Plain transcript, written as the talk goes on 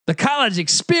The College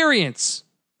Experience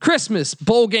Christmas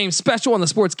Bowl Game Special on the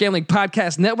Sports Gambling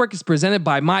Podcast Network is presented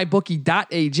by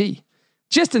MyBookie.ag.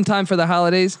 Just in time for the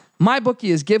holidays, MyBookie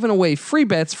is giving away free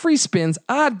bets, free spins,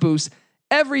 odd boosts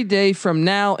every day from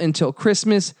now until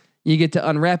Christmas. You get to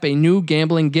unwrap a new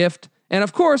gambling gift. And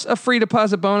of course, a free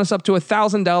deposit bonus up to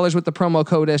 $1,000 with the promo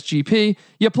code SGP.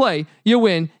 You play, you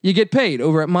win, you get paid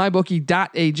over at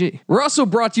mybookie.ag. We're also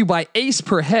brought to you by Ace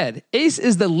Per Head. Ace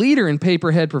is the leader in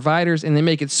pay-per-head providers, and they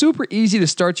make it super easy to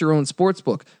start your own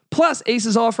sportsbook. Plus, Ace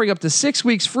is offering up to 6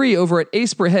 weeks free over at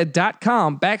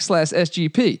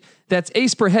aceperhead.com/SGP. That's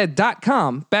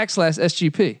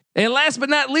aceperhead.com/SGP. And last but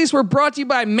not least, we're brought to you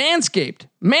by Manscaped.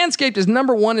 Manscaped is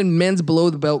 #1 in men's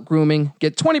below-the-belt grooming.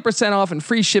 Get 20% off and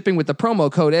free shipping with the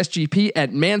promo code SGP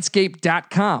at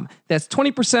manscaped.com. That's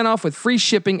 20% off with free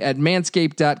shipping at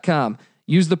manscaped.com.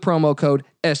 Use the promo code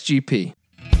SGP.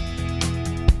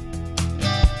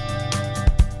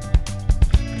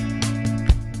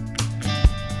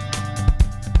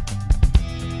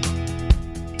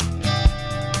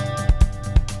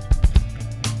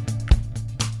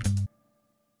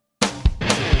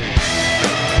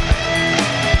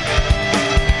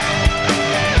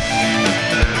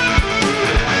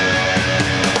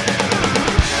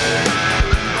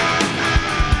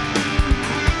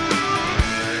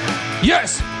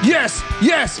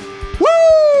 Yes. Woo!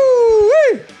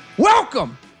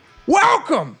 Welcome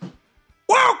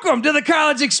to the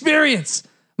College Experience.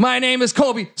 My name is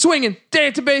Colby Swinging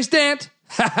Database Dant.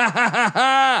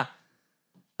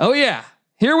 Oh yeah,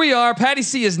 here we are. Patty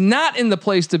C is not in the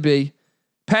place to be.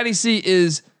 Patty C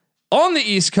is on the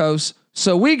East Coast,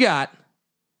 so we got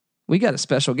a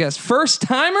special guest, first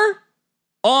timer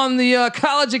on the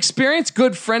College Experience.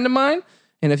 Good friend of mine,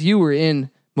 and if you were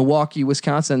in Milwaukee,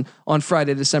 Wisconsin on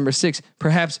Friday, December 6th,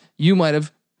 perhaps you might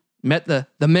have met the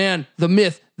man, the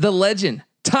myth, the legend,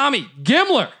 Tommy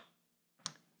Gimler.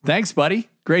 Thanks, buddy.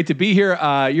 Great to be here.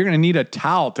 You're going to need a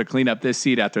towel to clean up this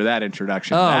seat after that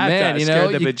introduction. Oh that, man, you know,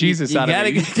 scared the bejesus out of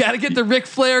me. You gotta get the Ric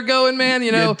Flair going, man.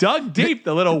 You know, you dug deep,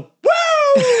 the little woo.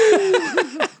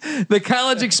 The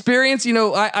College Experience. You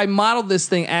know, I modeled this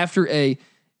thing after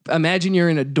imagine you're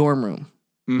in a dorm room.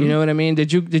 Mm-hmm. You know what I mean?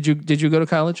 Did you go to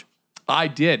college? I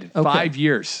did 5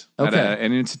 years at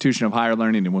an institution of higher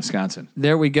learning in Wisconsin.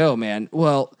 There we go, man.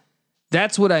 Well,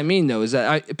 that's what I mean, though, is that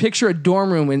I picture a dorm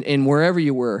room in wherever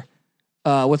you were.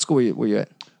 What school were you at?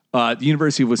 The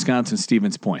University of Wisconsin,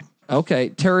 Stevens Point. Okay.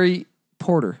 Terry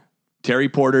Porter,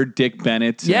 Dick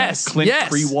Bennett. Yes. Clint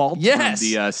Krewald. Yes. From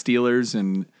the Steelers.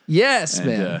 Man.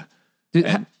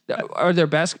 Is their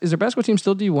basketball team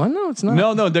still D1? No, it's not.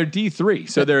 No, they're D3.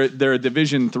 So they're a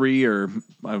Division 3 or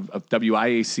of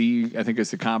WIAC, I think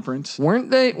is the conference.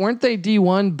 Weren't they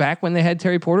D1 back when they had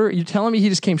Terry Porter? Are you telling me he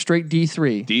just came straight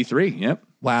D3? D3, yep.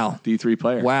 Wow. D3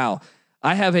 player. Wow.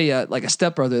 I have a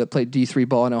stepbrother that played D3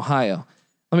 ball in Ohio.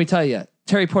 Let me tell you,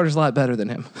 Terry Porter's a lot better than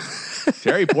him.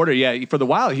 Terry Porter, yeah. For a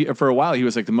while, he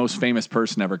was like the most famous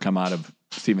person ever come out of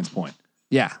Stevens Point.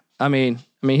 Yeah. I mean,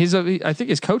 I think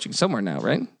he's coaching somewhere now,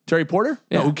 right? Terry Porter?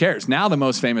 Yeah. No, who cares? Now the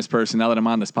most famous person, now that I'm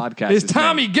on this podcast, is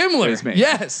Tommy Gimler.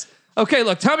 Yes. Okay,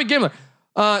 look, Tommy Gimler,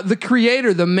 the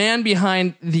creator, the man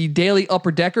behind the Daily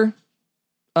Upper Decker.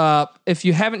 If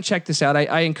you haven't checked this out,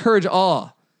 I encourage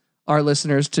all our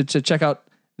listeners to check out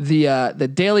the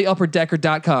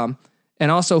dailyupperdecker.com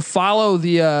and also follow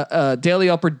the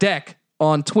Daily Upper Deck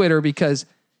on Twitter because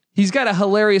he's got a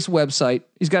hilarious website.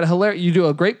 You do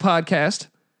a great podcast.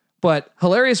 But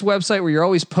hilarious website where you're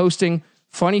always posting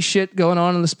funny shit going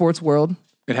on in the sports world.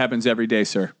 It happens every day,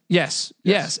 sir. Yes.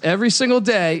 Every single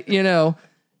day, you know,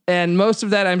 and most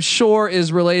of that I'm sure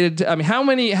is related to, how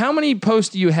many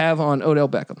posts do you have on Odell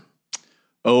Beckham?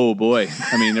 Oh boy.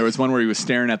 There was one where he was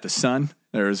staring at the sun.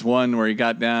 There was one where he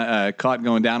got caught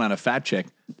going down on a fat chick.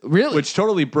 Really? Which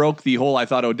totally broke the whole I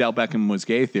thought Odell Beckham was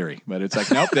gay theory. But it's like,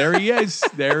 nope, there he is.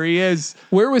 There he is.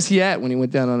 Where was he at when he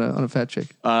went down on a fat chick?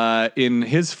 In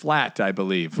his flat, I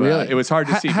believe. Really? It was hard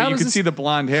to see, but you could see the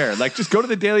blonde hair. Like, just go to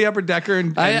the Daily Upper Decker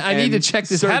and I need to check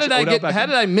this. How did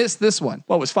I miss this one?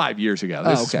 Well, it was 5 years ago.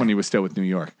 This is when he was still with New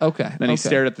York. Okay. Then he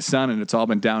stared at the sun, and it's all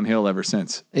been downhill ever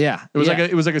since. Yeah. It was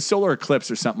like a solar eclipse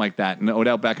or something like that. And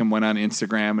Odell Beckham went on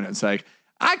Instagram, and it's like,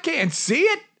 I can't see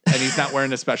it. And he's not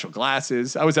wearing the special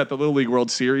glasses. I was at the Little League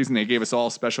World Series, and they gave us all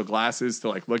special glasses to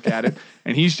like look at it.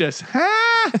 And he's just,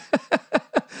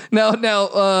 Now,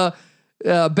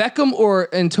 Beckham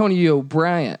or Antonio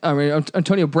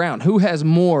Brown? Who has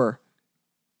more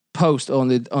host on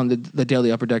the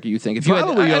Daily Upper Decker, you think? If you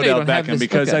Probably I know you Odell don't have Beckham this-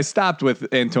 because okay. I stopped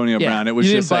with Antonio Yeah. Brown. It was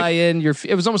you just didn't buy like, in.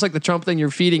 It was almost like the Trump thing. You're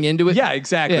feeding into it. yeah,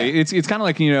 exactly. Yeah. It's kind of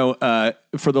like,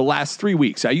 for the last 3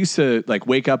 weeks, I used to like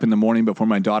wake up in the morning before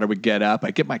my daughter would get up.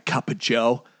 I'd get my cup of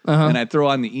Joe and I'd throw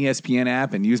on the ESPN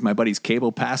app and use my buddy's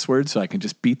cable password so I can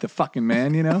just beat the fucking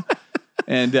man,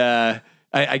 and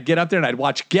I'd get up there and I'd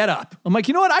watch Get Up. I'm like,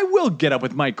 you know what? I will get up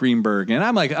with Mike Greenberg. And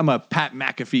I'm a Pat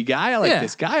McAfee guy. I like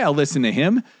this guy. I'll listen to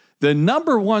him. The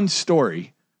number one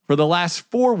story for the last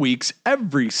 4 weeks,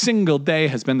 every single day,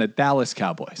 has been the Dallas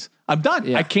Cowboys. I'm done.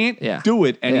 Yeah. I can't Yeah. do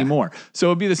it Yeah. anymore. So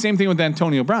it'd be the same thing with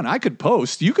Antonio Brown.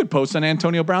 You could post on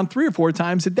Antonio Brown 3 or 4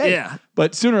 times a day. Yeah.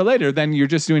 But sooner or later, then you're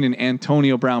just doing an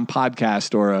Antonio Brown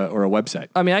podcast or a website.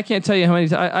 I mean, I can't tell you how many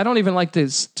times. I don't even like to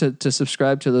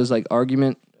subscribe to those like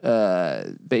argument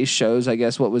based shows. I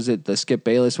guess what was it? The Skip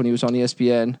Bayless when he was on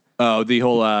ESPN. Oh, the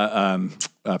whole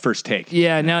First Take.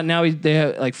 Yeah. Now they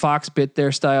have like Fox bit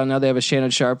their style. Now they have a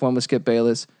Shannon Sharp one with Skip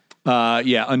Bayless.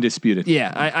 Yeah, Undisputed.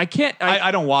 Yeah. I can't. I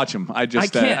don't watch them. I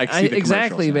just I can't. I see the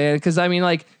exactly, commercials. man. Because I mean,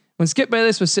 like when Skip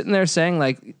Bayless was sitting there saying,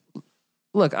 like,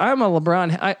 "Look, I'm a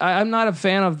LeBron. I'm not a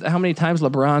fan of how many times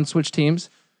LeBron switched teams,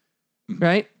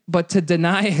 right? But to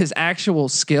deny his actual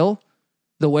skill,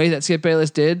 the way that Skip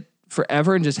Bayless did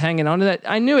forever, and just hanging on to that,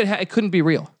 I knew it couldn't be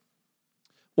real.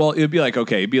 Well, it'd be like,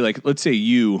 let's say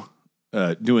you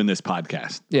doing this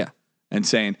podcast. Yeah, and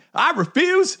saying, I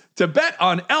refuse to bet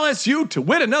on LSU to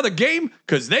win another game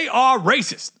because they are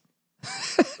racist.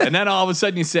 And then all of a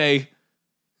sudden you say,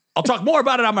 I'll talk more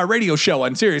about it on my radio show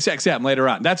on Sirius XM later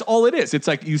on. That's all it is. It's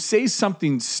like you say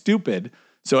something stupid,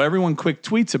 so everyone quick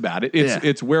tweets about it.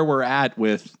 It's where we're at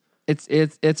with.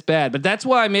 It's bad, but that's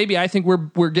why maybe I think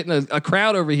we're getting a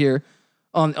crowd over here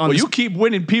on. Well, you keep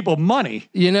winning people money,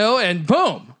 and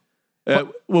boom.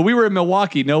 When we were in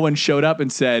Milwaukee, no one showed up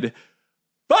and said,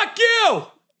 fuck you!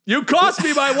 You cost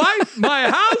me my wife, my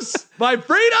house, my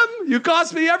freedom. You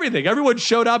cost me everything. Everyone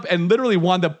showed up and literally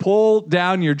wanted to pull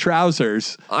down your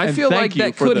trousers. I feel like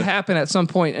that could happen at some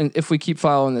point, and if we keep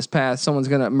following this path, someone's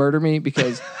gonna murder me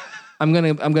because I'm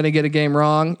gonna get a game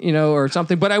wrong, or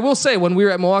something. But I will say, when we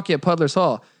were at Milwaukee at Puddler's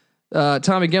Hall,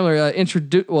 Tommy Gimler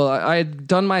introduced. Well, I had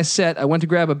done my set. I went to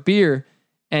grab a beer,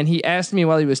 and he asked me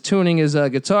while he was tuning his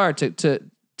guitar to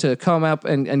come up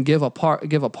and give a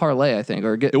parlay, I think,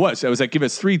 or get. It was like, give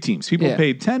us 3 teams. People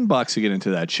paid $10 to get into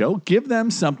that show. Give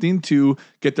them something to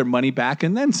get their money back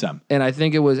and then some. And I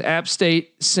think it was App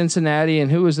State, Cincinnati,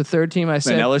 and who was the third team I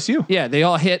said? And LSU. Yeah, they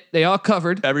all hit. They all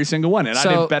covered. Every single one. And I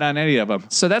didn't bet on any of them.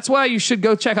 So that's why you should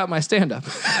go check out my stand-up.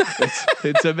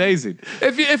 It's amazing.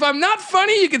 If I'm not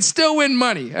funny, you can still win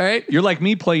money, all right? You're like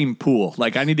me playing pool.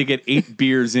 Like, I need to get 8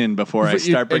 beers in before I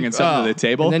start bringing something to the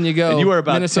table. And then you go, and you were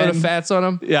about Minnesota 10, Fats on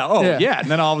them. Yeah. Oh, yeah. And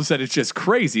then all of a sudden, it's just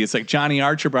crazy. It's like Johnny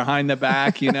Archer behind the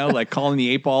back, like calling the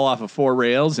 8 ball off of 4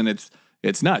 rails. And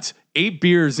it's nuts. 8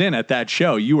 beers in at that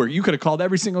show. You could have called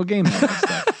every single game that next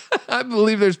day. I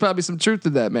believe there's probably some truth to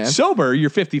that, man. Sober, you're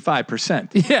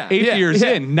 55%. Yeah. 8 beers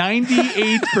in,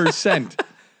 98%.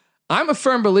 I'm a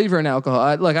firm believer in alcohol.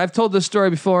 I've told this story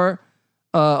before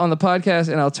on the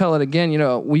podcast, and I'll tell it again.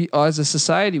 We as a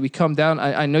society, we come down.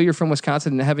 I know you're from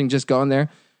Wisconsin, and having just gone there,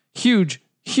 huge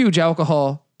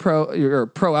alcohol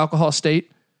pro alcohol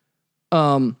state.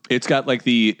 It's got like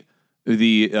the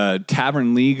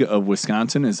Tavern League of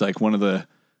Wisconsin is like one of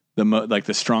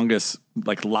the strongest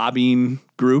like lobbying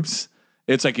groups.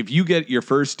 It's like if you get your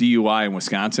first DUI in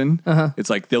Wisconsin,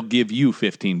 it's like they'll give you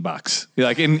 $15.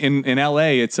 Like in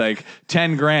LA, it's like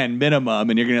 $10,000 minimum,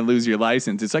 and you're going to lose your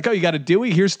license. It's like, oh, you got a Dewey?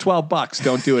 Here's $12.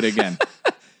 Don't do it again.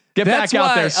 Get back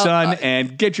out there, son,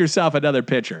 and get yourself another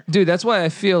pitcher, dude. That's why I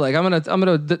feel like I'm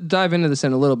gonna dive into this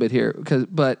in a little bit here,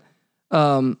 but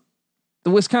the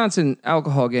Wisconsin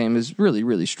alcohol game is really,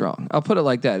 really strong. I'll put it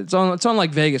like that. It's on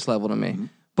like Vegas level to me.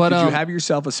 But did you have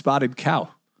yourself a spotted cow?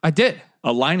 I did.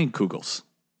 A Leinenkugels.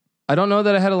 I don't know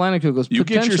that I had a Leinenkugels. You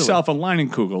get yourself a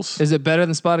Leinenkugels. Is it better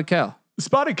than spotted cow? The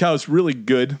spotted cow is really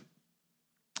good.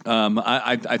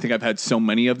 I think I've had so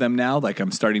many of them now. Like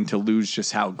I'm starting to lose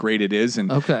just how great it is.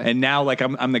 And now like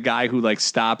I'm the guy who like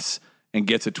stops and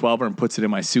gets a 12er and puts it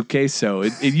in my suitcase. So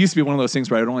it used to be one of those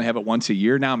things where I would only have it once a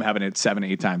year. Now I'm having it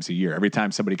 7-8 times a year. Every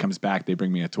time somebody comes back, they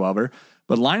bring me a 12er.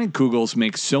 But Leinenkugels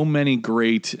make so many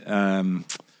great.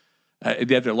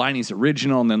 They have their Leinie's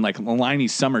Original and then like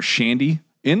Leinie's Summer Shandy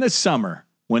in the summer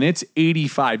when it's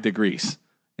 85 degrees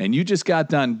and you just got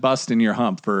done busting your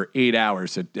hump for 8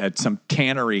 hours at some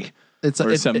cannery. It's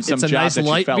a job nice that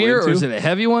light you fell beer, into. or is it a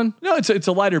heavy one? No, it's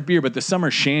a lighter beer, but the Summer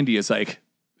Shandy is like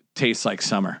tastes like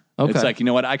summer. Okay. It's like, you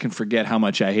know what? I can forget how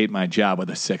much I hate my job with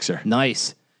a 6er.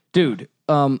 Nice, dude.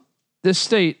 This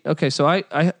state. Okay, so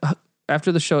I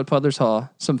after the show at Puddler's Hall,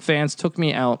 some fans took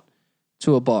me out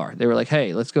to a bar. They were like,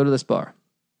 "Hey, let's go to this bar."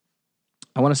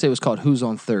 I want to say it was called Who's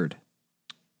on Third.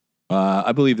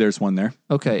 I believe there's one there.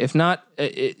 Okay, if not,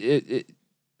 it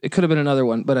could have been another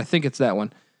one, but I think it's that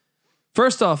one.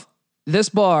 First off, this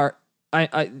bar,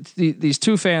 these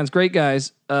two fans, great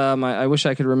guys. I wish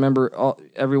I could remember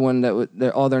everyone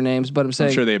all their names, but I'm saying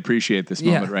I'm sure they appreciate this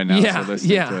moment right now. Yeah, so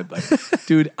listening to it, like,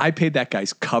 dude, I paid that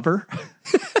guy's cover.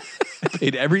 I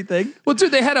paid everything. Well,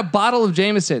 dude, they had a bottle of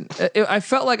Jameson. I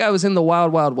felt like I was in the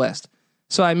wild, wild west.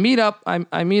 So I meet up.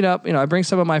 I meet up. You know, I bring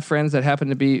some of my friends that happen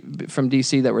to be from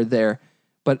DC that were there,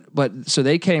 but so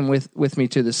they came with me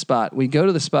to the spot. We go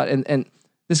to the spot, and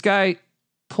this guy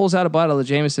pulls out a bottle of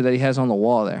Jameson that he has on the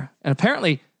wall there. And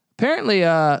apparently,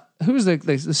 who's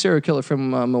the serial killer from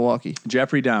Milwaukee?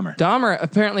 Jeffrey Dahmer.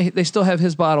 Apparently, they still have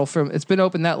his bottle from. It's been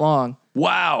open that long.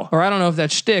 Wow. Or I don't know if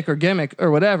that's shtick or gimmick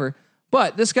or whatever.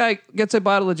 But this guy gets a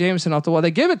bottle of Jameson off the wall.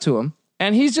 They give it to him,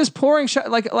 and he's just pouring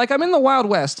like I'm in the Wild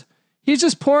West. He's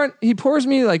just pouring. He pours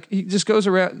me like he just goes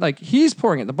around like he's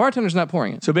pouring it. The bartender's not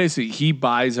pouring it. So basically, he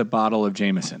buys a bottle of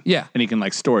Jameson. Yeah, and he can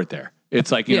like store it there.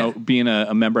 It's like you know being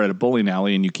a member at a bowling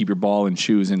alley and you keep your ball and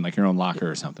shoes in like your own locker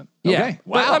or something. Yeah. Okay.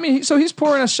 Wow. But, I mean, so he's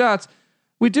pouring us shots.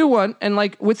 We do one, and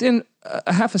like within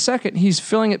a half a second, he's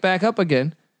filling it back up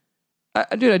again.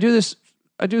 I do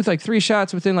like 3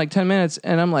 shots within like 10 minutes,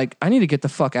 and I'm like, I need to get the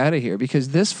fuck out of here because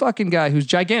this fucking guy, who's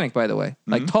gigantic by the way,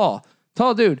 like tall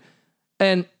dude,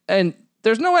 and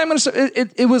there's no way I'm gonna.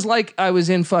 It was like I was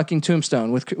in fucking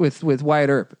Tombstone with Wyatt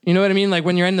Earp. You know what I mean? Like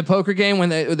when you're in the poker game when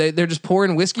they're just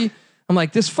pouring whiskey. I'm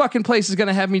like, this fucking place is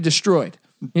gonna have me destroyed.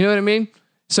 You know what I mean?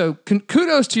 So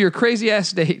kudos to your crazy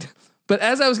ass date. But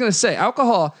as I was gonna say,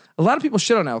 alcohol. A lot of people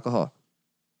shit on alcohol.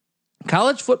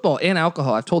 College football and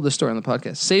alcohol. I've told this story on the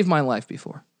podcast. Saved my life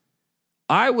before.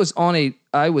 I was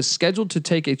scheduled to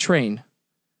take a train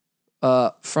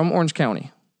from Orange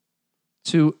County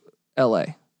to LA.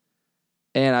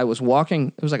 And I was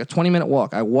walking. It was like a 20-minute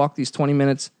walk. I walked these 20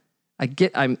 minutes.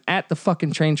 I'm at the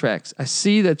fucking train tracks. I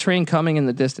see the train coming in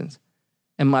the distance.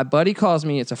 And my buddy calls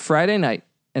me. It's a Friday night.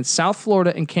 And South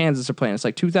Florida and Kansas are playing. It's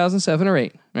like 2007 or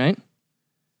 8, right?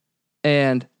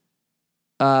 And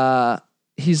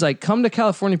he's like, come to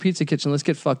California Pizza Kitchen. Let's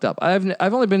get fucked up.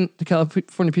 I've only been to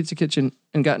California Pizza Kitchen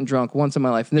and gotten drunk once in my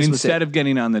life. And this Instead of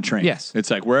getting on the train. Yes. It's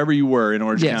like wherever you were in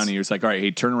Orange County, you're just like, all right, hey,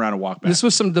 turn around and walk back. This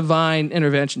was some divine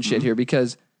intervention shit here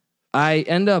because I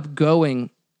end up going,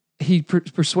 he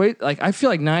persuade, like, I feel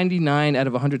like 99 out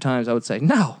of 100 times I would say,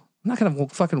 no, I'm not going to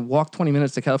fucking walk 20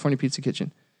 minutes to California Pizza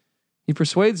Kitchen. He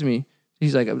persuades me.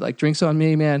 He's like, drinks on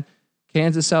me, man.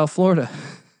 Kansas, South Florida.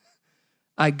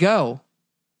 I go.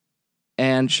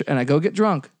 And I go get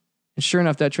drunk, and sure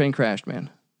enough, that train crashed,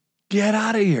 man. Get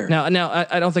out of here. Now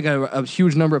I don't think a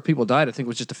huge number of people died. I think it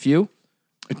was just a few.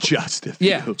 Just a few.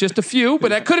 Yeah, just a few, but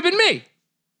that could have been me.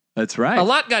 That's right. A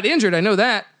lot got injured, I know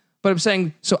that. But I'm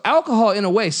saying, so alcohol, in a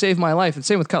way, saved my life, and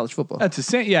same with college football. That's the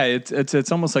same. Yeah,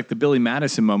 it's almost like the Billy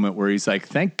Madison moment where he's like,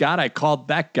 thank God I called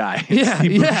that guy. Yeah,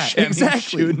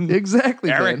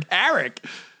 exactly. Eric.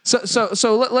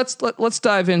 So let's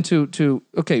dive into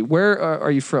okay. Where are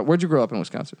you from? Where'd you grow up in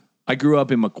Wisconsin? I grew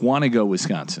up in Mukwonago,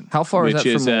 Wisconsin. How far is that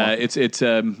from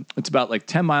Milwaukee? It's about like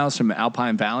 10 miles from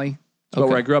Alpine Valley. So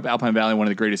where I grew up, Alpine Valley, one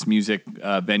of the greatest music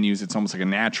venues. It's almost like a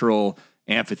natural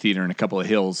amphitheater in a couple of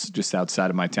hills just outside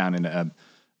of my town in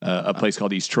a place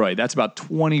called East Troy. That's about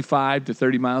 25 to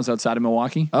 30 miles outside of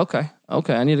Milwaukee. Okay.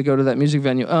 I need to go to that music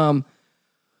venue. It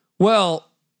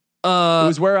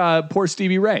was where poor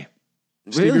Stevie Ray.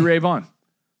 Really? Stevie Ray Vaughan.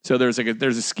 So there's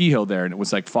a ski hill there, and it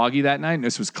was like foggy that night. And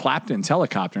this was Clapton's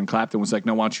helicopter, and Clapton was like,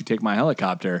 "No, why don't you take my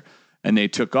helicopter?" And they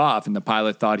took off, and the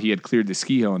pilot thought he had cleared the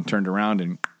ski hill and turned around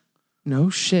and no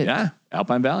shit. Yeah,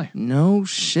 Alpine Valley. No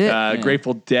shit.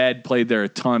 Grateful Dead played there a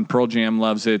ton. Pearl Jam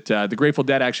loves it. The Grateful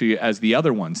Dead actually, as the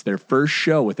other ones, their first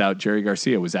show without Jerry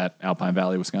Garcia was at Alpine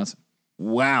Valley, Wisconsin.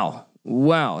 Wow,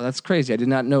 that's crazy. I did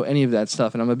not know any of that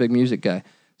stuff, and I'm a big music guy.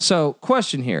 So,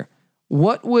 question here: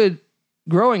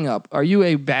 growing up, are you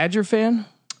a Badger fan?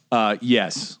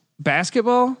 Yes.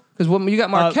 Basketball? Because you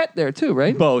got Marquette there too,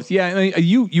 right? Both. Yeah. I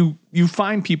mean, you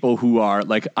find people who are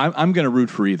like, I'm going to root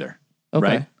for either. Okay.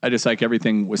 Right. I just like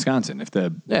everything Wisconsin. If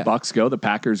the Bucks go, the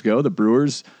Packers go, the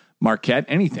Brewers, Marquette,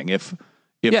 anything. If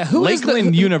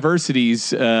Lakeland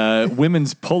University's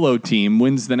women's polo team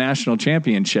wins the national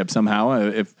championship somehow,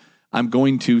 if I'm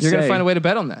going to You're going to find a way to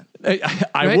bet on that.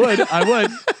 I would.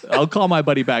 I'll call my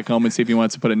buddy back home and see if he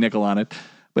wants to put a nickel on it.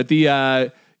 But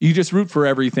you just root for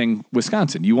everything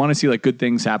Wisconsin. You want to see like good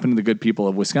things happen to the good people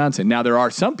of Wisconsin. Now there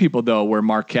are some people though where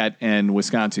Marquette and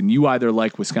Wisconsin, you either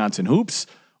like Wisconsin hoops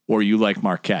or you like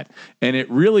Marquette. And it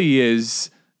really is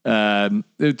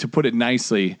To put it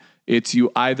nicely, it's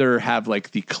you either have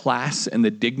like the class and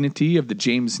the dignity of the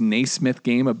James Naismith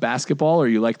game of basketball, or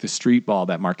you like the street ball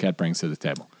that Marquette brings to the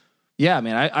table. Yeah,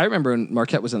 man. I remember when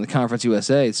Marquette was in the Conference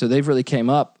USA, so they've really came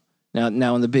up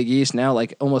now in the Big East. Now,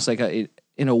 like almost like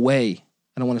in a way,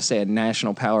 I don't want to say a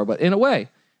national power, but in a way,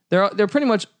 they're pretty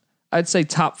much, I'd say,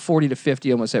 top 40 to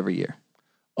 50 almost every year.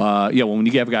 Well, when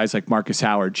you have guys like Marcus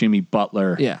Howard, Jimmy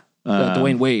Butler,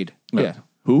 Dwayne Wade,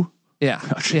 who?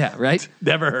 Yeah, right.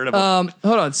 Never heard of him.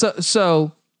 Hold on,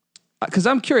 so because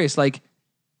I'm curious, like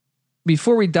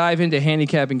before we dive into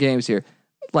handicapping games here,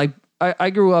 like I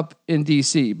grew up in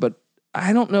DC, but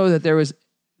I don't know that there was.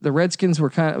 The Redskins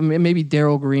were kind of maybe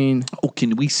Darryl Green. Oh,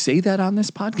 can we say that on this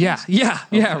podcast?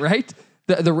 Yeah, right.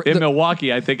 In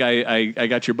Milwaukee, I think I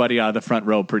got your buddy out of the front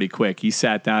row pretty quick. He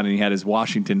sat down and he had his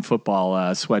Washington football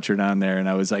sweatshirt on there, and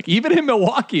I was like, even in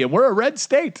Milwaukee, and we're a red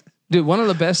state, dude. One of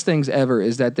the best things ever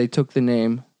is that they took the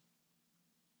name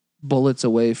Bullets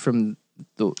away from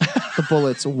the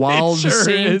Bullets, while the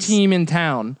same team in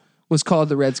town was called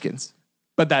the Redskins.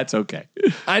 But that's okay.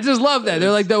 I just love that.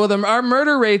 They're like, our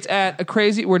murder rates at a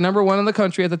crazy. We're number one in the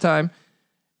country at the time.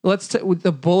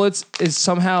 The Bullets is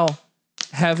somehow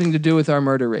having to do with our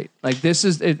murder rate. Like this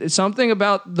is it's something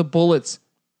about the Bullets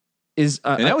is.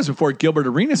 And that was before Gilbert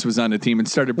Arenas was on the team and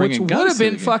started bringing guns. Which would have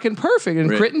been fucking perfect.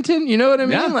 And Crittenton, you know what I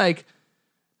mean? Yeah. Like,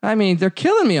 I mean, they're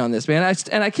killing me on this, man.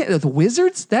 I can't. The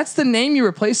Wizards. That's the name you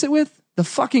replace it with. The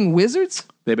fucking Wizards.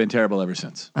 They've been terrible ever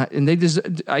since. And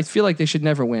I feel like they should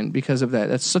never win because of that.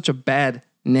 That's such a bad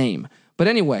name. But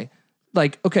anyway,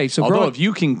 like, okay, so although if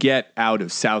you can get out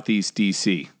of Southeast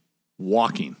DC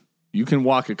walking, you can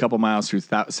walk a couple miles through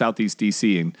Southeast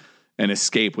DC and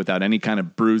escape without any kind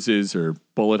of bruises or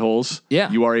bullet holes.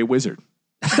 Yeah. You are a wizard.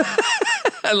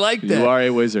 I like that. You are a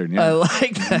wizard. Yeah. I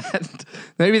like that.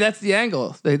 Maybe that's the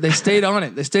angle. They stayed on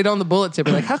it. They stayed on the bullet tip.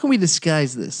 Like, how can we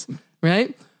disguise this?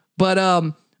 Right? But,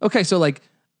 okay, so like,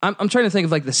 I'm trying to think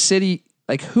of like the city,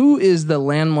 like who is the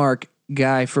landmark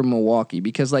guy from Milwaukee?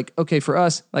 Because like, okay, for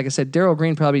us, like I said, Darryl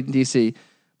Green probably in DC,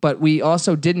 but we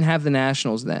also didn't have the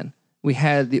Nationals then. We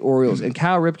had the Orioles, and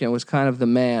Cal Ripken was kind of the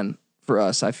man for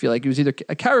us. I feel like it was either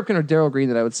Cal Ripken or Darryl Green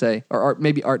that I would say, or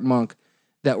maybe Art Monk,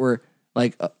 that were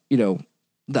like,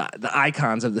 the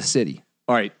icons of the city.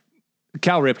 All right,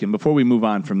 Cal Ripken, before we move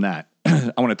on from that,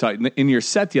 I want to talk, in your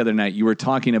set the other night, you were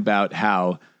talking about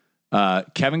how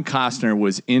Kevin Costner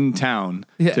was in town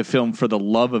to film For the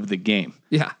Love of the Game.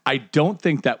 Yeah. I don't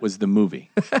think that was the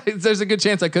movie. There's a good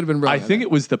chance I could have been wrong. I think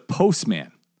it was The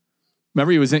Postman.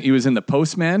 Remember he was in The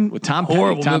Postman with Tom Petty?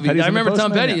 Horrible movie. I remember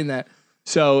Tom Petty in that.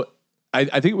 So I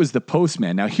think it was The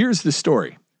Postman. Now here's the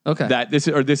story. Okay. This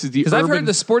is the because I've heard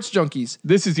the sports junkies.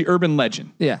 This is the urban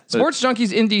legend. Yeah, sports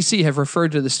junkies in DC have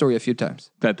referred to the story a few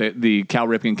times. That the Cal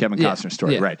Ripken Kevin Costner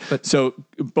story, right? But so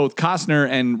both Costner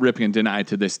and Ripken deny it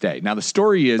to this day. Now the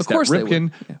story is that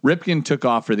Ripken took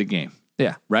off for the game.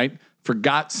 Yeah, right.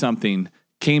 Forgot something,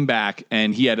 came back,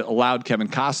 and he had allowed Kevin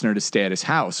Costner to stay at his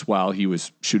house while he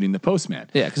was shooting The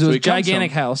Postman. Yeah, because it was a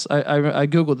gigantic house. I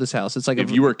googled this house. It's like if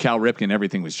you were Cal Ripken,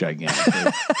 everything was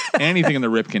gigantic. Anything in the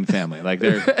Ripken family, like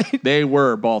they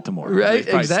were Baltimore, right?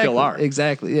 They probably still are.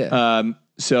 Exactly. Yeah.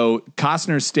 So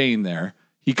Costner's staying there.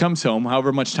 He comes home.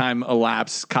 However much time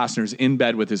elapsed, Costner's in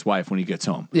bed with his wife when he gets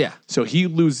home. Yeah. So he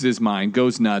loses his mind,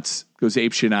 goes nuts, goes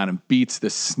apeshit on him, beats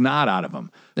the snot out of him.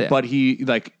 Yeah. But he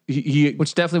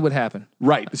which definitely would happen.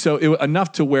 Right. So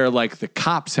enough to where like the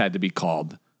cops had to be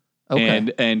called.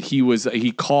 Okay. And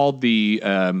he called the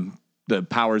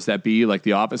powers that be, like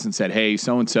the office, and said, "Hey,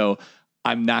 so and so,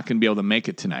 I'm not going to be able to make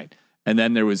it tonight." And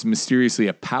then there was mysteriously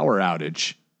a power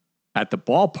outage at the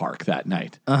ballpark that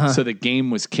night. So the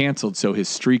game was canceled so his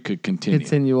streak could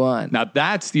continue on. Now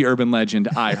that's the urban legend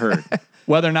I heard.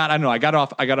 Whether or not, I don't know. I got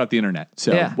off the internet.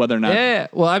 So whether or not. Yeah.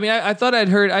 Well, I mean, I thought I'd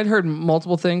heard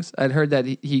multiple things. I'd heard that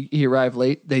he arrived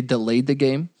late. They delayed the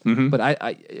game. But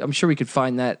I'm sure we could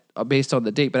find that based on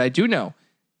the date. But I do know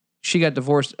she got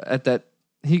divorced at that.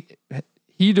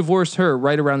 He divorced her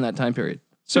right around that time period.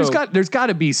 So there's got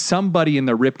to be somebody in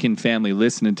the Ripken family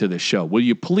listening to the show. Will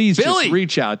you please just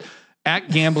reach out at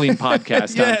Gambling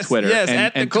Podcast on Twitter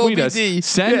and tweet us?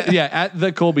 At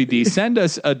the Colby D. Send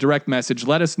us a direct message.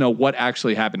 Let us know what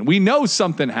actually happened. We know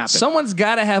something happened. Someone's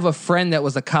got to have a friend that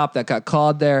was a cop that got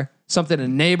called there. Something, a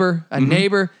neighbor.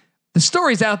 The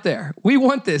story's out there. We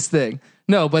want this thing.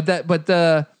 No, but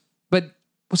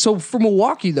so for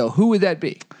Milwaukee though, who would that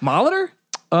be? Molitor?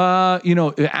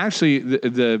 Actually,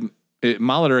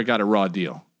 Molitor got a raw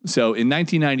deal. So in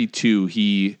 1992,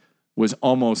 he was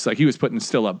almost like he was putting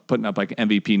up like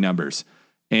MVP numbers,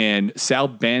 and Sal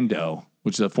Bando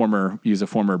which is he was a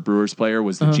former Brewers player,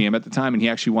 was the GM at the time, and he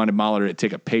actually wanted Molitor to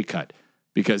take a pay cut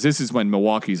because this is when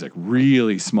Milwaukee's like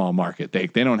really small market. They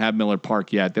don't have Miller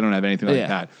Park yet. They don't have anything like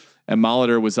that. And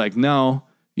Molitor was like, no,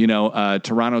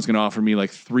 Toronto's going to offer me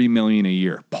like $3 million a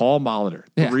year. Paul Molitor,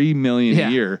 $3 million a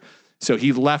year. So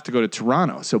he left to go to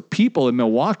Toronto. So people in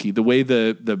Milwaukee, the way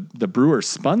the Brewers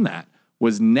spun that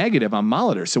was negative on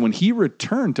Molitor. So when he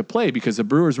returned to play, because the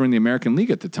Brewers were in the American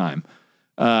League at the time,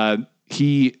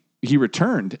 he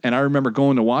returned, and I remember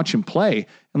going to watch him play,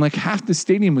 and like half the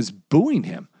stadium was booing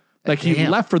him. Like he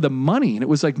left for the money, and it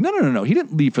was like, no. He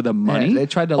didn't leave for the money. Yeah, they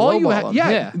tried to lowball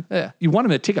him. Yeah. You want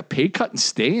him to take a pay cut and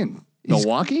stay in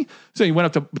Milwaukee? So he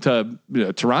went up to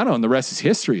Toronto, and the rest is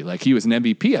history. Like he was an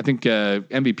MVP. I think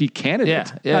MVP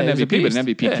candidate. Not an MVP, but an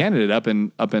MVP candidate up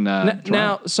in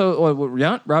now. So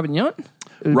Robin Yount?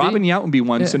 Robin Yount would be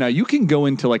one. So now you can go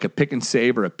into like a Pick and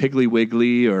Save or a Piggly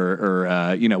Wiggly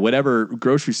or whatever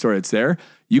grocery store it's there.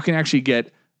 You can actually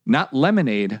get not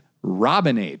lemonade,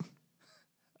 Robinade.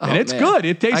 And it's good.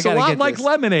 It tastes a lot like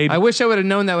lemonade. I wish I would have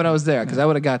known that when I was there, because I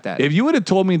would have got that. If you would have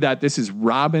told me that this is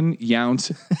Robin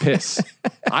Yount's piss,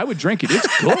 I would drink it.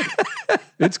 It's good.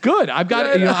 It's good. I've got.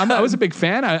 I was a big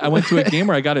fan. I went to a game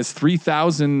where I got his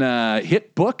 3,000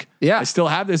 hit book. Yeah, I still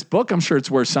have this book. I'm sure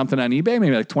it's worth something on eBay,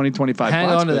 maybe like 20, 25 Hang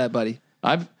bucks. on to that, buddy.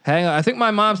 Hang on. I think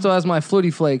my mom still has my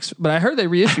Flutie Flakes, but I heard they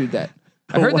reissued that.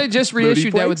 I heard they just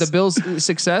reissued that with the Bills'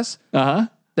 success.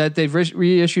 That they've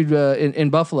reissued in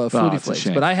Buffalo, Flutie Flakes.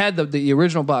 But I had the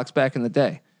original box back in the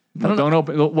day. Don't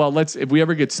open. Well, let's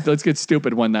get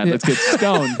stupid one night. Let's get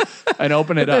stoned and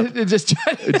open it up. just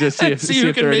see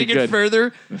who can make it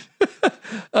further.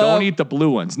 Don't eat the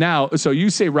blue ones. Now, so you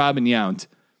say Robin Yount.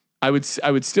 I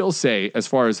would still say, as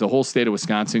far as the whole state of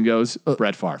Wisconsin goes,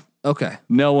 Brett Favre. Okay.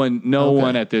 No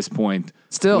one at this point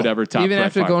would ever top even Brett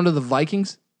after Favre. Going to the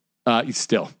Vikings.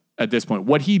 Still. At this point,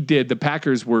 what he did, the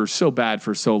Packers were so bad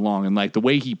for so long, and like the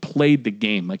way he played the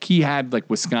game, like he had like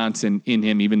Wisconsin in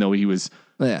him, even though he was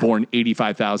born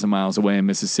 85,000 miles away in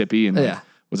Mississippi and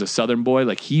was a Southern boy.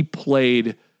 Like he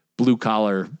played blue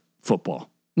collar football.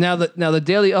 Now the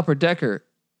Daily Upper Decker,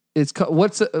 it's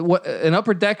what an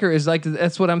upper decker is like.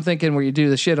 That's what I'm thinking. Where you do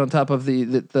the shit on top of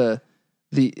the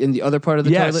in the other part of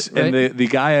the toilet. Right?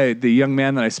 And the young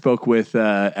man that I spoke with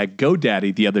at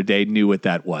GoDaddy the other day knew what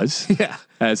that was. Yeah.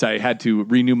 As I had to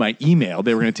renew my email,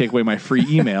 they were going to take away my free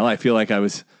email. I feel like I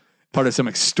was part of some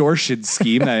extortion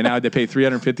scheme that I now had to pay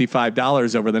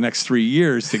 $355 over the next 3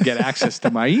 years to get access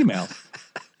to my email.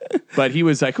 But he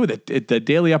was like, "Oh, the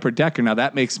Daily Upper Decker." Now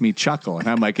that makes me chuckle, and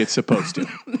I'm like, "It's supposed to."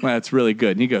 Well, that's really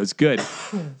good. And he goes, "Good."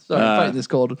 Sorry, I'm fighting this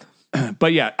cold.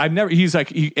 But yeah, he's like,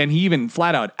 he even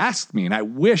flat out asked me, and I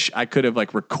wish I could have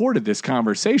like recorded this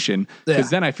conversation, because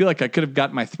then I feel like I could have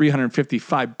gotten my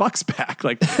 $355 back.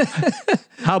 Like,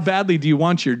 how badly do you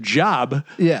want your job?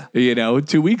 Yeah.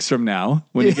 2 weeks from now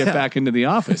when you get back into the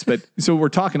office. But so we're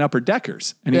talking upper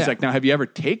deckers, and he's like, now, have you ever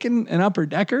taken an upper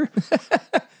decker?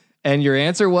 And your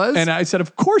answer was? And I said,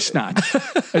 of course not.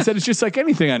 I said, it's just like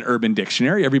anything on Urban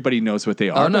Dictionary. Everybody knows what they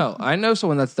are. Oh no, I know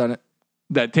someone that's done it.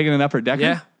 That taking an upper decker?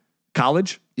 Yeah.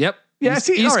 College? Yep. Yeah,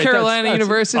 East Carolina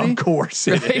University. Of course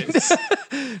it is.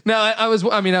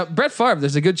 No, Brett Favre,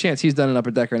 there's a good chance he's done an upper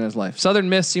decker in his life. Southern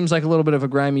Miss seems like a little bit of a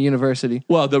grimy university.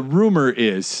 Well, the rumor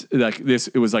is like this,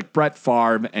 it was like Brett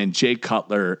Favre and Jay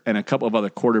Cutler and a couple of other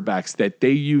quarterbacks that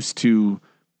they used to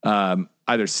either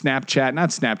not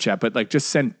Snapchat, but like just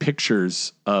send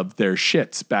pictures of their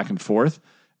shits back and forth.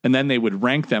 And then they would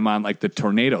rank them on like the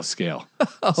tornado scale.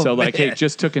 So like, hey,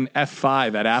 just took an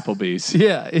F5 at Applebee's.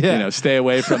 Yeah. Stay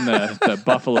away from the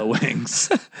buffalo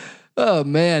wings. Oh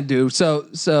man, dude.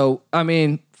 So I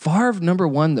mean, Favre number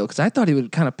one though, because I thought he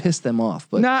would kind of piss them off.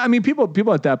 But I mean, people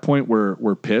at that point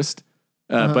were pissed.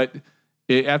 But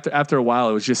after a while,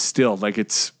 it was just still like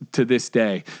it's to this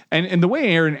day. And the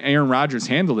way Aaron Rodgers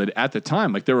handled it at the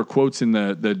time, like there were quotes in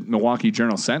the Milwaukee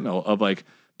Journal Sentinel of like,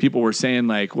 people were saying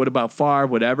like, what about Favre,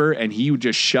 whatever. And he would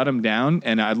just shut him down.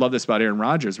 And I love this about Aaron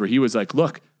Rodgers, where he was like,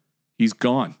 look, he's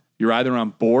gone. You're either on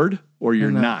board or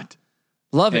you're not.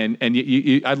 Love it.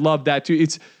 And I love that too.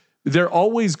 They're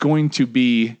always going to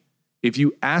be, if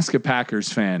you ask a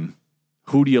Packers fan,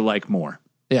 who do you like more?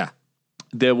 Yeah.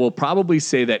 They will probably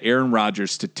say that Aaron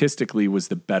Rodgers statistically was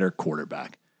the better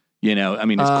quarterback. I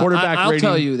mean, his quarterback I'll rating.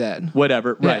 tell you that.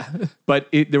 Whatever, right. Yeah. But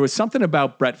there was something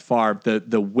about Brett Favre,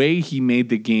 the way he made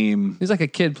the game He's like a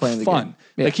kid playing the fun. game.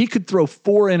 Yeah. Like he could throw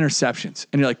 4 interceptions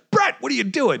and you're like, Brett, what are you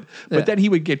doing? But then he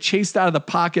would get chased out of the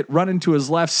pocket, run into his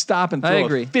left, stop and throw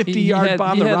a 50-yard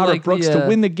bomb to Robert Brooks to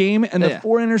win the game. And the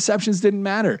 4 interceptions didn't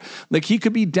matter. Like he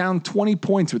could be down 20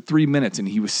 points with 3 minutes and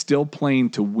he was still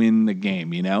playing to win the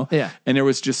game, Yeah. And there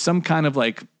was just some kind of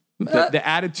like The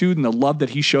attitude and the love that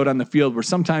he showed on the field, where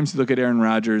sometimes you look at Aaron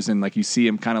Rodgers and like you see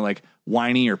him kind of like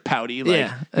whiny or pouty,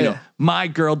 like you know, my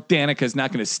girl Danica is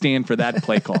not going to stand for that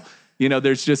play call. You know,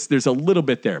 there's a little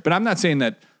bit there, but I'm not saying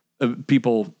that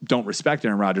people don't respect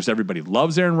Aaron Rodgers. Everybody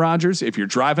loves Aaron Rodgers. If you're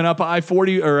driving up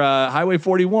I-40 or Highway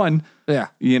 41,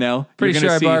 you know, pretty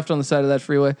sure I barfed on the side of that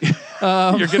freeway.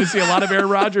 You're going to see a lot of Aaron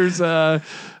Rodgers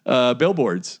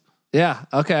billboards. Yeah.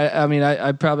 Okay. I mean,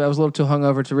 I was a little too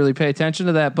hungover to really pay attention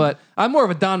to that, but I'm more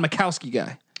of a Don Majkowski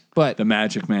guy. But the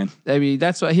Magic Man. I mean,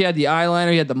 that's why he had the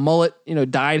eyeliner, he had the mullet, you know,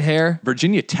 dyed hair.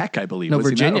 Virginia Tech, I believe. No, was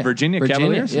Virginia. Virginia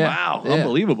Cavaliers. Yeah. Wow, yeah.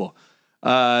 Unbelievable.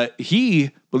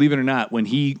 He, believe it or not, when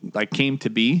he like came to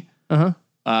be,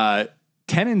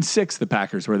 10-6 the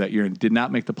Packers were that year and did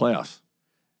not make the playoffs.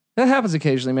 That happens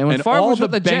occasionally, man. When And Favre all was the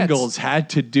with the Bengals Jets, had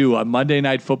to do on Monday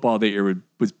Night Football that year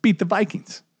was beat the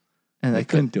Vikings. and They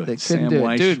couldn't do it. They Sam couldn't do it,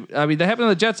 Weiss. dude. I mean, that happened to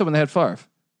the Jets when they had Favre.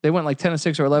 They went like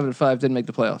 10-6 or 11-5, didn't make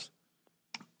the playoffs.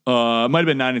 It might have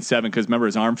been 9-7 because remember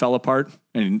his arm fell apart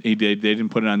and they didn't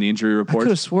put it on the injury I report.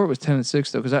 could have swore it was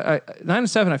 10-6 though, because I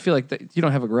 9-7. I feel like you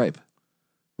don't have a gripe.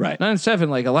 Right. 9-7,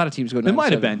 like a lot of teams go 9-7. It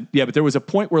might have been. Yeah, but there was a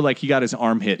point where like he got his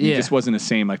arm hit and he just wasn't the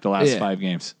same like the last 5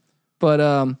 games. But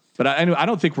I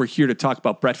don't think we're here to talk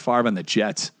about Brett Favre and the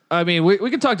Jets. I mean, we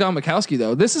can talk Don Majkowski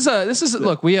though. This is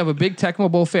look. We have a big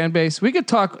Tecmo Bowl fan base. We could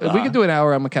talk. We could do an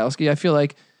hour on Majkowski. I feel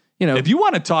like, you know, if you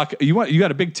want to talk, you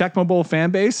got a big Tecmo Bowl fan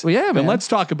base. Well, yeah, then man. let's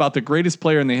talk about the greatest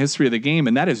player in the history of the game,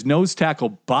 and that is nose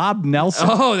tackle Bob Nelson.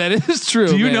 Oh, that is true.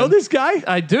 Do you know this guy?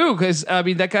 I do, because I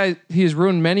mean that guy. He has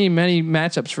ruined many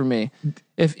matchups for me.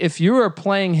 If you are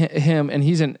playing him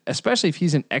and especially if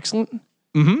he's an excellent.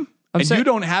 Mm-hmm. You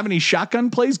don't have any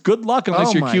shotgun plays. Good luck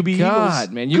unless you're QB God,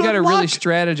 Eagles. Man, you got to really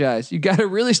strategize.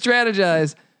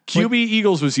 QB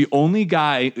Eagles was the only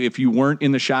guy, if you weren't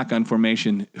in the shotgun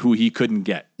formation, who he couldn't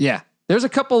get. Yeah, there's a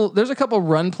couple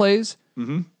run plays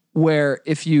where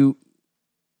if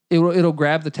it'll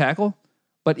grab the tackle,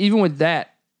 but even with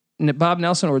that, Bob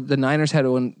Nelson or the Niners had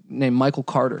one named Michael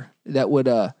Carter that would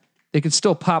they could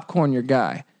still popcorn your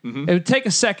guy. It would take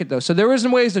a second though, so there was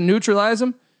some ways to neutralize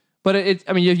him. But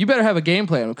I mean, you better have a game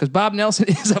plan because Bob Nelson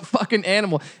is a fucking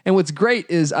animal. And what's great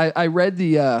is I read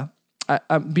me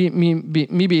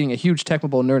being a huge Tecmo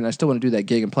Bowl nerd, and I still want to do that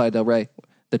gig in Playa del Rey,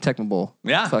 the Tecmo Bowl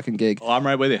fucking gig. Oh, I'm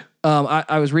right with you.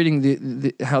 I was reading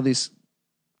the how this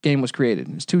game was created.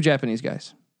 It's 2 Japanese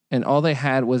guys, and all they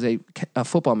had was a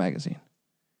football magazine.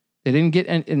 They didn't get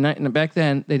back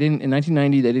then. They didn't in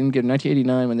 1990. They didn't get in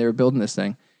 1989 when they were building this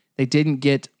thing. They didn't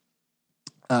get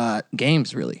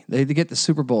games really. They get the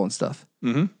Super Bowl and stuff,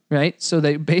 right? So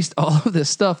they based all of this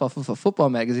stuff off of a football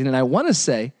magazine, and I want to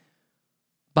say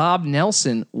Bob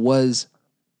Nelson was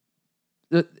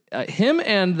him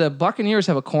and the Buccaneers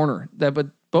have a corner but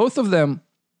both of them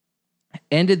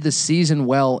ended the season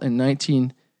well in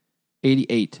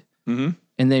 1988, and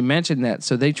they mentioned that.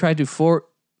 So they tried to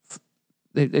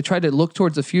they tried to look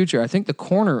towards the future. I think the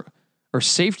corner or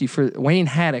safety for Wayne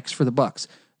Haddix for the Bucs.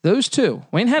 Those two.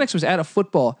 Wayne Haddix was out of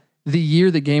football the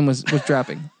year the game was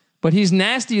dropping, but he's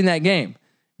nasty in that game,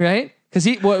 right? Because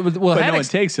but no one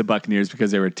takes the Buccaneers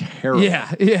because they were terrible.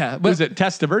 Yeah. But was it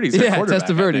Testaverde's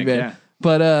Testaverde, man. Yeah.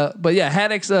 But yeah,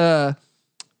 Haddix.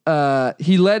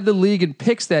 He led the league in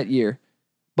picks that year,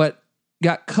 but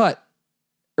got cut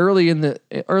early in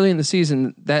the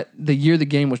season. That the year the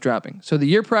game was dropping. So the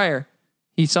year prior,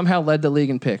 he somehow led the league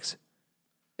in picks.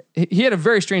 He had a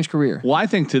very strange career. Well, I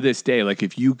think to this day, like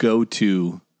if you go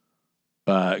to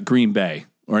Green Bay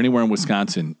or anywhere in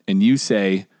Wisconsin and you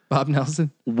say, Bob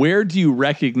Nelson, where do you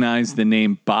recognize the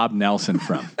name Bob Nelson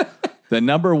from? The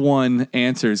number one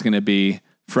answer is going to be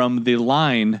from the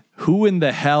line, who in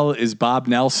the hell is Bob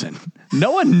Nelson?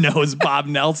 No one knows Bob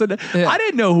Nelson. Yeah. I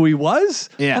didn't know who he was.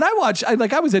 Yeah. And I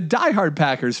was a diehard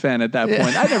Packers fan at that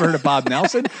point. I never heard of Bob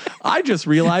Nelson. I just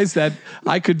realized that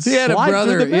I could slide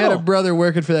through the middle. He had a brother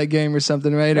working for that game or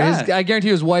something, right? Yeah. I guarantee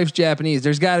his wife's Japanese.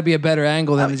 There's got to be a better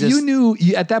angle than just... You knew,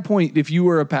 at that point, if you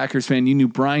were a Packers fan, you knew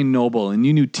Brian Noble and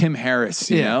you knew Tim Harris,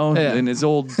 you know, and his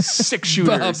old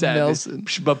 6-shooters. Bob Nelson.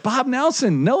 But Bob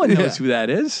Nelson, no one knows who that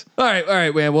is. All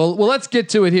right, man. Well, let's get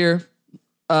to it here.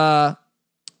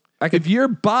 If you're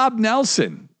Bob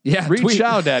Nelson, reach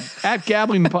out at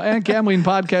Gambling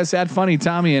Podcast, at Funny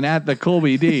Tommy, and at the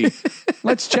Colby D.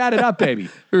 Let's chat it up, baby.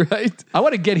 Right. I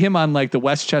want to get him on like the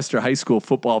Westchester High School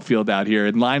football field out here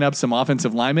and line up some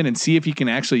offensive linemen and see if he can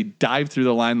actually dive through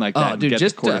the line like that. Oh, dude,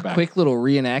 just a quick little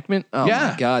reenactment. Oh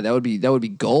my God, that would be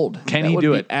gold. Can he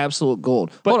do it? Absolute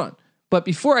gold. Hold on. But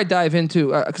before I dive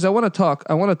into, because I want to talk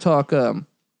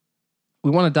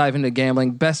we want to dive into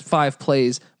gambling, best 5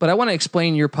 plays, but I want to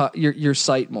explain your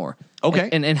site more. Okay.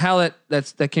 And how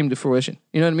that came to fruition.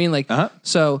 You know what I mean? Like,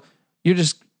 so you're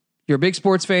a big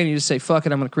sports fan. You just say, fuck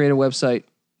it. I'm going to create a website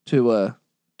to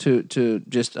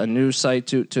just a news site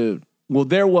to. Well,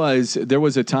 there was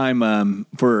a time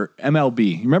for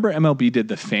MLB. You remember MLB did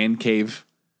the fan cave?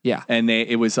 Yeah. And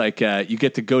it was like, you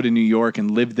get to go to New York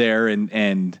and live there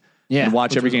and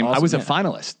watch every game. Awesome, I was a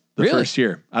finalist the first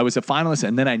year. I was a finalist,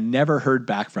 and then I never heard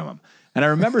back from him. And I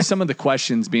remember some of the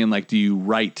questions being like, do you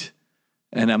write?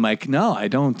 And I'm like, no, I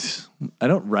don't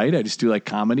write. I just do like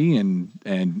comedy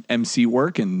and MC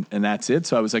work and that's it.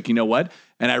 So I was like, you know what?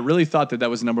 And I really thought that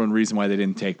was the number one reason why they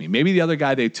didn't take me. Maybe the other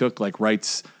guy they took like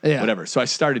writes, whatever. So I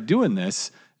started doing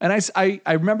this, and I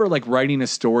remember like writing a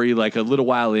story like a little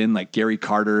while in, like Gary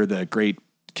Carter, the great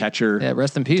catcher. Yeah,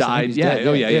 rest in peace. Died.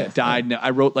 Yeah. Died.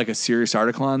 I wrote like a serious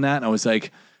article on that, and I was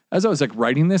like, as I was like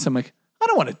writing this, I'm like, I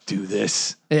don't want to do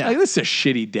this. Yeah. Like, this is a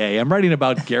shitty day. I'm writing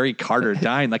about Gary Carter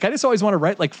dying. Like, I just always want to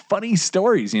write like funny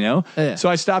stories, you know? Yeah. So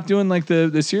I stopped doing like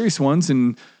the serious ones,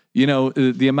 and you know,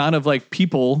 the amount of like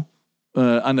people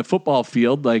on the football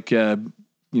field, like,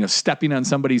 stepping on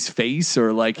somebody's face,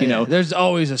 or like, there's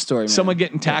always a story, man. Someone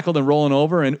getting tackled and rolling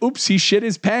over, and oops, he shit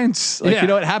his pants. Like,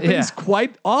 it happens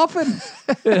quite often.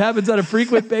 It happens on a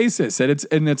frequent basis.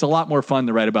 And it's a lot more fun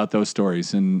to write about those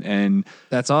stories. And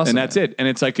that's awesome. And that's it. And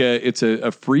it's like it's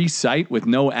a free site with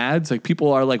no ads. Like,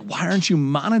 people are like, why aren't you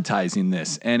monetizing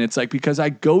this? And it's like, because I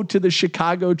go to the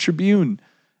Chicago Tribune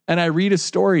and I read a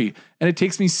story, and it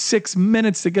takes me 6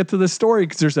 minutes to get to the story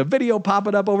because there's a video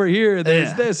popping up over here.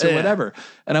 There's this or whatever.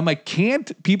 And I'm like,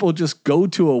 can't people just go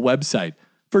to a website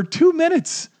for 2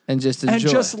 minutes and just enjoy? And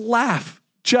just laugh?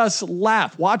 Just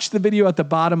laugh. Watch the video at the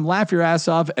bottom, laugh your ass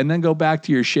off, and then go back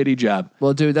to your shitty job.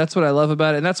 Well, dude, that's what I love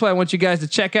about it. And that's why I want you guys to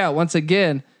check out, once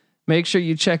again, make sure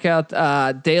you check out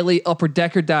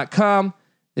dailyupperdecker.com.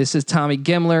 This is Tommy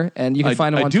Gimler, and you can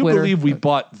find him on Twitter. I do believe we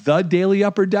bought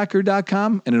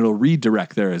thedailyupperdecker.com, and it'll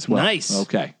redirect there as well. Nice.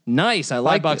 Okay. Nice. I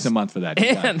like $5 a month for that.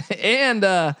 And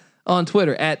on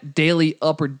Twitter at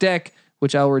dailyupperdeck,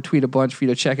 which I'll retweet a bunch for you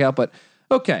to check out. But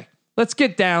okay, let's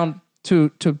get down to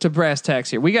brass tacks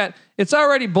here.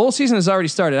 Bowl season has already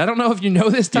started. I don't know if you know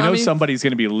this, Tommy. You know somebody's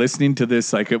going to be listening to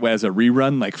this like as a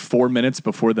rerun, like 4 minutes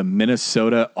before the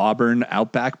Minnesota Auburn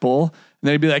Outback Bowl, and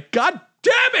they'd be like, God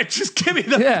damn it, just give me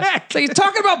the pick. So he's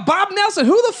talking about Bob Nelson.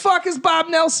 Who the fuck is Bob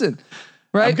Nelson?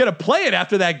 Right? I'm going to play it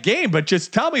after that game, but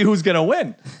just tell me who's going to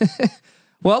win.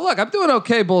 Well, look, I'm doing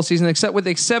okay bowl season, except with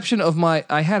the exception of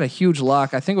I had a huge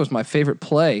lock. I think it was my favorite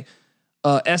play.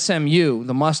 SMU,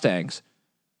 the Mustangs.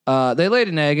 They laid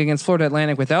an egg against Florida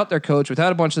Atlantic without their coach,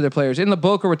 without a bunch of their players in the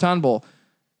Boca Raton Bowl.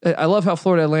 I love how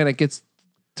Florida Atlantic gets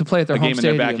to play at their home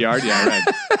stadium. A game in their backyard? Yeah, right.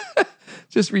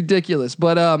 Just ridiculous.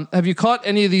 But have you caught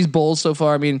any of these bowls so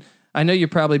far? I mean, I know you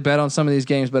probably bet on some of these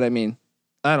games, but I mean,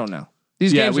 I don't know.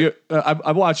 These games.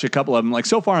 I've watched a couple of them. Like,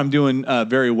 so far, I'm doing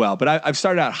very well. But I've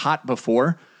started out hot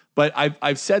before. But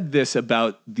I've said this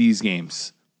about these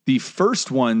games: the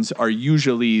first ones are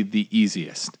usually the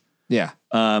easiest. Yeah.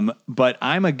 But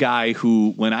I'm a guy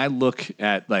who, when I look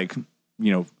at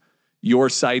your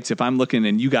sites, if I'm looking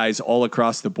and you guys all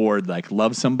across the board like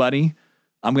love somebody,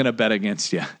 I'm going to bet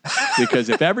against you because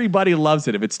if everybody loves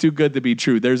it, if it's too good to be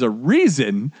true, there's a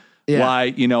reason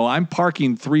why, I'm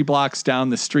parking 3 blocks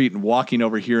down the street and walking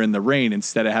over here in the rain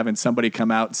instead of having somebody come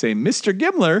out and say, Mr.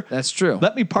 Gimler, that's true.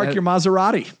 Let me park your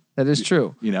Maserati. That is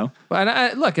true. And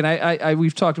I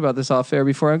we've talked about this off air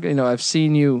before. I've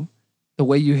seen you, the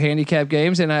way you handicap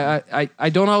games, and I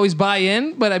don't always buy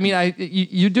in, but I mean,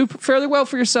 you do fairly well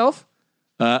for yourself.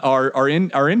 Our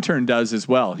intern does as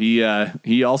well.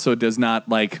 He also does not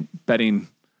like betting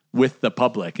with the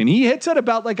public, and he hits at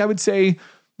about, like, I would say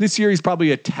this year he's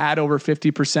probably a tad over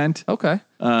 50%. Okay.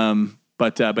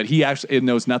 But he actually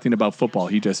knows nothing about football.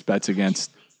 He just bets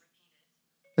against.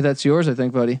 But that's yours, I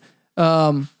think, buddy.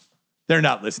 They're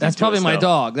not listening. That's probably my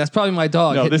dog. That's probably my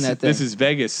dog. No, this is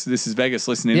Vegas. This is Vegas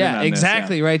listening. Yeah, in on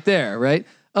exactly. This, right there. Right.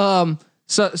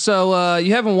 So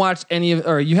you haven't watched any of,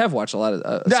 or you have watched a lot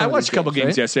of. I watched a couple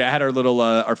games yesterday. I had our little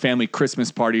our family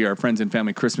Christmas party, our friends and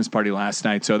family Christmas party last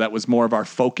night. So that was more of our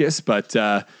focus. But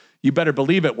you better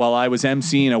believe it. While I was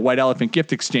emceeing a White Elephant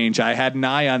gift exchange, I had an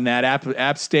eye on that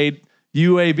App State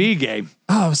UAB game.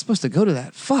 Oh, I was supposed to go to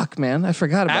that. Fuck, man, I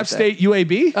forgot about App State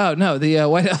UAB. Oh no, the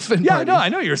White Elephant. Yeah, party. no, I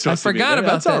know you're supposed to be there. I forgot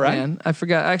about That's that, all right. man. I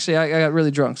forgot. Actually, I got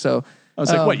really drunk, so. I was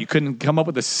like, what? You couldn't come up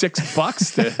with the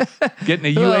 $6 to get in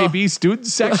a UAB student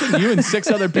section? You and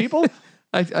 6 other people?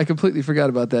 I completely forgot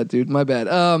about that, dude. My bad.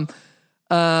 What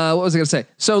was I going to say?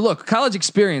 So look, college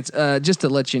experience, just to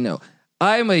let you know,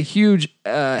 I'm a huge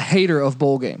hater of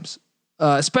bowl games.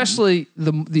 Especially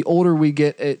the older we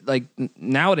get. Like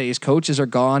nowadays, coaches are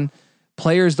gone.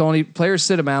 Players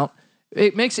sit them out.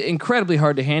 It makes it incredibly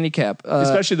hard to handicap.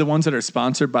 Especially the ones that are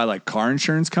sponsored by like car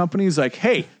insurance companies. Like,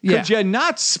 hey, could you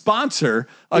not sponsor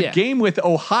a game with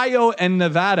Ohio and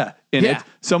Nevada in it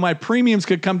so my premiums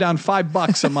could come down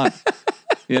 $5 a month?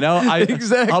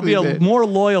 I'll be a more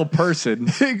loyal person.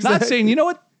 Not saying, you know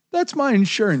what? That's my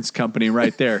insurance company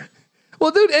right there.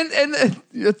 Well, dude, and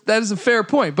that is a fair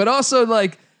point. But also,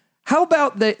 like, how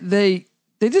about they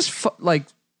just like,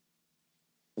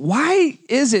 why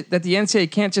is it that the NCAA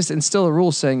can't just instill a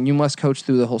rule saying you must coach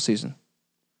through the whole season?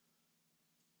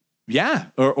 Yeah,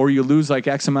 or you lose like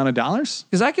X amount of dollars?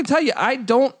 Because I can tell you, I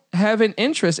don't have an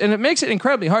interest, and it makes it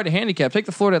incredibly hard to handicap. Take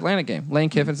the Florida Atlantic game. Lane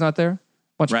Kiffin's not there.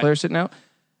 Bunch of players sitting out.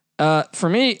 For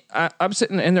me, I'm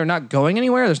sitting and they're not going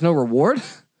anywhere. There's no reward.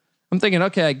 I'm thinking,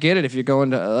 okay, I get it. If you're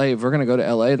going to LA, if we're going to go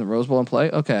to LA and the Rose Bowl and play,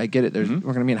 okay, I get it. We're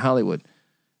going to be in Hollywood.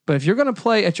 But if you're going to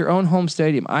play at your own home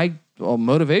stadium,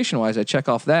 motivation wise, I check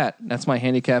off that. That's my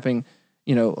handicapping,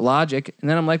 logic. And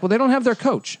then I'm like, well, they don't have their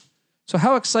coach. So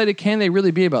how excited can they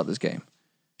really be about this game?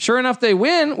 Sure enough, they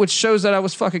win, which shows that I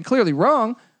was fucking clearly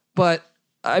wrong. But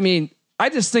I mean, I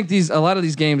just think a lot of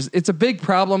these games, it's a big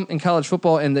problem in college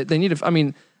football, and they need to. I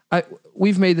mean,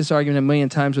 we've made this argument a million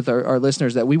times with our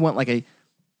listeners that we want like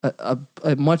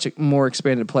a much more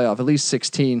expanded playoff, at least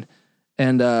 16.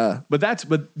 And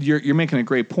but you're making a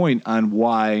great point on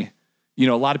why. A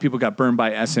lot of people got burned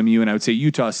by SMU, and I would say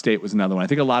Utah State was another one. I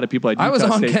think a lot of people had Utah State. I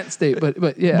was on Kent State,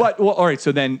 but yeah. But all right,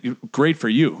 so then great for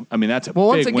you. I mean, that's a big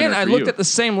once again, winner I for looked you. at the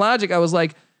same logic. I was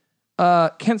like,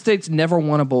 Kent State's never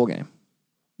won a bowl game,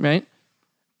 right?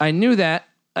 I knew that,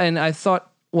 and I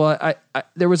thought, well, I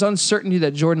there was uncertainty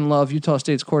that Jordan Love, Utah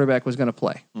State's quarterback, was going to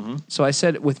play. Mm-hmm. So I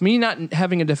said, with me not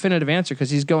having a definitive answer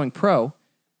because he's going pro,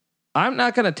 I'm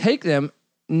not going to take them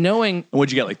knowing.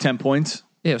 What'd you get, like 10 points?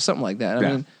 Yeah, something like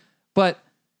that.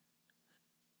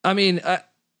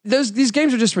 These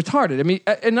games are just retarded. I mean,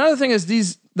 another thing is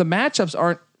the matchups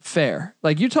aren't fair.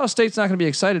 Like Utah State's not going to be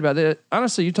excited about it.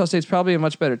 Honestly, Utah State's probably a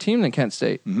much better team than Kent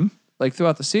State, like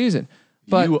throughout the season.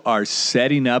 But you are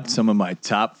setting up some of my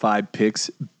top 5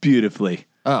 picks beautifully.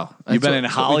 Oh, you've been in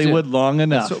Hollywood long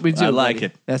enough. That's what we do. I like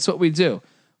it. That's what we do.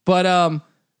 But I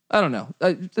don't know.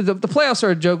 The playoffs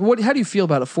are a joke. How do you feel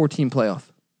about a 4-team playoff?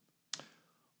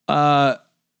 I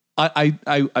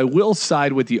will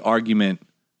side with the argument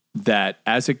that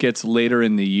as it gets later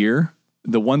in the year,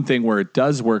 the one thing where it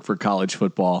does work for college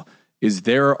football is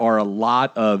there are a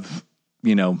lot of,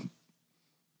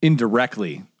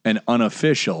 indirectly and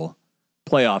unofficial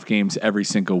playoff games every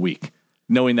single week,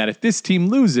 knowing that if this team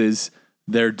loses,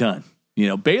 they're done.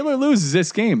 Baylor loses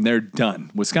this game, they're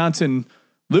done. Wisconsin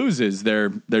loses, they're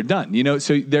done.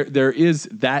 So there is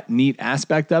that neat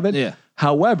aspect of it. Yeah.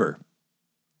 However,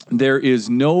 there is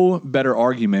no better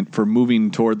argument for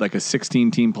moving toward like a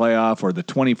 16-team playoff or the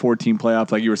 24-team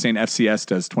playoff, like you were saying FCS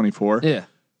does 24. Yeah.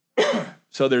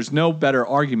 So there's no better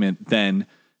argument than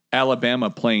Alabama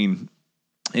playing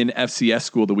in FCS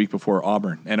school the week before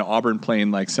Auburn, and Auburn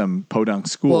playing like some podunk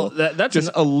school. Well, that's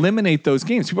just eliminate those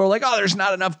games. People are like, oh, there's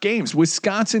not enough games.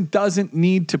 Wisconsin doesn't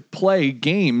need to play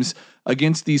games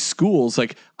against these schools.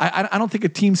 Like I don't think a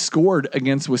team scored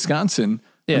against Wisconsin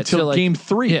until game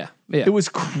 3. Yeah. It was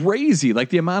crazy. Like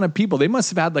the amount of people, they must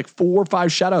have had like 4 or 5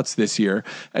 shutouts this year.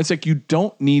 And it's like, you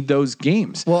don't need those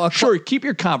games. Well, sure, keep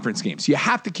your conference games. You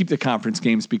have to keep the conference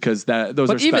games because those are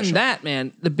special. But even that,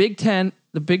 man, the Big 10,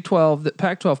 the Big 12, the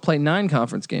Pac-12 play 9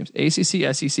 conference games.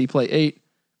 ACC, SEC play 8.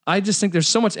 I just think there's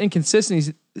so much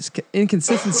inconsistencies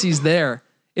there.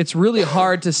 It's really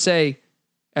hard to say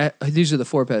these are the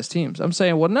 4 best teams. I'm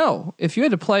saying, well, no. If you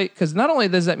had to play, because not only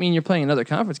does that mean you're playing another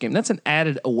conference game, that's an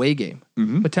added away game,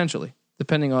 potentially,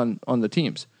 depending on the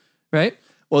teams, right?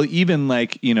 Well, even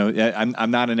like,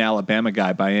 I'm not an Alabama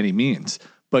guy by any means,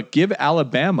 but give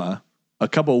Alabama a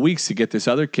couple of weeks to get this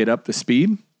other kid up to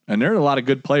speed. And there are a lot of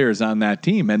good players on that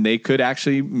team, and they could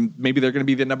actually, maybe they're going to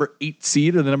be the number 8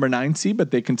 seed or the number 9 seed,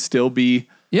 but they can still be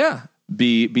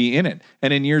in it.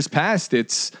 And in years past,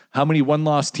 it's how many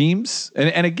 1-loss teams.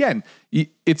 And again,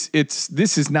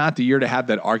 this is not the year to have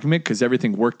that argument because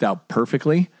everything worked out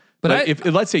perfectly. But if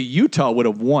let's say Utah would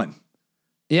have won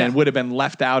and would have been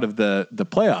left out of the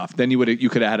playoff, then you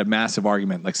could have had a massive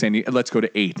argument, like saying, let's go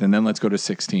to 8 and then let's go to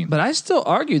 16. But I still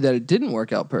argue that it didn't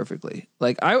work out perfectly.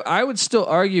 Like I would still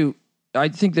argue, I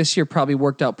think this year probably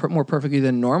worked out more perfectly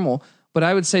than normal. But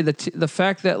I would say that the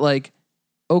fact that like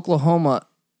Oklahoma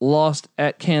lost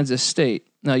at Kansas State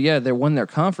No, yeah, they won their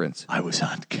conference. I was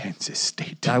on Kansas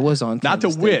State. I was on not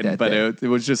Kansas to State win, but it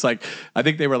was just like, I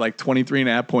think they were like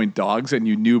 23.5 point dogs, and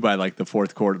you knew by like the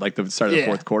fourth quarter, like the start of the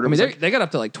fourth quarter. I mean, like, they got up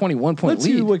to like 21 point let's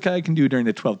lead. see what I can do during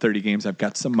the 12:30 games. I've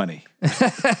got some money.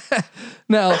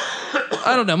 Now,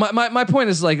 I don't know. My point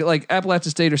is like Appalachian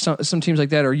State or some teams like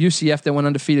that, or UCF that went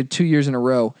undefeated 2 years in a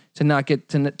row to not get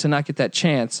that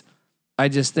chance. I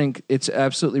just think it's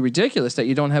absolutely ridiculous that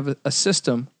you don't have a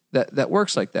system that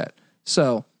works like that.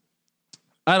 So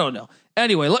I don't know.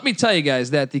 Anyway, let me tell you guys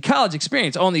that the college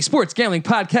experience on the Sports Gambling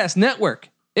Podcast Network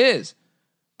is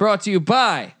brought to you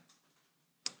by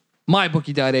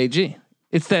MyBookie.ag.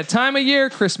 It's that time of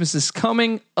year. Christmas is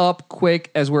coming up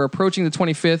quick as we're approaching the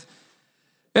 25th.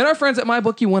 And our friends at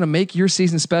MyBookie want to make your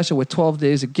season special with 12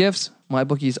 days of gifts.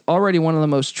 MyBookie is already one of the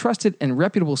most trusted and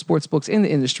reputable sports books in the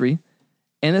industry.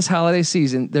 And this holiday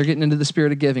season, they're getting into the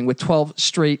spirit of giving with 12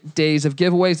 straight days of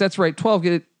giveaways. That's right,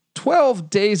 12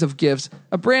 days of gifts,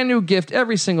 a brand new gift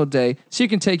every single day, so you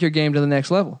can take your game to the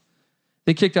next level.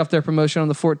 They kicked off their promotion on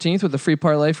the 14th with a free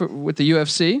parlay with the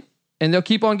UFC, and they'll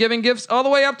keep on giving gifts all the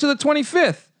way up to the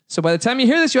 25th. So by the time you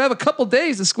hear this, you'll have a couple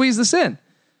days to squeeze this in.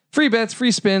 Free bets,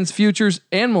 free spins, futures,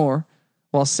 and more.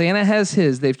 While Santa has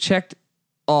his, they've checked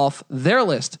off their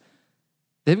list.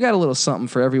 They've got a little something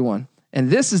for everyone. And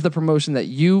this is the promotion that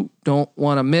you don't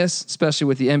want to miss, especially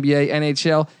with the NBA,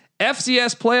 NHL,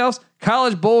 FCS playoffs,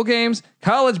 college bowl games,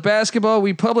 college basketball.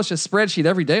 We publish a spreadsheet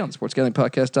every day on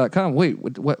sportsgamblingpodcast.com. Wait,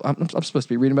 what? I'm supposed to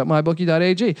be reading about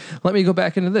mybookie.ag. Let me go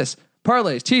back into this.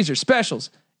 Parlays, teasers, specials,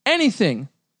 anything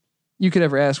you could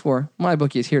ever ask for.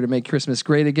 MyBookie is here to make Christmas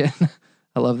great again.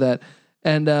 I love that.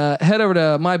 And head over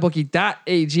to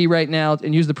mybookie.ag right now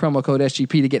and use the promo code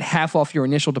SGP to get half off your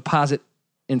initial deposit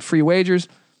in free wagers.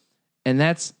 And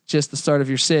that's just the start of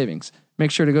your savings.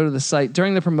 Make sure to go to the site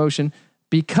during the promotion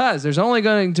because there's only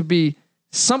going to be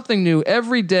something new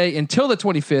every day until the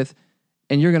 25th,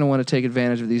 and you're going to want to take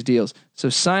advantage of these deals. So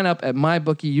sign up at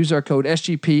MyBookie, use our code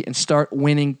SGP, and start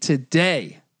winning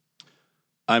today.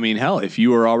 I mean, hell, if you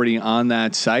were already on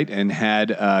that site and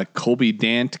had Colby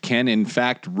Dant can in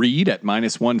fact read at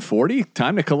 -140,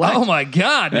 time to collect. Oh my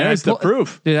God. There's the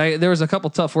proof. Dude, there was a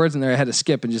couple tough words in there I had to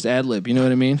skip and just ad lib. You know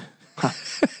what I mean?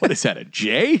 What is that? A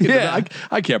J? Yeah.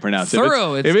 I can't pronounce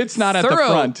thorough. it. If it's not thorough. at the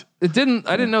front. I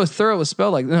didn't know thorough was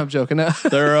spelled like that. No, I'm joking. No.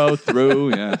 Thorough,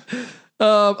 through, yeah.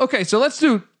 Okay, so let's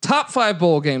do top 5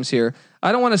 bowl games here.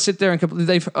 I don't want to sit there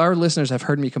and our listeners have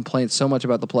heard me complain so much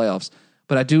about the playoffs,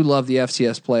 but I do love the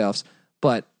FCS playoffs.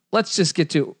 But let's just get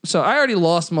to. So I already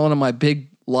lost one of my big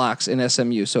locks in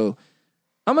SMU. So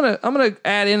I'm gonna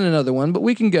add in another one, but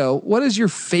we can go. What is your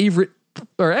favorite?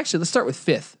 Or actually, let's start with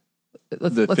fifth.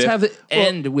 Let's have it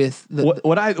end with the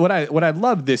what I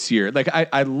love this year. Like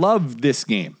I love this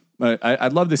game. I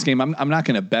love this game. I'm not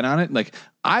going to bet on it. Like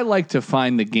I like to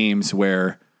find the games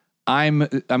where I'm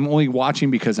only watching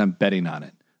because I'm betting on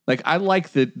it. Like I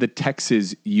like the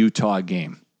Texas Utah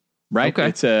game, right?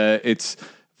 Okay. It's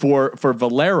for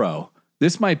Valero.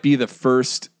 This might be the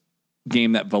first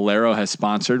game that Valero has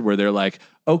sponsored where they're like,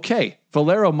 okay,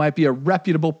 Valero might be a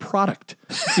reputable product.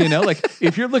 You know, like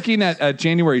if you're looking at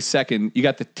January 2nd, you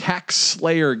got the Tax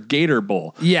Slayer Gator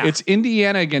Bowl. Yeah. It's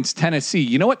Indiana against Tennessee.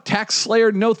 You know what? Tax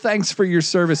Slayer, no thanks for your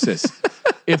services.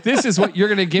 If this is what you're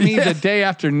going to give me the day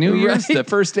after New Year's, the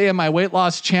first day of my weight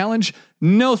loss challenge,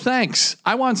 no thanks.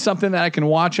 I want something that I can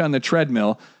watch on the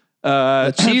treadmill.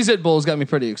 The Cheez-It Bowl's got me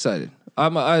pretty excited.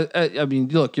 I mean,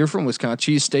 look, you're from Wisconsin,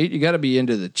 Cheese State. You got to be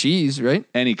into the cheese, right?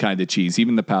 Any kind of cheese,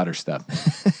 even the powder stuff.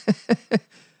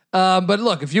 But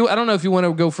look, I don't know if you want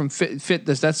to go from fit.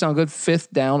 Does that sound good?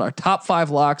 Fifth down, our top 5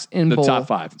 locks in the bowl top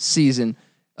 5 season,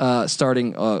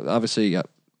 starting obviously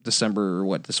December or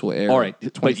what this will air. All right,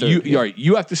 but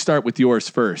you have to start with yours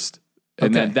first,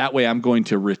 and then that way I'm going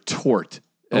to retort.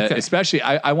 Okay. Especially,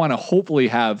 I want to hopefully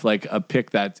have like a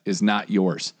pick that is not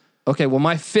yours. Okay, well,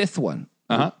 my fifth one.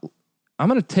 I'm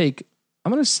going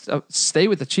to stay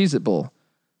with the Cheez-It Bowl.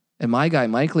 And my guy,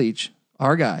 Mike Leach,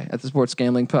 our guy at the Sports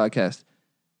Gambling Podcast,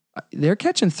 they're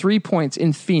catching 3 points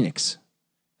in Phoenix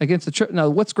against the Now,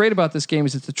 what's great about this game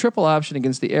is it's a triple option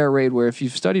against the air raid, where if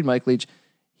you've studied Mike Leach,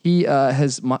 he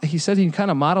said he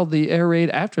kind of modeled the air raid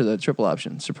after the triple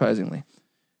option, surprisingly.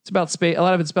 It's about space. A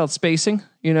lot of it's about spacing,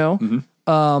 you know?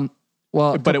 Mm-hmm.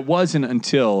 But it wasn't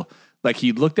until like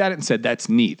he looked at it and said, that's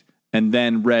neat. And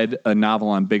then read a novel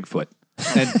on Bigfoot.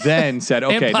 And then said,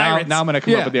 okay, now I'm going to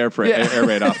come up with the air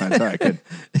raid offense. All right, good.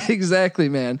 Exactly,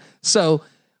 man. So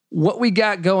what we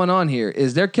got going on here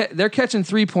is they're catching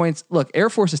 3 points. Look, Air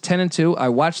Force is 10-2. I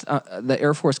watched the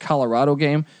Air Force Colorado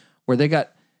game where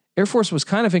Air Force was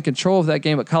kind of in control of that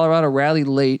game, but Colorado rallied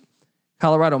late.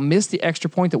 Colorado missed the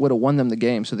extra point that would have won them the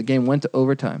game, so the game went to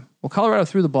overtime. Well, Colorado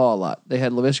threw the ball a lot. They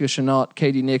had Laviska Shenault,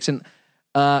 Katie Nixon.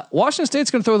 Washington State's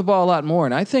going to throw the ball a lot more,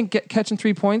 and I think catching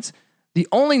 3 points. The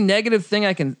only negative thing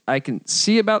I can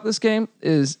see about this game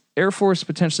is Air Force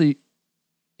potentially,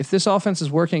 if this offense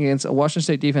is working against a Washington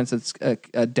State defense that's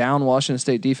a down Washington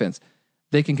State defense,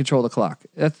 they can control the clock.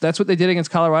 That's what they did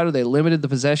against Colorado. They limited the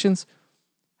possessions.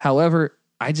 However,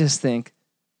 I just think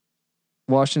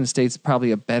Washington State's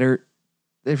probably a better.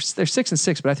 They're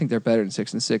 6-6, but I think they're better than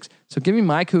 6-6. So give me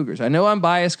my Cougars. I know I'm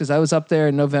biased because I was up there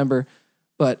in November,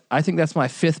 but I think that's my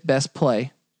 5th best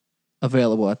play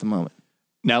available at the moment.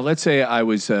 Now, let's say I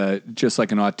was just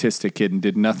like an autistic kid and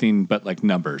did nothing but like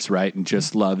numbers, right? And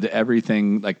just loved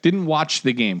everything. Like didn't watch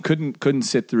the game, couldn't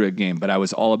sit through a game, but I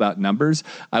was all about numbers.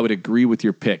 I would agree with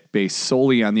your pick based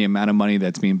solely on the amount of money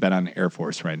that's being bet on Air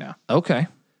Force right now. Okay,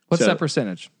 what's that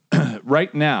percentage?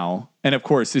 Right now, and of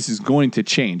course, this is going to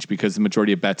change because the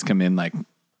majority of bets come in like,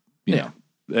 you know,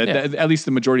 at least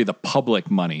the majority of the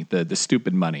public money, the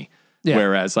stupid money. Yeah.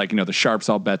 Whereas, like, the sharps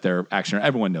all bet their action.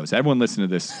 Everyone knows that. Everyone listening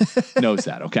to this knows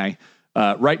that, okay?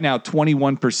 Right now,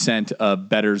 21% of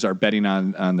bettors are betting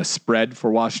on the spread for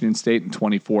Washington State, and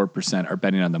 24% are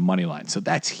betting on the money line. So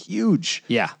that's huge.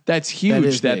 Yeah. That's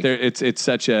huge. It's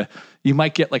such a, you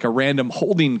might get like a random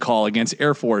holding call against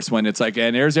Air Force when it's like,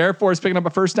 and there's Air Force picking up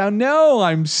a first down. No,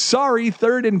 I'm sorry,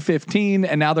 3rd and 15,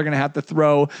 and now they're going to have to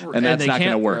throw, and that's not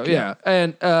going to work. Yeah.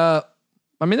 And, I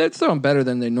mean, they're throwing better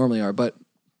than they normally are, but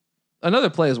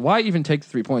another play is why even take the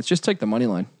 3 points? Just take the money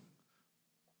line.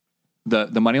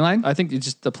 The money line? I think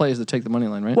the play is to take the money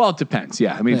line, right? Well, it depends.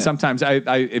 Yeah, I mean, sometimes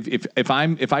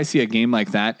if I see a game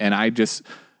like that and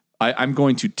I'm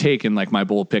going to take in like my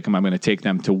bold pick 'em, I'm going to take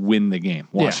them to win the game,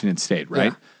 Washington State,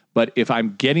 right? Yeah. But if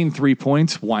I'm getting 3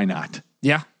 points, why not?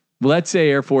 Yeah. Let's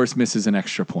say Air Force misses an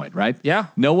extra point, right? Yeah.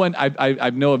 No one I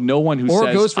know of no one who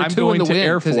says goes for I'm 2 going in the to win,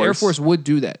 Air Force. Air Force would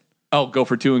do that. Oh, go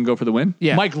for 2 and go for the win?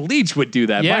 Yeah. Mike Leach would do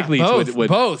that. Yeah, Mike Leach would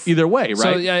both. Either way, right?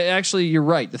 So yeah, actually, you're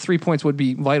right. The 3 points would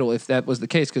be vital if that was the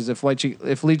case. Because if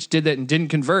Leach did that and didn't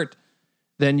convert,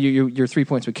 then your 3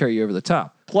 points would carry you over the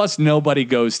top. Plus, nobody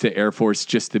goes to Air Force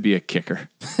just to be a kicker,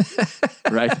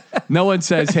 right? No one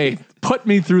says, hey, put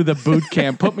me through the boot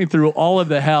camp, put me through all of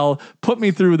the hell, put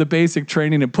me through the basic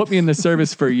training, and put me in the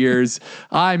service for years.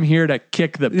 I'm here to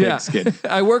kick the pigskin.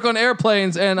 Yeah. I work on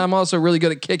airplanes, and I'm also really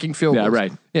good at kicking field goals. Yeah,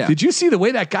 right. Yeah. Did you see the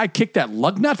way that guy kicked that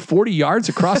lug nut 40 yards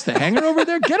across the hangar over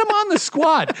there? Get him on the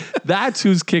squad. That's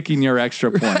who's kicking your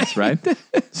extra points, right?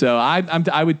 So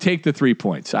I would take the 3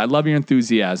 points. I love your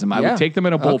enthusiasm. I would take them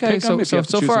in a bowl pick.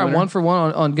 So far, I'm 1 for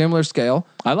 1 on Gimler's scale.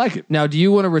 I like it. Now, do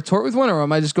you want to retort with one, or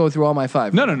am I just going through all my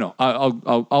 5? No.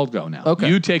 I'll go now. Okay.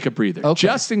 You take a breather,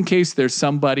 just in case there's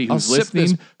somebody who's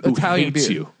listening who Italian hates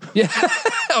beer. you. Yeah.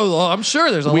 Oh, well, I'm sure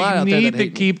there's a lot out there. We need to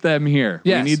keep them here.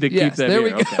 Yes. We need to keep them there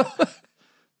here. We go. Okay.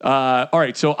 All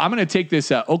right, so I'm going to take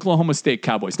this Oklahoma State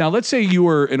Cowboys. Now, let's say you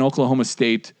were in Oklahoma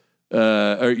State,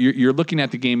 or you're looking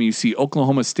at the game and you see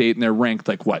Oklahoma State and they're ranked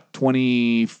like what,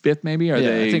 25th maybe? Are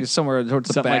they? I think it's somewhere towards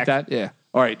the something back. like that. Yeah.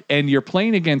 All right, and you're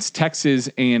playing against Texas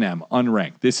A&M,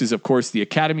 unranked. This is, of course, the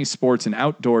Academy Sports and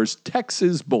Outdoors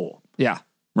Texas Bowl. Yeah.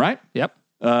 Right? Yep.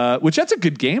 Which that's a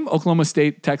good game. Oklahoma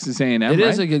State, Texas A&M. It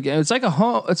is a good game. It's like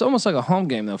it's almost like a home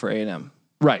game though for A&M.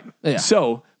 Right. Yeah.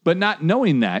 So, but not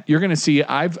knowing that, you're going to see,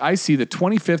 I see the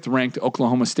 25th ranked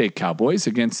Oklahoma State Cowboys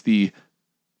against the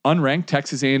unranked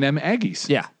Texas A&M Aggies.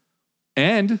 Yeah.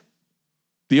 And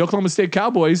the Oklahoma State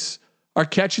Cowboys are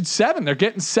catching 7. They're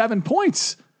getting 7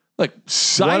 points. Like,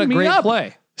 sign me up.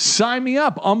 Play. Sign me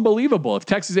up. Unbelievable. If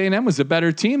Texas A&M was a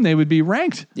better team, they would be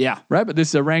ranked. Yeah. Right. But this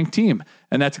is a ranked team.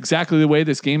 And that's exactly the way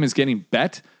this game is getting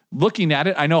bet. Looking at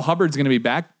it, I know Hubbard's going to be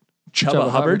back. Chubba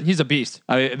Hubbard. He's a beast.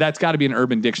 That's got to be an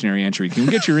Urban Dictionary entry. Can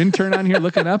we get your intern on here?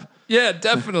 Look it up. Yeah,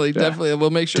 definitely. Definitely. We'll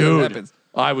make sure that happens.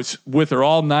 I was with her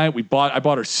all night. I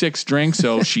bought her 6 drinks,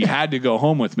 so she had to go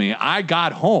home with me. I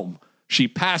got home. She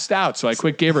passed out, so I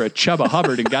gave her a Chubba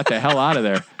Hubbard and got the hell out of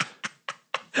there.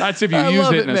 That's if you use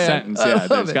it in a sentence. Yeah,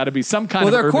 there's got to be some kind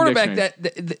of their Urban quarterback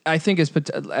Dictionary. that I think is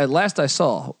at last I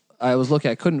saw, I was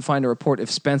looking. I couldn't find a report if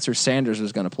Spencer Sanders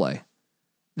was going to play.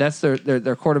 That's their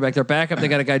quarterback. Their backup. They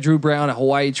got a guy Drew Brown, a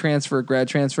Hawaii grad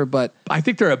transfer. But I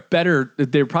think they're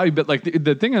probably like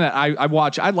the thing that I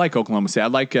watch. I like Oklahoma State. I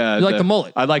like you like the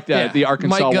mullet. I like the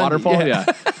Arkansas waterfall. Yeah,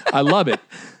 I love it.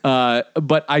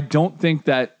 But I don't think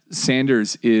that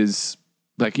Sanders is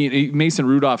like Mason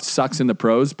Rudolph sucks in the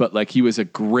pros, but like he was a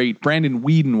great. Brandon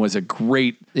Whedon was a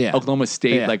great Oklahoma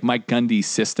State like Mike Gundy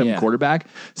system quarterback.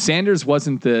 Sanders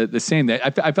wasn't the same.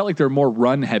 I felt like they're more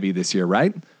run heavy this year,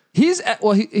 right? He's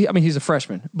he's a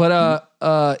freshman,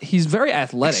 but he's very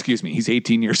athletic. Excuse me, he's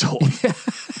 18 years old.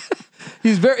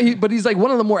 but he's like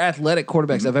one of the more athletic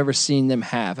quarterbacks I've ever seen them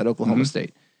have at Oklahoma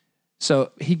State.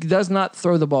 So he does not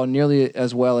throw the ball nearly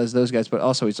as well as those guys, but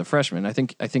also he's a freshman. I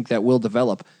think that will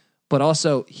develop. But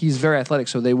also he's very athletic,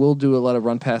 so they will do a lot of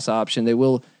run pass option. They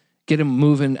will get him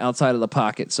moving outside of the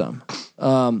pocket some.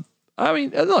 I mean,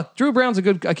 look, Drew Brown's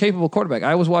a capable quarterback.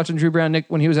 I was watching Drew Brown, Nick,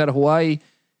 when he was out of Hawaii,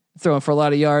 throwing for a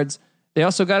lot of yards. They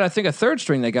also got, I think, a third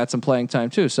string. They got some playing time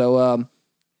too. So,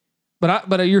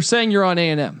 but you're saying you're on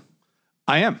A&M.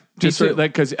 I am just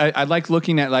like because I like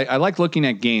looking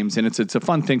at games, and it's a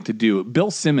fun thing to do.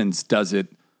 Bill Simmons does it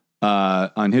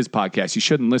on his podcast. You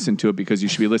shouldn't listen to it because you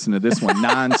should be listening to this one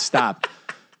nonstop.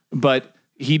 But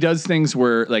he does things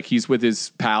where like he's with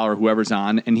his pal or whoever's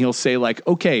on, and he'll say like,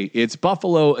 "Okay, it's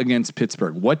Buffalo against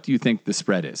Pittsburgh. What do you think the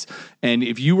spread is?" And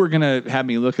if you were gonna have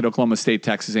me look at Oklahoma State,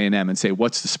 Texas A&M, and say,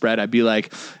 "What's the spread?" I'd be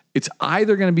like, "It's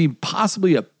either going to be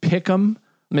possibly a pick 'em."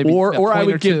 Maybe or I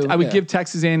would give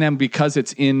Texas A&M because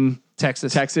it's in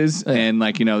Texas, and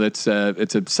like that's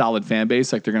it's a solid fan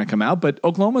base. Like they're going to come out, but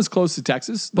Oklahoma's close to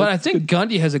Texas. But I think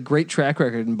Gundy has a great track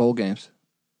record in bowl games.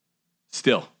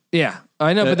 Still, yeah,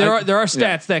 I know, but there are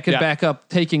stats that could back up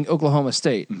taking Oklahoma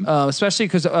State, especially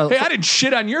because hey, I didn't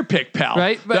shit on your pick, pal.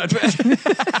 Right, but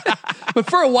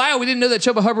for a while we didn't know that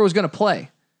Chuba Hubbard was going to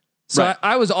play. So right.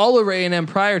 I was all over A&M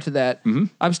prior to that.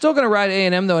 I'm still going to ride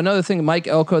A&M, though. Another thing, Mike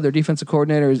Elko, their defensive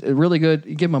coordinator, is really good.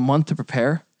 You give him a month to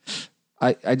prepare.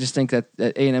 I just think that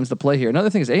A&M's the play here. Another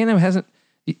thing is A&M hasn't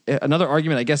 – another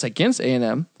argument, I guess, against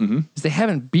A&M is they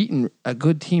haven't beaten a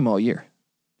good team all year.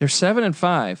 They're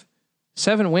 7-5,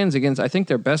 7 wins against – I think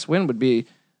their best win would be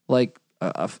like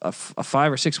a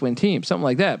 5 or 6 win team, something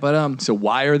like that. But so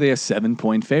why are they a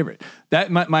 7-point favorite?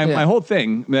 That my whole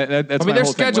thing. That's I mean, their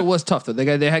schedule was tough though.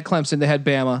 They had Clemson, they had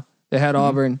Bama, they had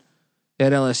Auburn, they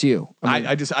had LSU.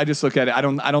 I just look at it. I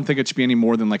don't think it should be any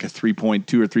more than like a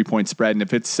 3.2 or 3-point spread. And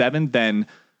if it's 7, then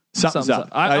something's up.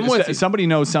 I'm with you. Somebody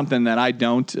knows something that I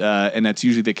don't, and that's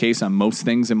usually the case on most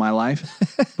things in my life.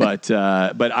 but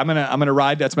I'm gonna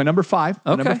ride. That's my number 5.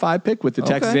 My number 5 pick with the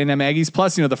Texas A&M Aggies.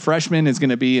 Plus, the freshman is going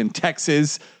to be in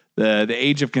Texas. The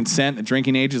age of consent, the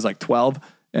drinking age is like 12.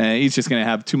 He's just going to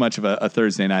have too much of a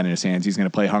Thursday night in his hands. He's going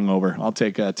to play hungover. I'll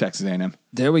take Texas A&M.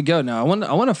 There we go. Now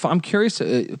I'm curious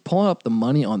to pull up the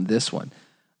money on this one.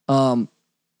 I'm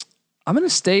going to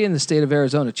stay in the state of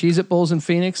Arizona. Cheez-It Bowls in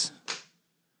Phoenix.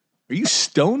 Are you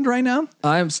stoned right now?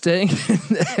 I'm staying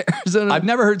in Arizona. I've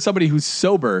never heard somebody who's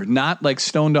sober, not like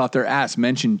stoned off their ass,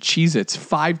 mention Cheez-Its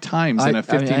 5 times in a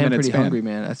 15-minute span. I'm pretty hungry,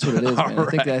 man. That's what it is, man.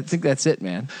 Right. I think that's it,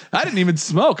 man. I didn't even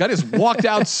smoke. I just walked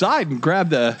outside and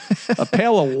grabbed a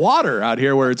pail of water out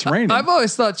here where it's raining. I've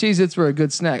always thought Cheez-Its were a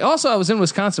good snack. Also, I was in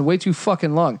Wisconsin way too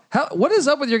fucking long. What is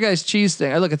up with your guys' cheese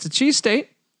thing? Look, it's a cheese state,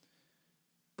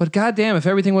 but goddamn, if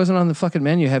everything wasn't on the fucking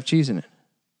menu, have cheese in it.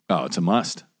 Oh, it's a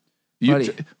must.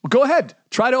 Go ahead.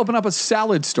 Try to open up a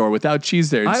salad store without cheese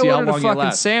there and see how long you last. I ordered a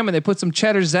fucking salmon. They put some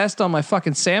cheddar zest on my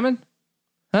fucking salmon.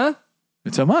 Huh?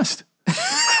 It's a must.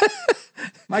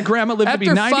 My grandma lived After to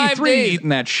be 93 days, eating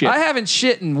that shit. I haven't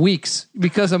shit in weeks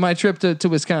because of my trip to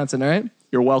Wisconsin, all right?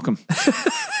 You're welcome. All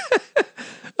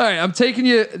right, I'm taking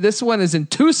you. This one is in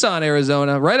Tucson,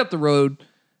 Arizona, right up the road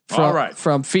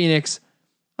from Phoenix.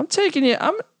 I'm taking you.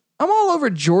 I'm all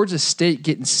over Georgia State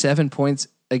getting 7 points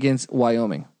against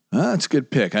Wyoming. That's a good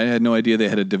pick. I had no idea they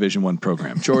had a Division I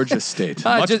program. Georgia State,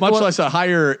 much less a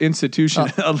higher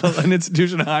institution, an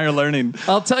institution of higher learning.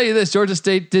 I'll tell you this: Georgia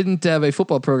State didn't have a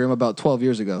football program about 12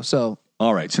 years ago. So,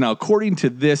 all right. So now, according to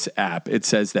this app, it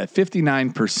says that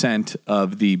 59%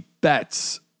 of the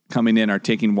bets coming in are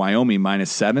taking Wyoming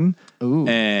 -7,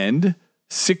 and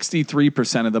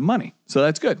 63% of the money. So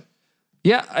that's good.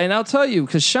 Yeah, and I'll tell you,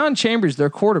 because Sean Chambers, their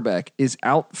quarterback, is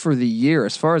out for the year.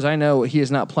 As far as I know, he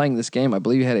is not playing this game. I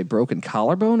believe he had a broken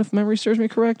collarbone, if memory serves me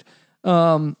correct.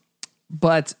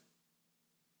 But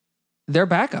their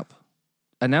backup,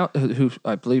 who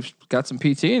I believe got some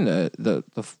PT in the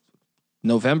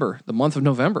month of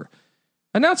November,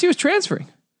 announced he was transferring.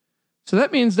 So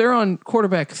that means they're on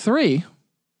quarterback 3.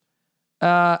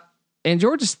 And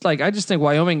Georgia's I just think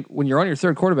Wyoming, when you're on your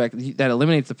third quarterback, that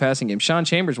eliminates the passing game. Sean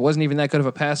Chambers wasn't even that good of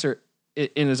a passer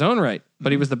in his own right,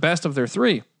 but he was the best of their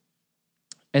 3.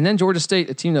 And then Georgia State,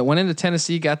 a team that went into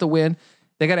Tennessee, got the win.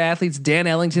 They got athletes. Dan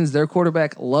Ellington's their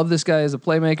quarterback. Love this guy as a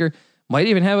playmaker. Might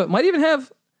even have a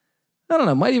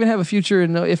future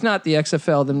in, if not the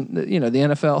XFL, then the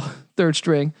NFL third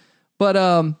string. But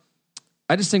I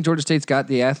just think Georgia State's got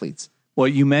the athletes. Well,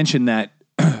 you mentioned that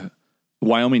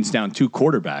Wyoming's down 2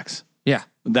 quarterbacks. Yeah.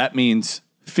 That means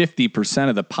 50%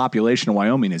 of the population of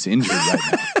Wyoming is injured right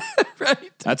now.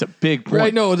 Right. That's a big point.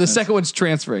 Right. No, the second one's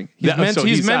transferring.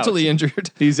 He's mentally injured.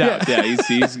 He's out. Yeah,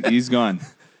 he's gone.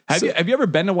 Have you ever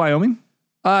been to Wyoming?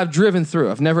 I've driven through.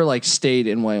 I've never like stayed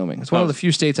in Wyoming. It's one Oh. of the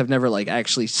few states I've never like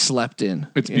actually slept in.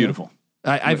 It's beautiful.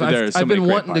 I've There are so I've many been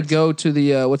great wanting to parks. go to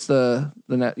the what's the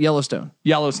Yellowstone.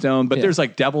 Yellowstone, but Yeah. there's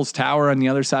like Devil's Tower on the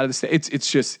other side of the state.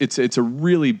 It's a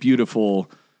really beautiful,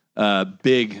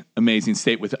 big, amazing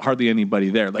state with hardly anybody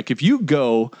there. Like if you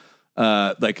go,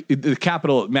 like the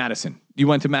capital, Madison. You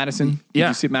went to Madison? Yeah. Did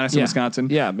you see Madison, Yeah. Wisconsin?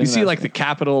 Yeah, I've been You to see like Madison. the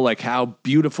Capitol, like how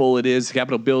beautiful it is, the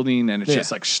Capitol building, and it's Yeah.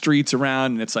 just like streets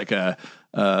around, and it's like a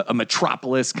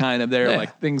metropolis kind of there. Yeah.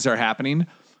 Like things are happening.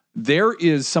 There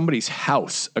is somebody's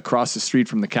house across the street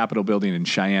from the Capitol building in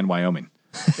Cheyenne, Wyoming.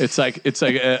 It's like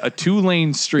a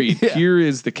 2-lane street. Yeah. Here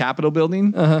is the Capitol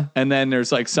building, and then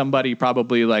there's like somebody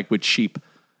probably like with sheep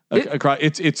across.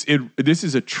 This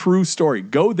is a true story.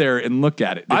 Go there and look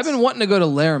at it. I've been wanting to go to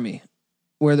Laramie,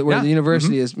 where the Yeah.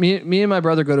 university is. Me and my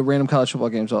brother go to random college football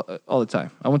games all the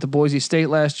time. I went to Boise State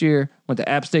last year. Went to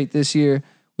App State this year.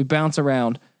 We bounce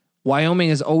around. Wyoming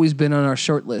has always been on our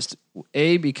short list.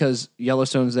 A, because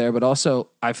Yellowstone's there, but also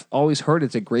I've always heard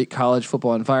it's a great college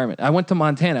football environment. I went to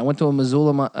Montana. I went to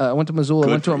Missoula. I went to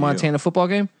for a Montana football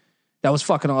game. That was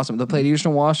fucking awesome. They played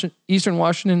Eastern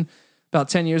Washington about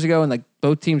 10 years ago, and like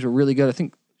both teams were really good. I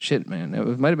think shit, man.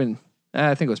 It might have been.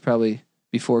 I think it was probably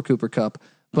before Cooper Cup,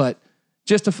 but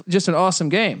just an awesome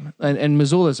game. And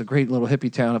Missoula is a great little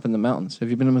hippie town up in the mountains.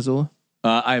 Have you been to Missoula?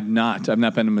 I have not. I've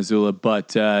not been to Missoula,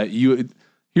 but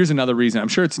here's another reason. I'm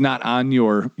sure it's not on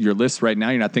your list right now.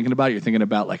 You're not thinking about it. You're thinking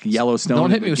about like Yellowstone. Don't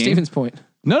hit and me the with game. Stevens Point.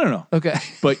 No. Okay.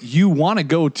 But you want to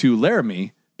go to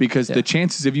Laramie because the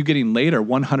chances of you getting laid are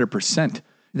 100%.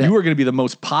 You are going to be the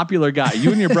most popular guy.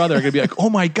 You and your brother are going to be like, oh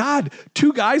my God,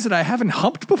 2 guys that I haven't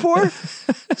humped before?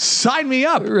 Sign me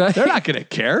up. Right. They're not going to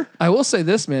care. I will say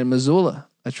this, man. Missoula.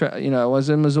 I was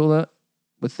in Missoula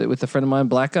with a friend of mine,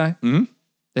 black guy. Mhm.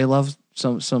 They love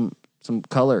some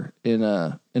color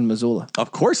in Missoula.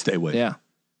 Of course they would. Yeah.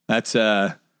 That's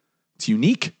it's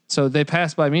unique. So they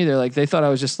passed by me. They thought I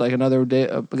was just like another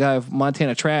a guy of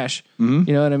Montana trash. Mhm.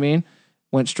 You know what I mean?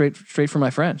 Went straight for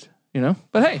my friend. You know,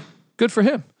 but hey, good for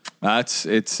him.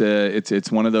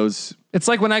 It's one of those. It's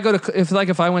like when I go to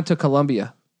if I went to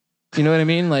Columbia. You know what I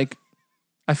mean? Like,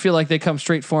 I feel like they come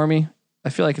straight for me. I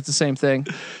feel like it's the same thing.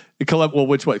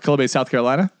 Columbia, South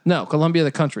Carolina? No, Columbia,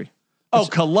 the country. Oh,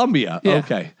 Columbia. Yeah.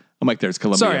 Okay. I'm like, there's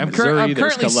Columbia. Sorry, I'm Missouri,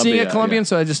 there's currently seeing a Columbia, Columbian,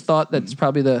 so I just thought that's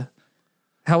probably the.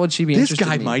 How would she be This interested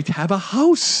guy in me? might have a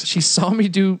house. She saw me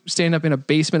do stand up in a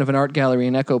basement of an art gallery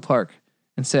in Echo Park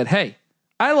and said, "Hey,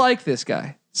 I like this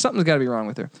guy. Something's got to be wrong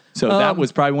with her." So that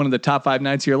was probably one of the top 5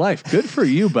 nights of your life. Good for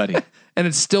you, buddy. And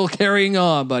it's still carrying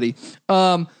on, buddy.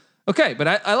 Okay, but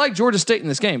I like Georgia State in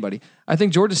this game, buddy. I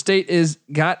think Georgia State is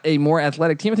got a more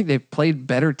athletic team. I think they've played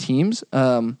better teams.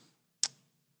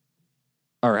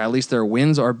 Or at least their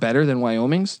wins are better than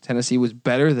Wyoming's. Tennessee was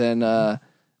better than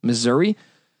Missouri.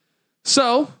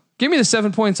 So give me the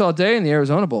 7 points all day in the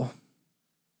Arizona Bowl.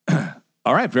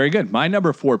 All right, very good. My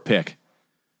number 4 pick.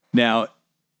 Now,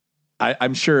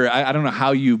 I'm sure, I don't know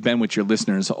how you've been with your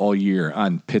listeners all year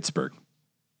on Pittsburgh.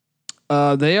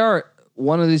 They are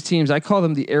one of these teams. I call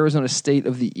them the Arizona State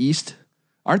of the East.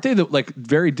 Aren't they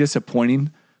very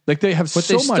disappointing? Like they have But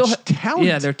so they much still talent.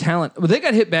 Yeah, their talent. But they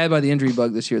got hit bad by the injury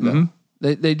bug this year, though.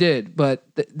 Mm-hmm. They did. But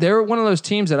they're one of those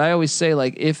teams that I always say,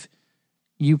 like, if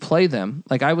you play them,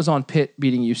 like I was on Pitt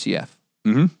beating UCF.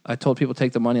 Mm-hmm. I told people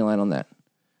take the money line on that.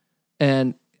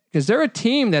 And because they're a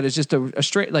team that is just a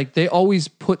straight, like they always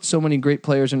put so many great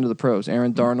players into the pros.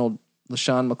 Aaron Darnold,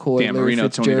 LaShawn McCoy, Dan Larry Marino,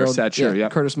 Tony Fitzgerald, Dorsett, sure,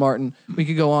 yep. Curtis Martin. We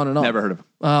could go on and on. Never heard of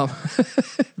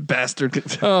him. Bastard.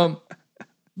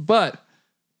 But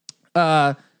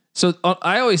so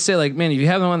I always say, like, man, if you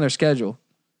have them on their schedule,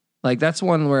 like that's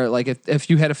one where, like,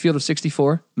 if you had a field of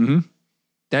 64,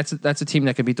 that's a team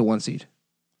that could beat the 1 seed.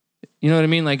 You know what I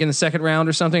mean? Like in the second round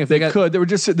or something. If they could.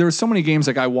 There were so many games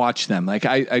like I watched them. Like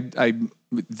I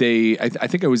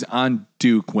think I was on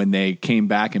Duke when they came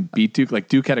back and beat Duke. Like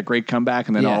Duke had a great comeback,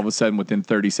 and then all of a sudden, within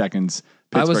 30 seconds,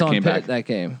 Pittsburgh I was on came Pitt back. that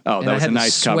game. Oh, and that I was had a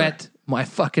nice to cover. sweat my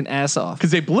fucking ass off.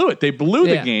 Because they blew it. They blew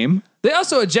the Yeah. game. They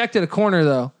also ejected a corner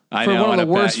though I for know, one on of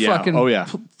the a worst bet, yeah. fucking Oh, yeah.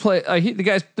 play. The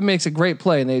guy makes a great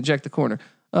play and they eject the corner.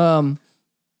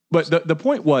 But the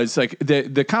point was, like,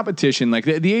 the competition, like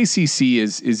the ACC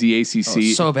is the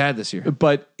ACC. So bad this year.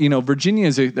 But, Virginia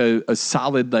is a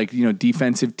solid, like,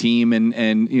 defensive team.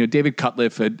 And David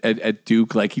Cutcliffe at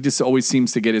Duke, like, he just always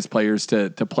seems to get his players to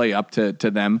play up to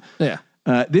them. Yeah.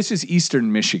 This is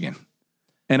Eastern Michigan.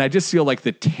 And I just feel like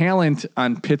the talent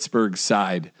on Pittsburgh's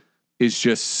side is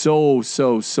just so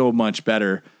much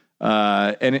better.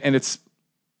 And it's,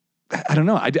 I don't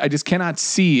know. I just cannot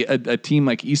see a team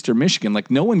like Eastern Michigan. Like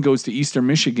no one goes to Eastern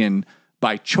Michigan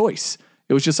by choice.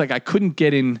 It was just like I couldn't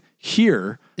get in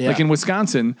here. Yeah. Like in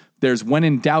Wisconsin, there's when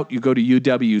in doubt, you go to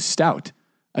UW Stout.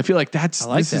 I feel like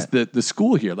this is the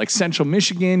school here. Like Central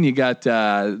Michigan, you got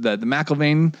the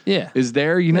McIlvain is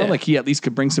there. You know, like he at least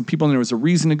could bring some people, and there was a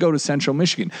reason to go to Central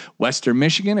Michigan. Western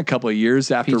Michigan, a couple of years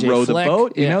after PJ Row Fleck. the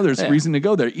Boat, you know, there's a reason to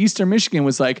go there. Eastern Michigan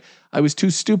was like, I was too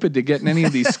stupid to get in any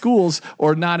of these schools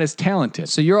or not as talented.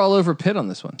 So you're all over Pitt on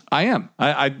this one. I am.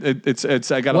 I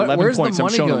got 11 points. I'm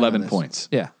showing 11 points.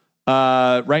 Yeah.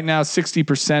 Right now,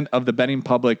 60% of the betting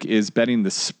public is betting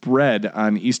the spread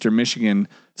on Eastern Michigan.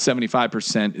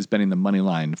 75% is betting the money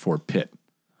line for Pitt.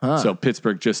 So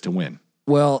Pittsburgh just to win.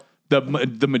 Well,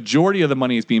 the majority of the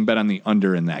money is being bet on the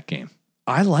under in that game.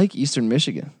 I like Eastern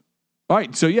Michigan. All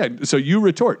right. So so you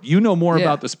retort. You know more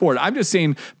about the sport. I'm just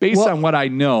saying based on what I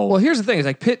know. Well, here's the thing: is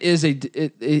like Pitt is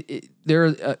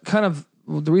they're kind of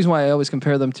the reason why I always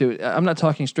compare them to. I'm not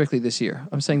talking strictly this year.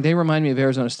 I'm saying they remind me of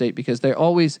Arizona State because they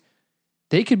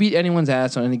could beat anyone's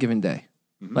ass on any given day.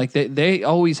 Mm-hmm. Like they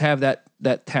always have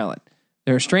that talent.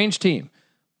 They're a strange team,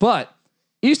 but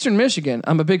Eastern Michigan,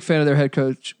 I'm a big fan of their head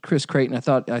coach Chris Creighton.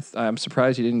 I'm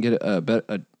surprised he didn't get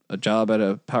a job at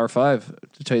a Power 5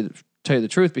 to tell you the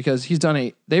truth, because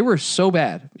they were so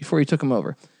bad before he took them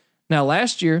over. Now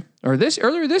earlier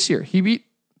this year, he beat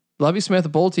Lovie Smith, a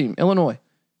bowl team, Illinois,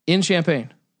 in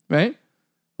Champaign, right?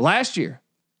 Last year,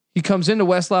 he comes into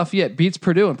West Lafayette, beats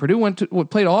Purdue, and Purdue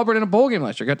played Auburn in a bowl game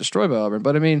last year, got destroyed by Auburn.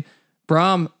 But I mean,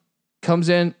 Braum comes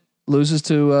in, loses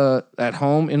to at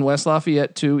home in West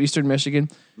Lafayette to Eastern Michigan.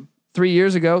 3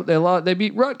 years ago, they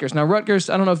beat Rutgers. Now Rutgers,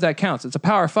 I don't know if that counts. It's a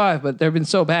Power 5, but they've been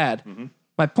so bad. Mm-hmm.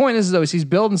 My point is he's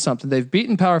building something. They've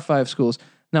beaten Power 5 schools.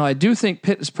 Now I do think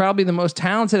Pitt is probably the most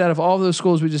talented out of all of those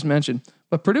schools we just mentioned,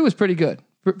 but Purdue is pretty good.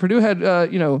 Purdue had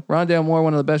Rondale Moore,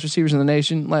 one of the best receivers in the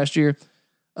nation last year.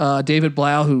 David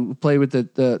Blau, who played with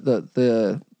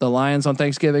the Lions on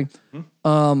Thanksgiving.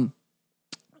 Mm-hmm.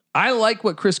 I like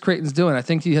what Chris Creighton's doing. I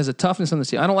think he has a toughness on the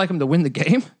team. I don't like him to win the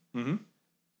game,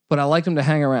 but I like him to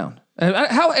hang around. And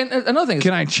another thing is,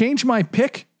 can I change my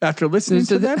pick after listening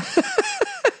to that?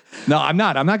 No, I'm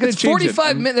not. I'm not going to change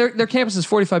 45 minutes. Their campus is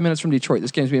 45 minutes from Detroit.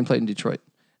 This game's being played in Detroit.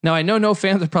 Now, I know no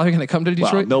fans are probably going to come to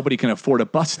Detroit. Well, nobody can afford a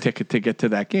bus ticket to get to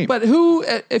that game. But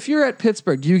if you're at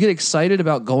Pittsburgh, do you get excited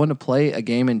about going to play a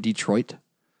game in Detroit?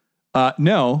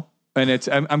 No. And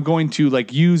I'm going to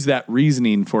use that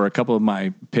reasoning for a couple of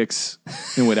my picks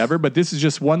and whatever, but this is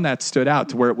just one that stood out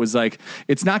to where it was like,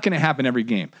 it's not going to happen every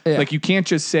game. Yeah. Like you can't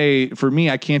just say, for me,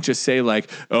 I can't just say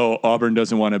oh, Auburn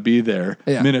doesn't want to be there.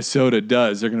 Yeah. Minnesota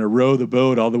does. They're going to row the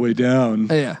boat all the way down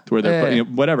to where they're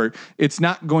playing, whatever. It's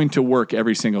not going to work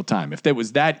every single time. If it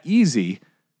was that easy,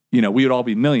 we would all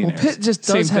be millionaires. Well, Pitt just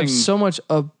does have so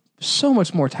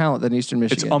much more talent than Eastern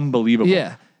Michigan. It's unbelievable.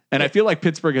 Yeah. And I feel like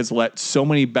Pittsburgh has let so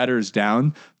many bettors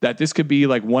down that this could be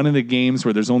like one of the games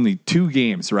where there's only 2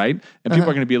 games, right? And people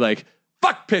are going to be like,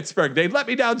 fuck Pittsburgh. They let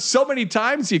me down so many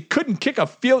times. You couldn't kick a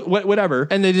field, whatever.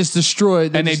 And they just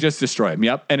destroyed. They just destroyed them.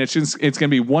 Yep. And it's going to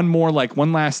be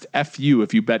one last FU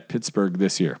if you bet Pittsburgh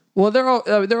this year. Well, they're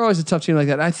always a tough team like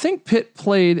that. I think Pitt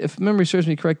played, if memory serves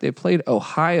me correct, they played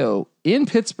Ohio in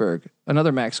Pittsburgh,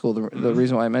 another MAC school. The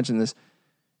reason why I mentioned this,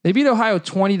 they beat Ohio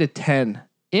 20-10.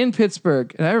 In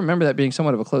Pittsburgh, and I remember that being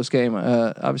somewhat of a close game.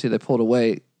 Obviously, they pulled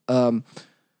away. So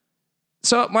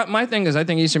my thing is, I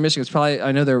think Eastern Michigan is probably.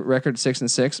 I know their record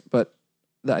 6-6, but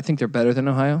I think they're better than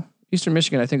Ohio. Eastern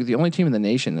Michigan, I think, is the only team in the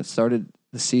nation that started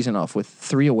the season off with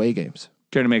 3 away games.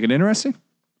 Care to make it interesting?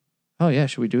 Oh yeah,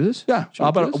 should we do this? Yeah. How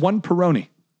about one Peroni?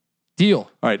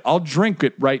 Deal. All right, I'll drink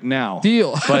it right now.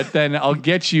 Deal. But then I'll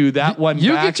get you that one.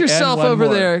 You back get yourself and one over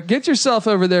more. there. Get yourself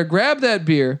over there. Grab that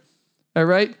beer. All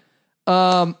right.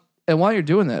 And while you're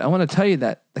doing that, I want to tell you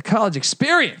that the college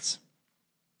experience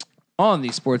on the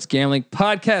Sports Gambling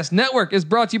Podcast Network is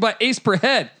brought to you by Ace Per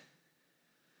Head.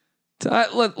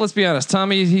 Let's be honest.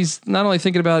 Tommy, he's not only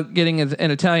thinking about getting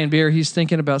an Italian beer, he's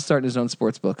thinking about starting his own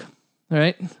sports book. All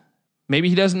right. Maybe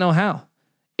he doesn't know how.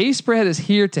 Ace Per Head is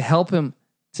here to help him.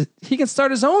 He can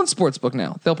start his own sports book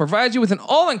now. They'll provide you with an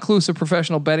all-inclusive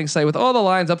professional betting site with all the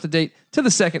lines up to date to the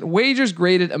second, wagers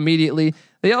graded immediately.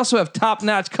 They also have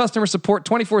top-notch customer support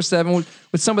 24/7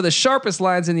 with some of the sharpest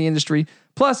lines in the industry.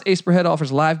 Plus, Ace Per Head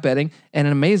offers live betting and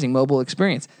an amazing mobile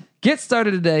experience. Get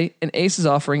started today, and Ace is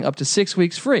offering up to 6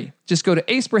 weeks free. Just go to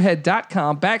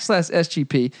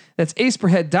aceperhead.com/SGP. That's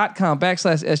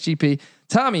aceperhead.com/SGP.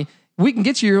 Tommy, we can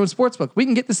get you your own sportsbook. We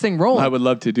can get this thing rolling. I would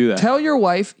love to do that. Tell your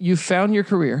wife you found your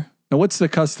career. Now, what's the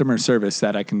customer service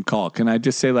that I can call? Can I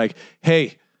just say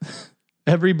hey,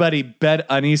 everybody bet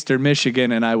on Eastern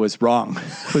Michigan and I was wrong?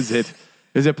 Was it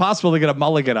Is it possible to get a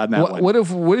mulligan on that one?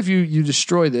 What if you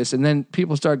destroy this and then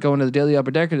people start going to the Daily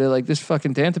Upper Decker? They're like, this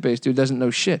fucking database dude doesn't know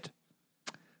shit.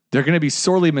 They're going to be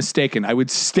sorely mistaken. I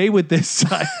would stay with this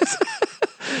size.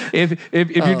 If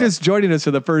you're just joining us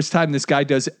for the first time, this guy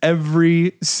does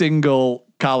every single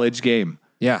college game.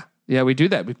 Yeah, we do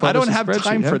that. I don't have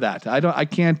time for that. I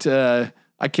can't.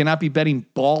 I cannot be betting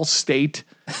Ball State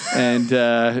and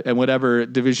whatever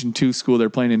Division II school they're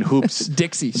playing in hoops.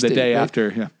 Dixie the State, day right?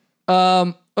 after.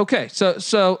 Yeah. Okay,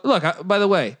 so look. By the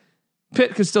way,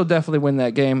 Pitt could still definitely win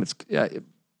that game.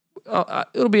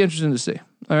 It'll be interesting to see.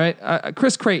 All right,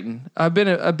 Chris Creighton. I've been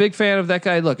a big fan of that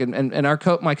guy. Look, and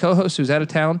my co-host who's out of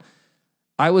town.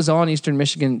 I was on Eastern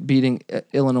Michigan beating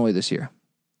Illinois this year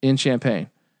in Champaign,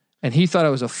 and he thought I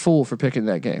was a fool for picking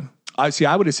that game. I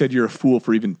would have said you're a fool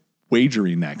for even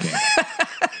wagering that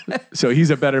game. So he's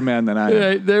a better man than I am.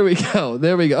 Right, there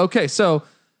we go. Okay, so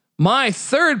my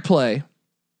third play,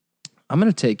 I'm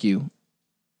going to take you.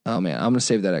 Oh man, I'm going to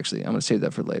save that. Actually, I'm going to save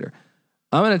that for later.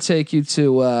 I'm going to take you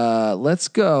to. Let's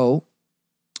go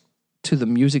to the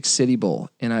Music City Bowl,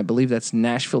 and I believe that's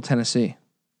Nashville, Tennessee.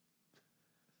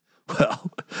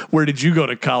 Well, where did you go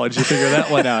to college to figure that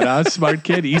one out? Huh? Smart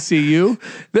kid, ECU.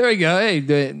 There we go.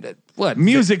 Hey, what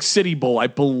Music City Bowl? I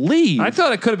believe. I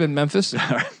thought it could have been Memphis.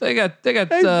 They got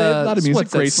a lot of music.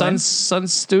 Great Sun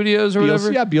Studios or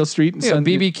whatever. Yeah, Beale Street and Sun.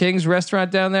 BB King's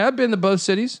restaurant down there. I've been to both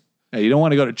cities. Yeah, you don't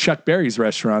want to go to Chuck Berry's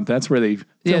restaurant. That's where they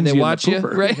watch you,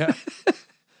 right?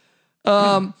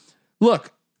 Yeah.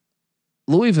 Look,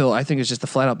 Louisville, I think, is just a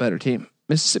flat out better team.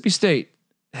 Mississippi State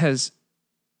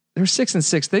they're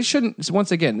 6-6. They shouldn't.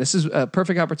 Once again, this is a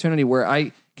perfect opportunity where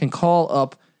I can call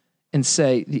up and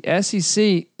say the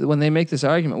SEC, when they make this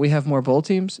argument, we have more bowl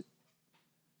teams.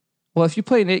 Well, if you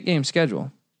play an 8-game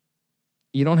schedule,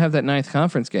 you don't have that 9th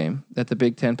conference game that the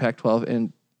Big 10, Pac-12,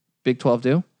 and Big 12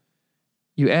 do.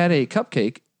 You add a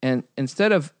cupcake, and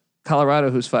instead of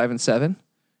Colorado, who's 5-7,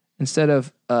 instead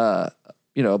of a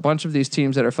bunch of these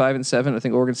teams that are 5-7, I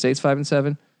think Oregon State's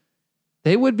 5-7.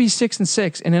 They would be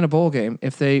 6-6 and in a bowl game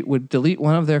if they would delete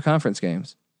one of their conference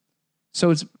games.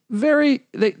 So it's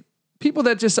people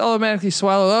that just automatically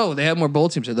swallow, they have more bowl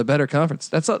teams, they're the better conference.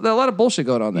 That's a lot of bullshit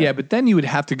going on there. Yeah, but then you would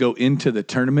have to go into the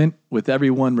tournament with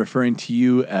everyone referring to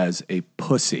you as a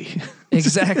pussy.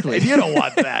 Exactly. You don't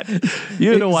want that.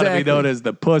 You don't want to be known as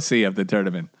the pussy of the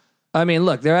tournament. I mean,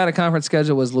 look, their out of conference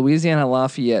schedule was Louisiana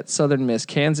Lafayette, Southern Miss,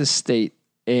 Kansas State,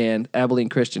 and Abilene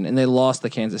Christian, and they lost the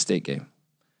Kansas State game.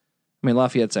 I mean,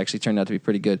 Lafayette's actually turned out to be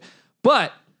pretty good.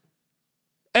 But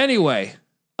anyway,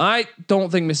 I don't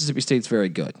think Mississippi State's very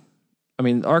good. I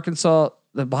mean, Arkansas,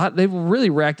 they've really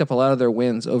racked up a lot of their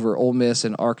wins over Ole Miss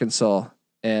and Arkansas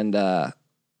and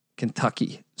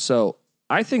Kentucky. So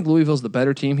I think Louisville's the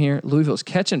better team here. Louisville's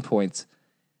catching points.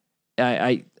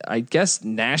 I guess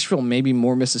Nashville, maybe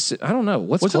more Mississippi. I don't know.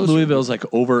 What's Louisville's like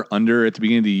over under at the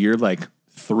beginning of the year? Like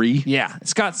 3? Yeah.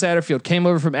 Scott Satterfield came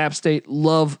over from App State.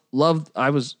 Loved. I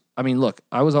was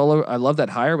all over. I love that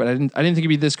hire, but I didn't think it'd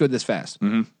be this good this fast.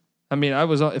 Mm-hmm. I mean,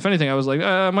 if anything, I was like,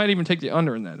 I might even take the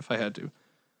under in that if I had to.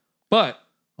 But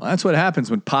that's what happens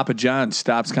when Papa John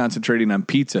stops concentrating on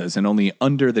pizzas and only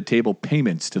under the table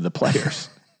payments to the players.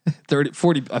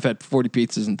 40. I've had 40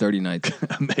 pizzas in 30 nights.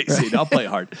 Amazing. Right? I'll play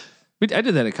hard. I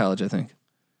did that at college, I think.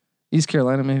 East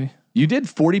Carolina, maybe. You did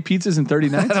 40 pizzas in 30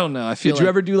 nights? I don't know. Did you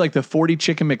ever do like the 40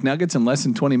 chicken McNuggets in less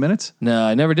than 20 minutes? No,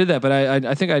 I never did that, but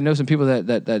I think I know some people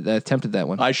that attempted that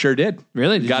one. I sure did.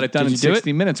 Really? Got it done in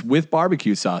 60 minutes with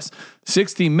barbecue sauce.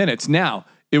 16 minutes. Now,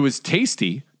 it was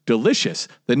tasty, delicious.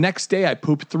 The next day, I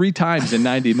pooped 3 times in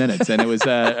 90 minutes, and it was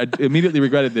I immediately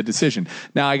regretted the decision.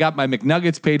 Now, I got my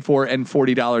McNuggets paid for and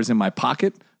 $40 in my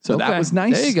pocket. So that was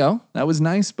nice. There you go. That was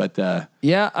nice, but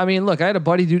yeah, I mean, look, I had a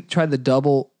buddy who tried the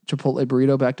double Chipotle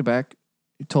burrito back to back.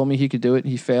 He told me he could do it.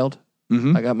 He failed.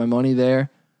 Mm-hmm. I got my money there.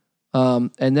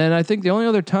 And then I think the only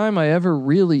other time I ever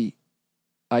really,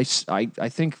 I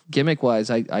think gimmick wise,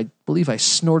 I believe I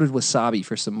snorted wasabi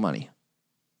for some money.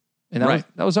 And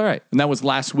that was all right. And that was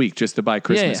last week just to buy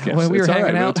Christmas gifts. When we were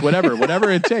hanging out. It's whatever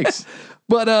it takes.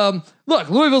 But look,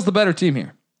 Louisville's the better team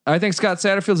here. I think Scott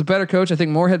Satterfield's a better coach. I think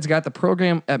Moorhead's got the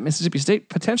program at Mississippi State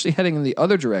potentially heading in the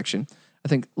other direction. I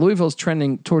think Louisville's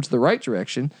trending towards the right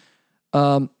direction.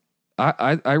 I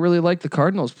really like the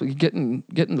Cardinals getting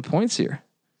the points here.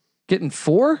 Getting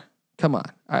 4? Come on.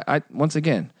 I once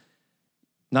again,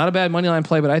 not a bad money line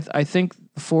play, but I think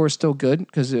 4 is still good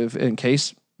because if in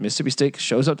case Mississippi State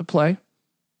shows up to play,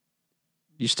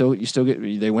 you still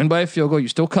get, they win by a field goal, you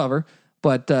still cover.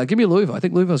 But give me Louisville. I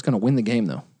think Louisville's going to win the game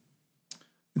though.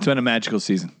 It's been a magical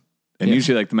season. And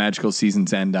usually like the magical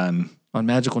seasons end on On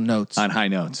magical notes. On high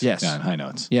notes. Yes. Yeah, on high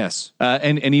notes. Yes.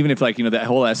 And even if like, that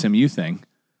whole SMU thing,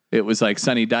 it was like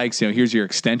Sonny Dykes, here's your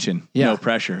extension. Yeah. No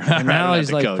pressure. And now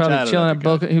he's like probably chilling at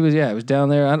Boca. He was down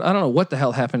there. I don't know what the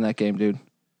hell happened in that game, dude.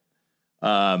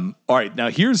 All right, now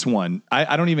here's one.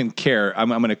 I don't even care. I'm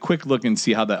going to quick look and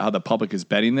see how the public is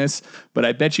betting this, but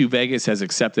I bet you Vegas has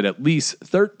accepted at least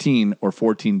 13 or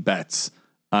 14 bets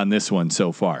on this one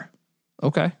so far.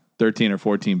 Okay. 13 or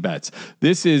 14 bets.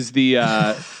 This is the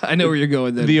I know where you're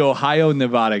going then. The Ohio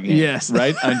Nevada game. Yes.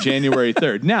 Right? On January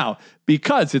 3rd. Now,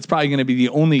 because it's probably going to be the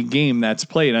only game that's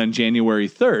played on January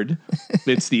 3rd,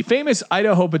 it's the famous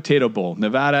Idaho Potato Bowl,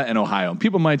 Nevada and Ohio. And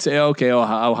people might say, okay,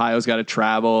 Ohio's got to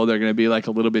travel. They're going to be like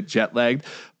a little bit jet lagged.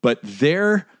 But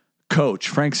their coach,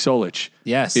 Frank Solich,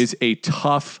 is a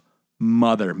tough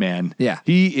mother, man. Yeah.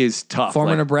 He is tough.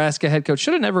 Former Nebraska head coach.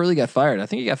 Should have never really got fired. I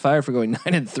think he got fired for going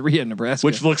 9-3 at Nebraska.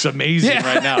 Which looks amazing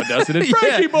right now, doesn't it?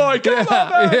 Frankie boy, come on,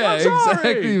 man. Yeah,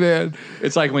 exactly, man.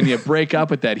 It's like when you break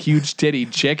up with that huge titty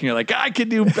chick and you're like, I can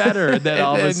do better. And then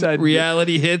all of a sudden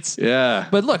reality hits. Yeah.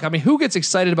 But look, I mean, who gets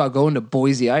excited about going to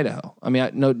Boise, Idaho? I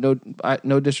mean,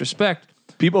 no disrespect.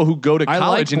 People who go to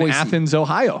college in Athens,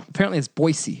 Ohio. Apparently it's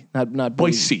Boise, not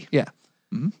Boise. Yeah.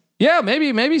 Mm-hmm. Yeah,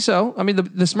 maybe so. I mean, the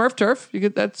Smurf turf,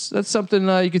 that's something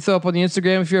you could throw up on the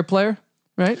Instagram if you're a player,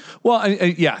 right? Well,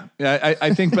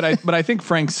 I think, but I think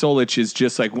Frank Solich is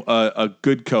just like a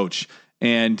good coach,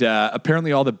 and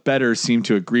apparently all the bettors seem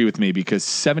to agree with me because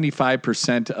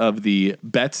 75% of the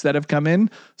bets that have come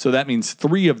in, so that means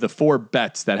 3 of the 4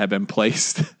 bets that have been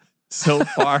placed so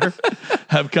far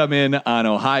have come in on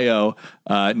Ohio,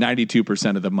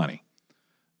 92% of the money.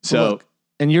 So, well, look,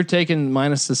 and you're taking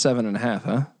minus the 7.5,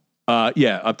 huh?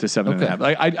 Yeah, up to 7.5.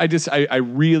 Like, I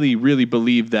really, really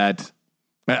believe that.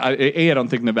 I don't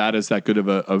think Nevada's that good of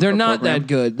a. They're not that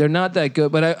good. They're not that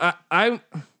good. But I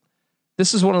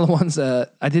this is one of the ones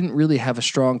that I didn't really have a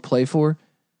strong play for.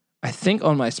 I think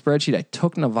on my spreadsheet I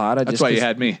took Nevada. That's why you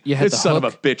had me. This son of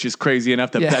a bitch is crazy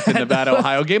enough to bet the Nevada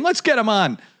Ohio game. Let's get him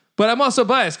on. But I'm also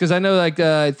biased because I know,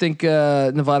 I think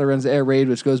Nevada runs the air raid,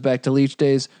 which goes back to Leach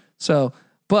days. So,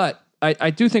 but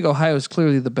I do think Ohio is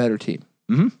clearly the better team.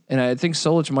 Mm-hmm. And I think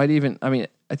Solich might even, I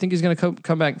think he's going to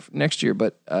come back next year,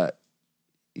 but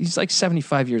he's like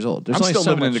 75 years old. I'm still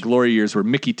living in the glory years where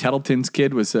Mickey Tettleton's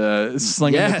kid was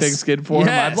slinging the big skid for him.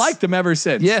 I've liked him ever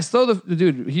since. Yes, though the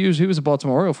dude, he was a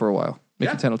Baltimore Oriole for a while.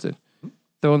 Mickey Tettleton.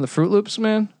 Throwing the Fruit Loops,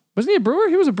 man. Wasn't he a brewer?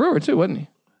 He was a brewer too, wasn't he?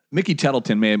 Mickey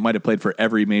Tettleton might have played for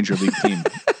every major league team.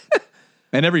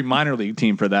 And every minor league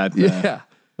team for that.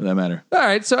 For that matter. All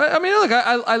right. So, I mean, look,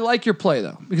 I like your play,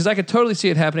 though, because I could totally see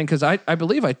it happening because I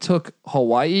believe I took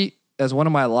Hawaii as one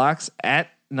of my locks at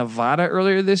Nevada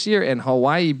earlier this year, and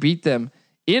Hawaii beat them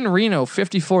in Reno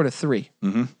 54-3.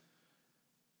 Mm-hmm.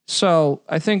 So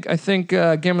I think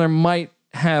Gambler might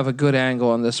have a good angle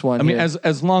on this one. I mean,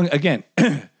 as long, again,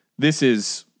 this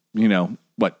is,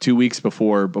 2 weeks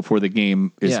before the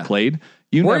game is played.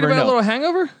 You worried never about know. A little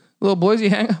hangover? A little Boise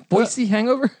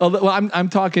hangover? Well, I'm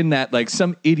talking that like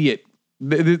some idiot.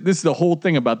 This is the whole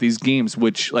thing about these games,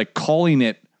 which like calling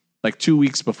it like 2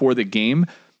 weeks before the game,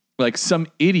 like some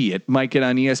idiot might get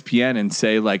on ESPN and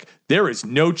say like there is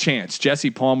no chance. Jesse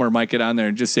Palmer might get on there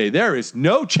and just say there is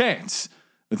no chance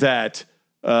that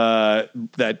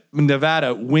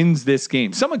Nevada wins this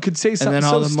game. Someone could say something, and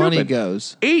then all the stupid. Money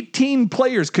goes. 18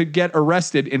 players could get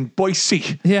arrested in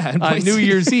Boise, on New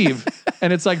Year's Eve,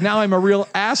 and it's like now I'm a real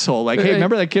asshole. Like, hey,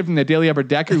 remember that kid from the Daily Upper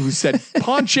Decker who said,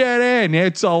 "Punch it in,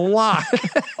 it's a lock."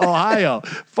 Ohio,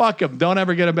 fuck him. Don't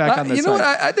ever get him back on this. You know what?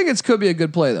 I think it could be a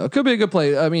good play though. It could be a good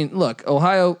play. I mean, look,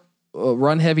 Ohio,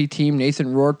 run heavy team.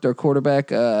 Nathan Rourke, their quarterback,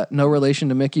 no relation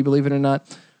to Mickey, believe it or not.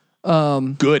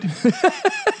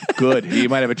 Good. He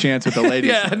might have a chance with the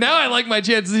ladies. Yeah, now I like my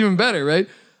chances even better, right?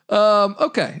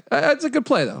 Okay, that's a good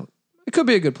play though. It could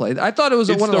be a good play. I thought it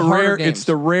was one of the harder games.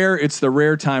 It's the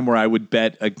rare time where I would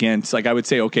bet against. Like I would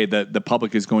say, okay, the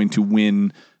public is going to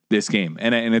win this game,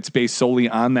 and it's based solely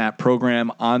on that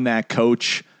program, on that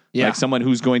coach. Yeah. Like someone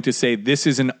who's going to say, "This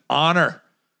is an honor.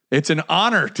 It's an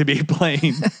honor to be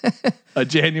playing a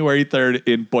January 3rd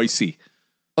in Boise."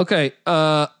 Okay,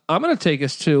 I'm going to take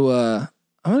us to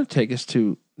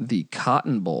the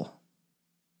Cotton Bowl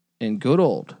in good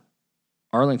old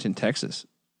Arlington, Texas.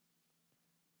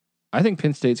 I think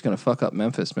Penn State's going to fuck up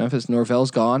Memphis.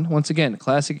 Norvell's gone once again.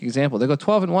 Classic example. They go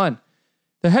 12-1.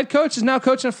 Their head coach is now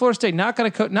coaching at Florida State. Not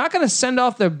going to send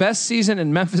off their best season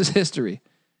in Memphis history.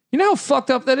 You know how fucked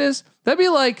up that is? That'd be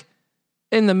like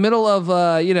in the middle of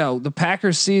the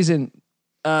Packers season.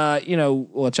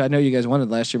 Which I know you guys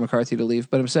wanted last year, McCarthy to leave,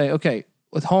 but I'm saying, okay,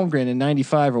 with Holmgren in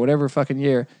 95 or whatever fucking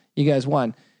year you guys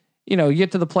won, you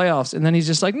get to the playoffs and then he's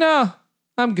just like, no,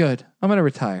 I'm good. I'm going to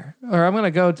retire. Or I'm going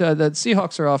to go to the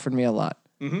Seahawks are offering me a lot.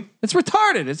 Mm-hmm. It's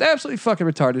retarded. It's absolutely fucking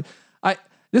retarded.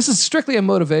 This is strictly a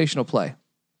motivational play.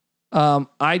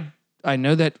 I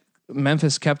know that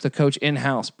Memphis kept the coach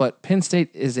in-house, but Penn State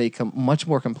is a much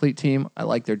more complete team. I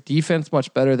like their defense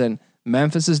much better than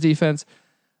Memphis's defense.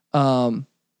 And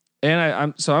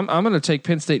I'm going to take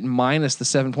Penn State minus the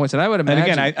 7 points. And I would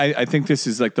imagine. And again, I think this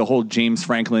is like the whole James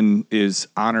Franklin is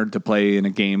honored to play in a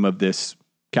game of this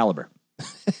caliber.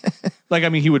 Like, I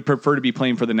mean, he would prefer to be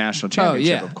playing for the national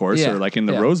championship, of course, or like in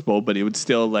the Rose Bowl, but it would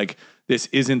still like, this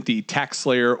isn't the Tax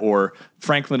Slayer or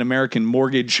Franklin American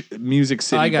Mortgage Music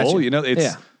City Bowl. You know,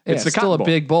 it's the still a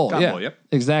big bowl. Cotton Bowl,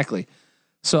 exactly.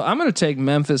 So I'm going to take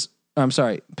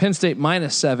Penn State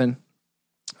minus 7.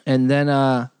 And then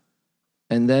I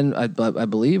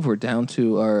believe we're down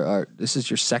to our this is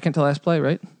your second to last play,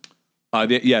 right?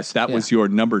 Yes, that was your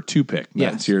number 2 pick.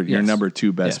 That's your number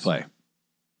 2 best play.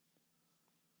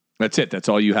 That's it. That's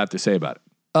all you have to say about it.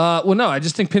 Well, no, I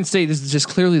just think Penn State is just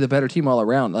clearly the better team all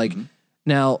around. Like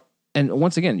now, and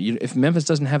once again, if Memphis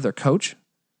doesn't have their coach,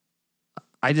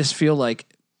 I just feel like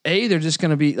they're just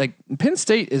going to be like Penn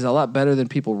State is a lot better than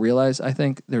people realize. I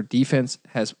think their defense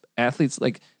has athletes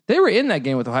like they were in that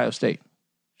game with Ohio State.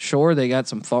 Sure, they got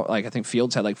some I think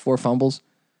Fields had like 4 fumbles.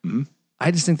 Mm-hmm. I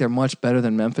just think they're much better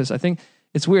than Memphis. I think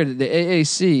it's weird. The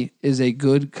AAC is a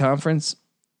good conference.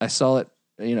 I saw it.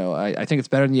 You know, I think it's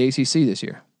better than the ACC this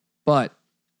year, but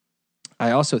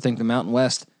I also think the Mountain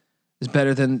West is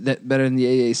better than the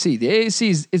AAC. The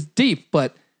AAC is deep,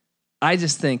 but I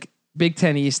just think Big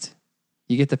Ten East.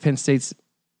 You get the Penn State's.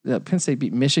 Penn State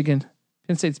beat Michigan.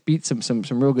 Penn State's beat some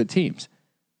real good teams.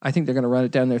 I think they're going to run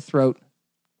it down their throat,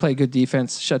 play good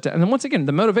defense, shut down, and then once again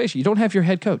the motivation. You don't have your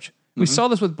head coach. We saw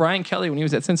this with Brian Kelly when he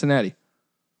was at Cincinnati.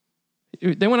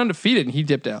 They went undefeated and he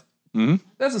dipped out. Mm-hmm.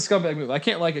 That's a scumbag move. I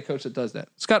can't like a coach that does that.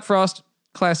 Scott Frost,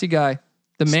 classy guy,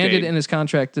 demanded in his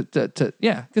contract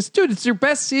because dude, it's your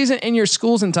best season in your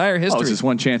school's entire history. Oh, it's just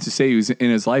one chance to say he was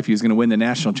in his life he was going to win the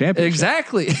national championship.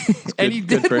 Exactly, and he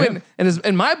did win. And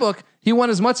in my book, he won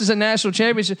as much as a national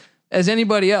championship as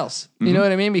anybody else. You know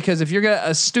what I mean? Because if you're got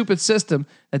a stupid system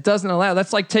that doesn't allow,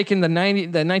 that's like taking the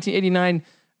 1989,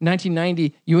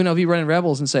 1990 UNLV running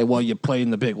Rebels and say, well, you play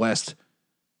in the Big West.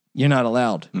 You're not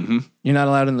allowed. Mm-hmm. You're not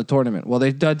allowed in the tournament. Well,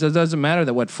 it doesn't matter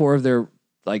that 4 of their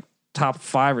like top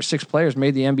 5 or 6 players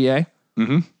made the NBA.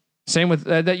 Mm-hmm. Same with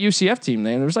that UCF team.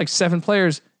 There was like 7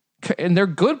 players, and they're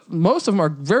good. Most of them are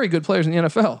very good players in the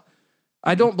NFL.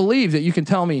 I don't believe that you can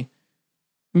tell me.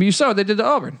 I mean, you saw what they did to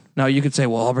Auburn. Now you could say,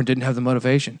 well, Auburn didn't have the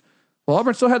motivation. Well,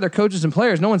 Auburn still had their coaches and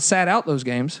players. No one sat out those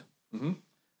games. Mm-hmm.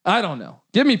 I don't know.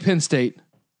 Give me Penn State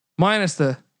minus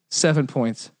the 7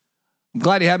 points. I'm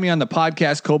glad you had me on the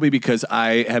podcast, Colby, because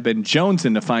I have been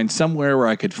jonesing to find somewhere where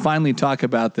I could finally talk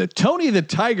about the Tony the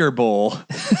Tiger Bowl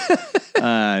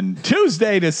on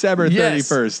Tuesday, December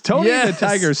 31st. Tony the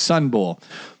Tiger Sun Bowl.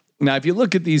 Now, if you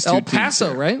look at these two El Paso,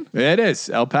 teams, right? It is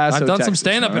El Paso. I've done Texas, some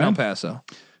stand-up in El Paso.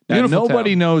 Now,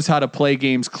 nobody knows how to play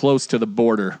games close to the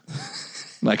border,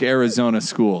 like Arizona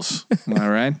schools. All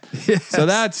right. Yes. So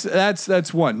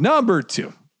that's one. Number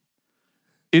 2,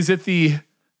 is it the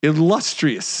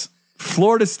illustrious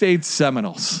Florida State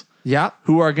Seminoles? Yeah.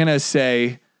 Who are going to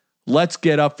say, let's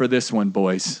get up for this one,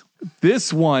 boys.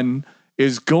 This one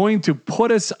is going to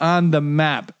put us on the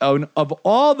map of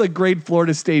all the great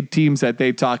Florida State teams that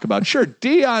they talk about. Sure,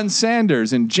 Deion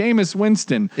Sanders and Jameis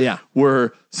Winston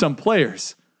were some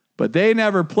players, but they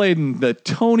never played in the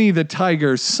Tony the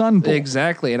Tiger Sun Bowl.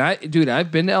 Exactly. And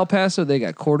I've been to El Paso. They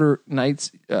got quarter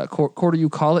nights, quarter you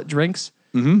call it drinks.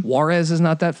 Mm-hmm. Juarez is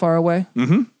not that far away.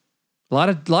 Mm-hmm. A lot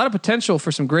of potential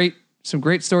for some great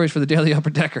stories for the Daily Upper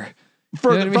Decker.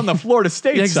 From the Florida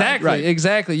State exactly, side. Right.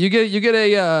 Exactly. You get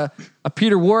a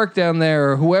Peter Warwick down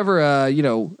there or whoever,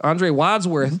 Andre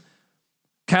Wadsworth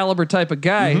caliber type of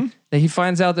guy that he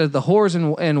finds out that the whores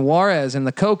in Juarez and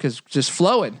the coke is just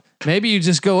flowing. Maybe you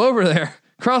just go over there,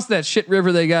 cross that shit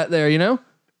river they got there, you know?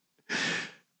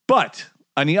 But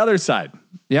on the other side,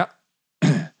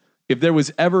 if there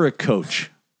was ever a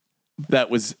coach that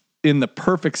was in the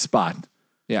perfect spot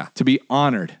to be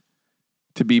honored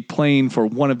to be playing for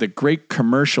one of the great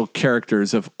commercial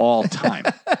characters of all time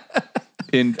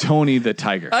in Tony the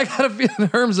Tiger. I got a feeling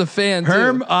Herm's a fan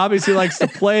Herm obviously likes to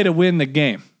play to win the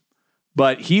game,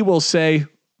 but he will say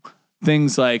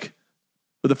things like,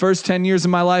 for the first 10 years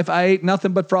of my life, I ate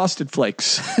nothing but Frosted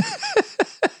Flakes.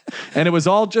 And it was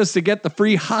all just to get the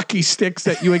free hockey sticks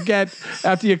that you would get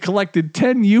after you collected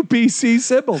 10 UPC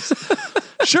symbols.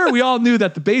 Sure, we all knew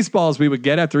that the baseballs we would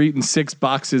get after eating 6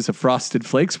 boxes of Frosted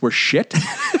Flakes were shit.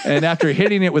 And after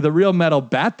hitting it with a real metal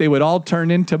bat, they would all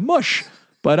turn into mush.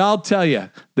 But I'll tell you,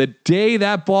 the day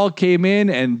that ball came in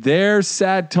and there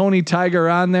sat Tony Tiger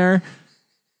on there,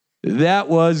 that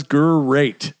was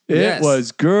great. It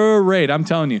was great. I'm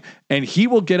telling you. And he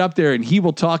will get up there and he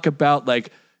will talk about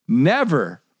like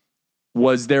never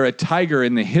was there a tiger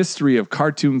in the history of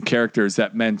cartoon characters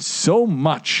that meant so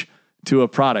much to a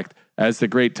product as the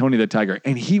great Tony the Tiger.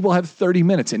 And he will have 30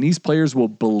 minutes and these players will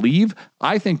believe.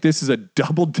 I think this is a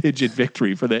double-digit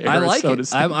victory for the Arizona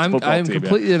State football team. I'm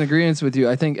completely in agreement with you.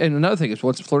 I think, and another thing is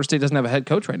Florida State doesn't have a head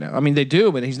coach right now. I mean, they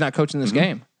do, but he's not coaching this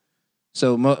game.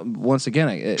 So once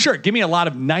again, sure, give me a lot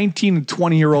of 19 and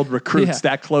 20-year-old recruits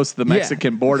that close to the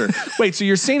Mexican border. Wait, so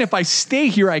you're saying if I stay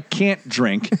here, I can't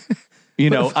drink, on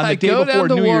the day before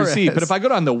New Year's Eve. But if I go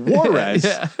down to Juarez,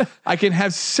 I can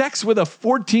have sex with a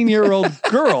 14-year-old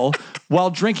girl while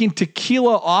drinking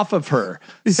tequila off of her.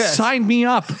 Sign me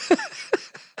up.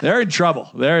 They're in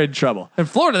trouble. In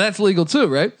Florida, that's legal too,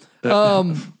 right?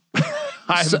 I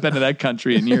haven't been to that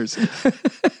country in years.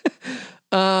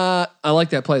 I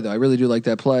like that play though. I really do like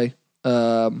that play.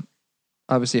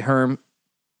 Obviously Herm's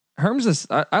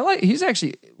he's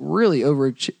actually really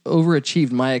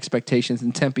overachieved my expectations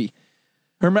in Tempe.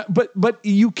 But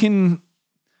you can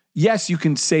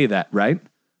say that, right?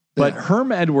 But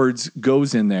Herm Edwards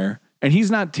goes in there and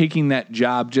he's not taking that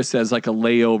job just as like a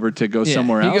layover to go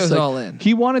somewhere else. He goes all in.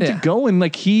 He wanted to go and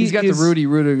like he's got the Rudy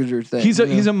Rudiger thing. He's a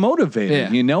motivator,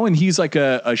 and he's like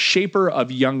a shaper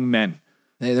of young men.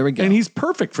 Hey, there we go. And he's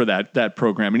perfect for that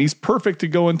program. And he's perfect to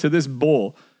go into this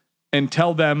bowl and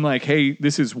tell them like, hey,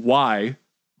 this is why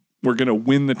we're going to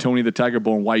win the Tony the Tiger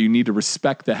Bowl and why you need to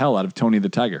respect the hell out of Tony the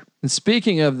Tiger. And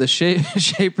speaking of the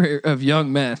shaper of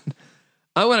young men,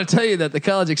 I want to tell you that the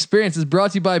college experience is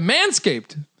brought to you by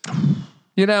Manscaped.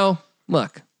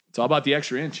 Look. It's all about the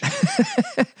extra inch.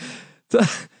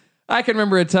 I can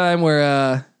remember a time where,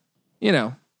 I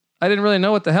didn't really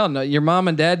know what the hell. No, your mom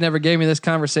and dad never gave me this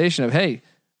conversation of, hey,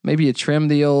 maybe you trim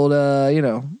the old,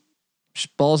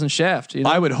 balls and shaft.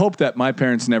 I would hope that my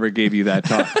parents never gave you that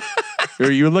talk.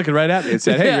 You were looking right at me and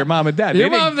said, hey, your mom and dad. Your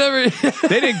mom never.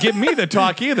 They didn't give me the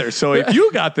talk either. So if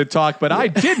you got the talk, but I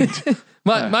didn't.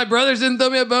 My brothers didn't throw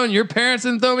me a bone. Your parents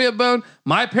didn't throw me a bone.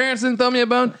 My parents didn't throw me a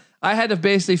bone. I had to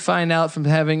basically find out from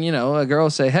having, a girl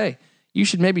say, hey, you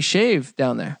should maybe shave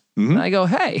down there. Mm-hmm. And I go,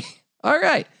 hey, all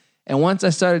right. And once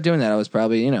I started doing that, I was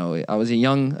probably, I was a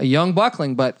young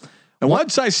buckling, but. And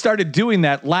once I started doing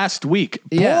that last week,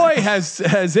 boy, has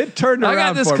it turned around. I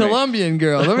got this Colombian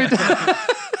girl. Let me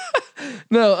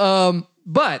No,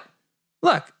 but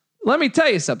look, let me tell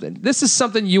you something. This is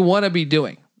something you want to be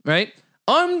doing, right?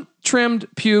 Untrimmed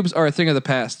pubes are a thing of the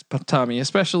past, Tommy,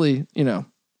 especially,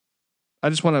 I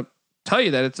just want to tell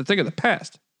you that it's a thing of the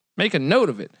past. Make a note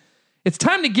of it. It's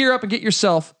time to gear up and get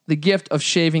yourself the gift of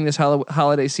shaving this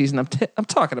holiday season. I'm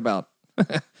talking about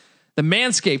the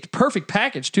Manscaped Perfect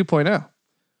Package 2.0.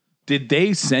 Did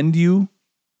they send you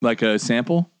like a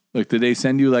sample? Like, did they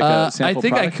send you like a sample I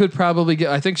think product? I could probably get,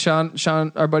 I think Sean,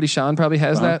 our buddy Sean probably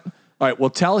has that. All right. Well,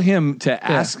 tell him to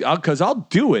ask because I'll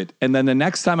do it. And then the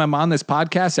next time I'm on this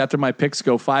podcast, after my picks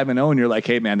go 5-0 and you're like,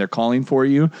 hey man, they're calling for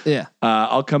you. Yeah.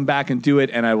 I'll come back and do it.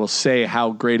 And I will say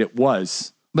how great it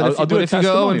was. But I'll do if you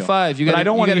go 0-5, I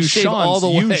don't want to use Sean's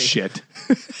use shit.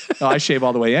 No, I shave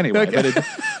all the way anyway. Okay.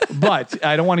 But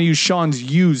I don't want to use Sean's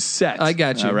used set. I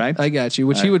got you. All right. I got you.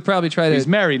 Which he would probably try to. He's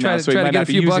married now, so he might get a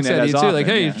few bucks out of you too. Like,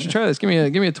 hey, you should try this. Give me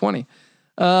a 20.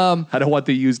 I don't want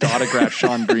the used autograph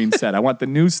Sean Green set. I want the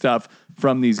new stuff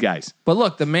from these guys. But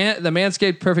look, the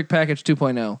Manscaped Perfect Package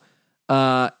 2.0.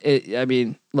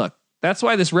 Look, that's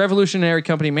why this revolutionary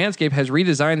company Manscaped has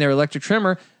redesigned their electric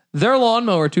trimmer. Their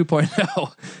lawnmower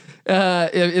 2.0.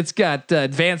 It's got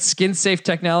advanced skin safe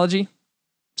technology.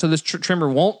 So this trimmer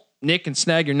won't nick and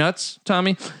snag your nuts,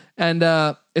 Tommy. And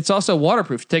it's also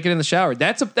waterproof. Take it in the shower.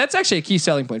 That's actually a key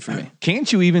selling point for me.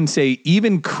 Can't you even say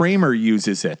even Kramer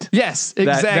uses it? Yes,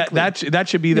 exactly. That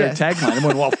should be their tagline.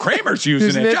 Well, if Kramer's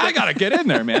using it, I got to get in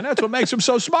there, man. That's what makes him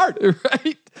so smart.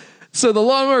 Right. So the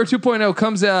Lawnmower 2.0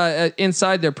 comes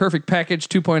inside their Perfect Package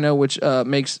 2.0, which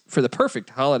makes for the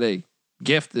perfect holiday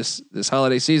gift this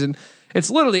holiday season. It's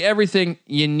literally everything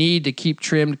you need to keep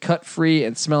trimmed, cut free,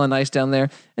 and smelling nice down there.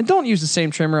 And don't use the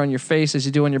same trimmer on your face as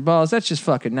you do on your balls. That's just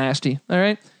fucking nasty. All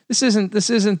right. This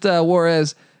isn't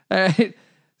Juarez. All right.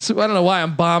 So I don't know why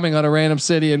I'm bombing on a random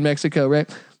city in Mexico, right?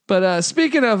 But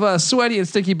speaking of sweaty and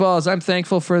sticky balls, I'm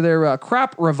thankful for their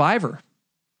Crop Reviver.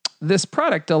 This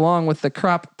product, along with the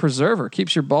Crop Preserver,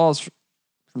 keeps your balls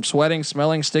from sweating,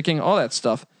 smelling, sticking, all that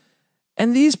stuff.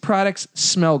 And these products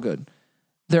smell good.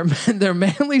 Their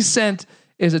manly scent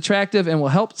is attractive and will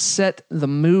help set the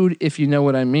mood, if you know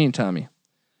what I mean, Tommy.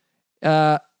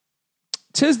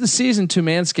 'Tis the season to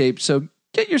Manscaped, so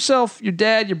Get yourself, your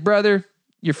dad, your brother,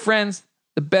 your friends,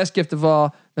 the best gift of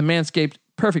all, the Manscaped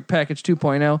Perfect Package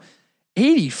 2.0.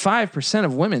 85%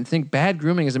 of women think bad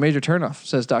grooming is a major turnoff,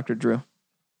 says Dr. Drew.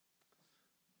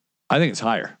 I think it's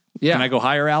higher. Yeah. Can I go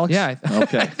higher, Alex? Yeah.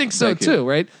 Okay. I think so Thank you. too,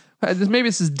 right? Maybe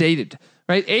this is dated,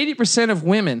 right? 80% of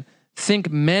women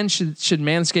think men should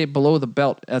manscape below the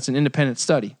belt. That's an independent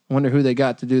study. I wonder who they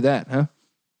got to do that, huh?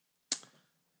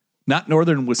 Not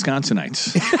northern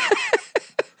Wisconsinites.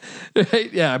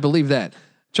 Right? Yeah, I believe that.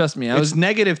 Trust me. It's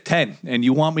 -10 and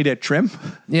you want me to trim?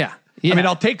 Yeah. I mean,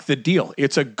 I'll take the deal.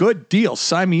 It's a good deal.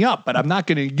 Sign me up, but I'm not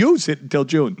going to use it until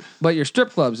June. But your strip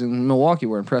clubs in Milwaukee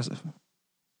were impressive.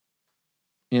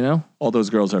 You know? All those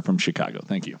girls are from Chicago.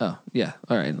 Thank you. Oh, yeah.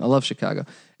 All right. I love Chicago.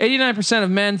 89% of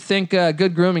men think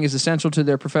good grooming is essential to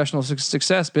their professional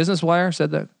success. Business Wire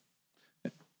said that.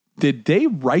 Did they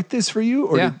write this for you?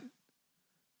 Or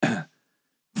Yeah.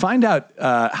 Find out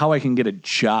how I can get a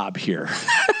job here.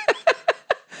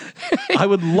 I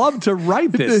would love to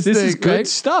write this. This is thing, good right?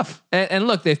 stuff. And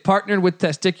look, they've partnered with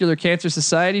Testicular Cancer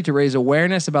Society to raise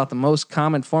awareness about the most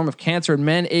common form of cancer in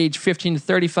men aged 15 to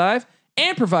 35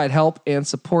 and provide help and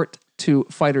support to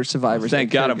fighter survivors.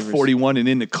 Thank God I'm 41 and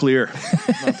in the clear.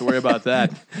 Don't have to worry about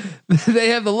that. They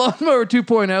have the Lawnmower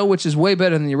 2.0, which is way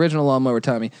better than the original Lawnmower,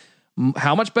 Tommy.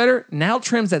 How much better? Now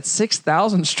trims at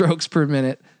 6,000 strokes per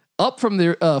minute, up from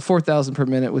the 4,000 per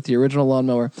minute with the original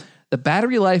Lawnmower. The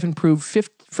battery life improved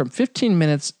from 15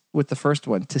 minutes with the first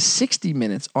one to 60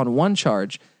 minutes on one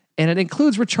charge, and it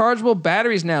includes rechargeable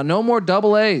batteries now. No more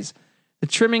AA's. The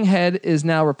trimming head is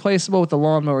now replaceable with the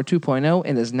Lawnmower 2.0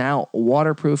 and is now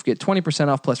waterproof. Get 20%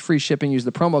 off plus free shipping. Use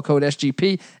the promo code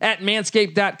SGP at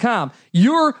manscaped.com.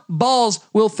 Your balls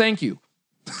will thank you.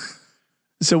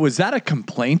 So was that a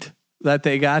complaint that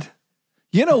they got?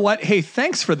 You know what? Hey,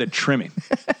 thanks for the trimming.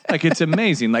 Like, it's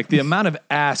amazing. Like, the amount of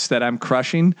ass that I'm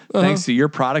crushing thanks to your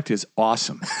product is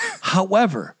awesome.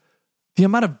 However, the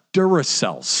amount of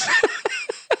Duracells.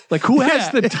 Like, who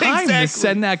has the time to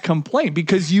send that complaint?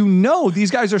 Because you know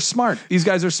these guys are smart. These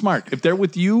guys are smart. If they're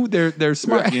with you, they're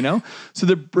smart, right. You know? So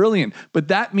they're brilliant. But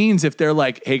that means if they're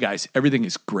like, hey, guys, everything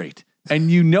is great.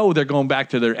 And you know they're going back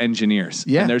to their engineers.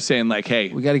 Yeah. And they're saying like, hey,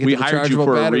 we hired you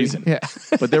for battery. a reason. Yeah.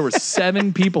 But there were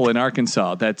 7 people in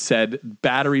Arkansas that said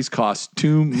batteries cost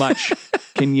too much.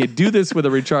 Can you do this with a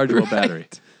rechargeable battery?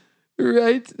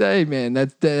 Right. Hey, man,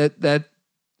 that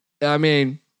I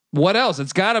mean, what else?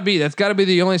 That's got to be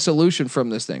the only solution from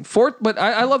this thing. But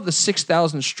I love the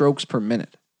 6,000 strokes per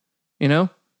minute. You know?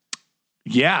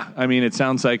 Yeah. I mean, it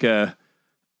sounds like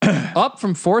up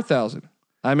from 4,000.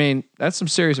 I mean, that's some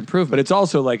serious improvement. But it's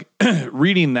also like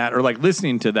reading that or like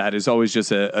listening to that is always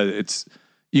just it's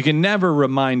you can never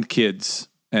remind kids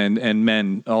and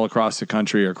men all across the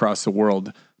country or across the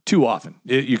world too often.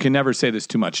 You can never say this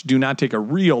too much. Do not take a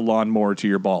real lawnmower to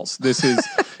your balls. This is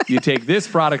you take this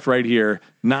product right here,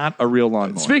 not a real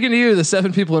lawnmower. Speaking to you, the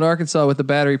 7 people in Arkansas with the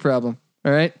battery problem,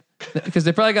 all right? Because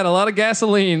they probably got a lot of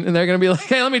gasoline and they're going to be like,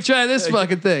 hey, let me try this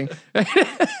fucking thing.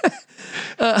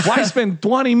 Why spend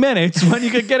 20 minutes when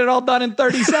you could get it all done in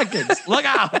 30 seconds? Look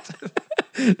out.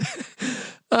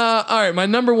 All right, my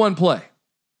number one play.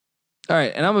 All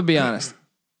right, and I'm going to be honest.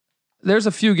 There's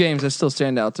a few games that still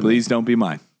stand out to me. Please don't be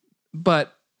mine.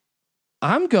 But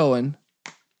I'm going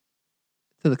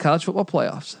to the college football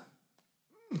playoffs.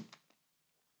 And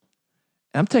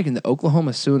I'm taking the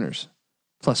Oklahoma Sooners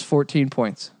plus 14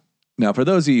 points. Now, for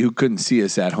those of you who couldn't see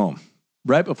us at home,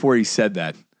 right before he said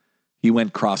that, he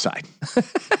went cross-eyed.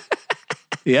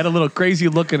 He had a little crazy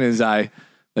look in his eye.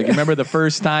 Like, you remember the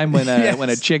first time when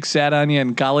a chick sat on you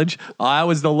in college? Oh, that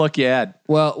was the look you had.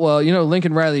 Well, you know,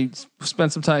 Lincoln Riley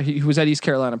spent some time. He was at East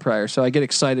Carolina prior, so I get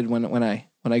excited when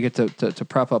I get to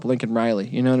prop up Lincoln Riley.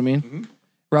 You know what I mean? Mm-hmm.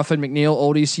 Ruffin McNeil,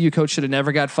 old ECU coach, should have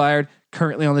never got fired.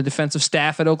 Currently on the defensive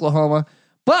staff at Oklahoma,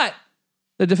 but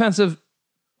the defensive.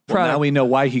 Well, now we know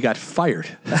why he got fired.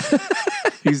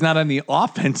 He's not on the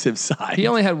offensive side. He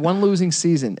only had one losing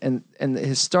season, and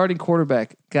his starting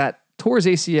quarterback tore his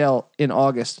ACL in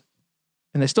August,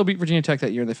 and they still beat Virginia Tech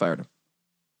that year, and they fired him.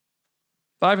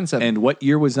 5-7. And what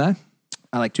year was that?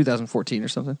 Like 2014 or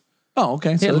something. Oh,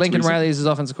 okay. So Lincoln Riley is his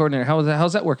offensive coordinator.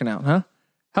 How's that working out, huh?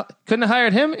 Couldn't have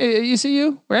hired him at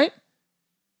ECU, right?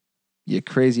 You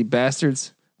crazy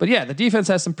bastards. But yeah, the defense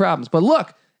has some problems. But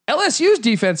look, LSU's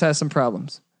defense has some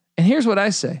problems. And here's what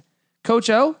I say. Coach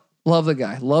O, love the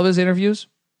guy. Love his interviews.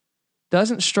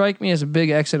 Doesn't strike me as a big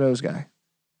X and O's guy.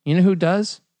 You know who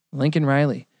does? Lincoln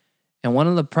Riley. And one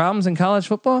of the problems in college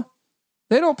football,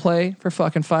 they don't play for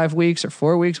fucking 5 weeks or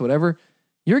 4 weeks, whatever.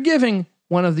 You're giving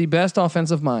one of the best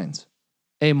offensive minds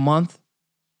a month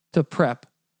to prep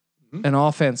an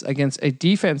offense against a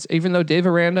defense, even though Dave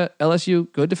Aranda,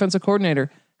 LSU, good defensive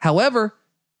coordinator. However,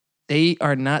 they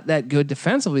are not that good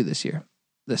defensively this year.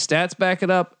 The stats back it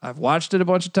up. I've watched it a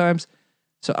bunch of times.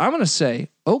 So I'm going to say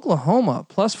Oklahoma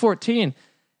plus 14.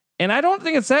 And I don't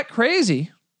think it's that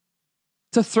crazy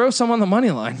to throw some on the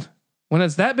money line when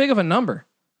it's that big of a number.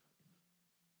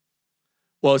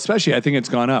 Well, especially I think it's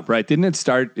gone up, right? Didn't it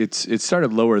start? It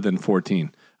started lower than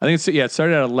 14. I think it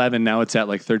started at 11. Now it's at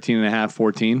like 13 and a half,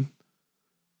 14.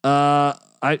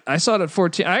 I saw it at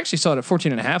 14. I actually saw it at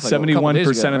 14 and a half.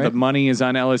 71% of the money is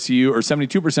on LSU, or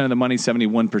 72% of the money,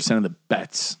 71% of the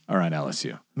bets are on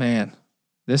LSU. Man,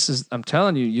 I'm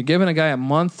telling you, you're giving a guy a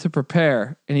month to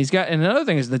prepare, and and another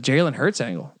thing is the Jalen Hurts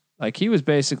angle. Like he was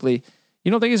basically,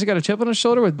 you don't think he's got a chip on his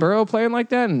shoulder with Burrow playing like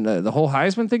that and the whole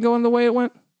Heisman thing going the way it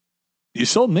went? You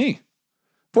sold me.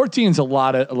 14 is a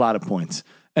lot of points.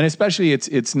 And especially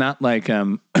it's not like,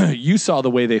 you saw the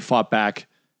way they fought back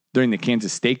during the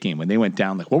Kansas State game when they went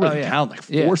down, like what were they down, like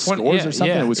 4 scores or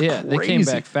something? It was crazy. They came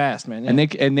back fast, man. Yeah.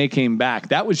 And they came back.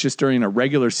 That was just during a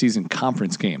regular season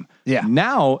conference game. Yeah.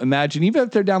 Now imagine even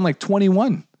if they're down like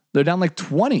 21, they're down like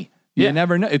 20. You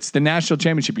never know. It's the national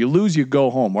championship. You lose, you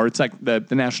go home, or it's like the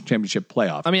national championship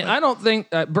playoff. I mean, I don't think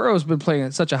Burrow's been playing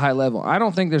at such a high level. I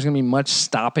don't think there's going to be much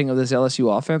stopping of this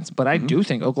LSU offense, but I do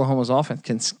think Oklahoma's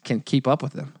offense can keep up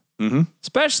with them. Mm-hmm.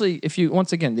 Especially if you,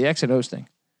 once again, the X and O's thing.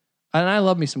 And I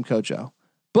love me some Coach O,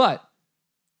 but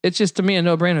it's just to me a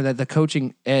no-brainer that the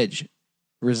coaching edge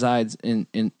resides in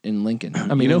Lincoln.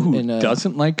 I mean, you know who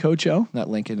doesn't like Coach O? Not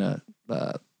Lincoln,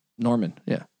 Norman.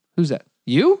 Yeah, who's that?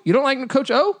 You don't like Coach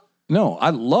O? No, I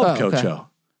love Coach O.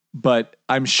 But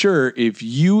I'm sure if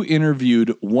you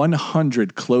interviewed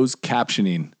 100 closed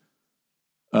captioning,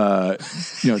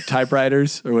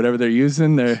 typewriters or whatever they're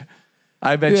using,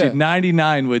 I bet you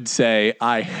 99 would say,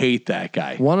 I hate that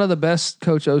guy. One of the best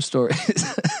Coach O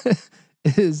stories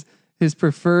is his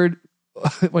preferred,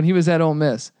 when he was at Ole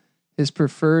Miss, his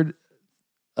preferred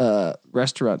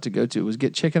restaurant to go to was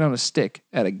get chicken on a stick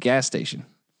at a gas station.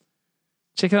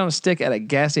 Chicken on a stick at a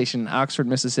gas station in Oxford,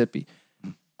 Mississippi.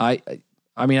 I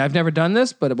mean, I've never done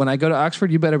this, but when I go to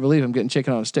Oxford, you better believe I'm getting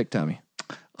chicken on a stick, Tommy.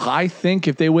 I think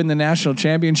if they win the national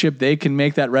championship, they can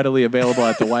make that readily available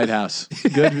at the White House.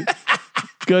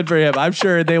 Good for him. I'm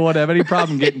sure they won't have any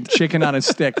problem getting chicken on a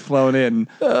stick flown in.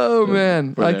 Oh,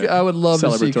 man. I would love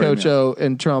to see Coach O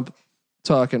and Trump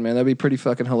talking, man. That'd be pretty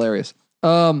fucking hilarious.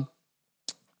 So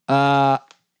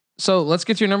let's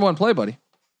get to your number one play, buddy.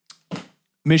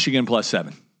 Michigan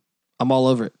 +7. I'm all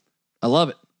over it. I love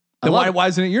it. Why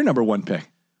isn't it your number one pick?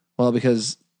 Well,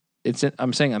 because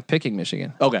I'm saying I'm picking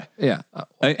Michigan. Okay. Yeah.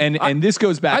 And this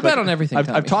goes back. I bet on everything.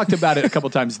 I've talked about it a couple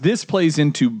times. This plays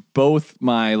into both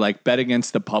my bet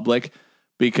against the public,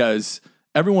 because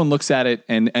everyone looks at it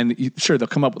and sure, they'll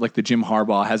come up with like the Jim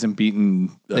Harbaugh hasn't beaten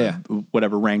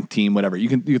whatever ranked team, whatever. You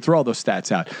can throw all those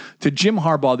stats out. To Jim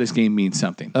Harbaugh, this game means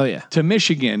something. Oh yeah. To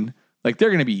Michigan, like they're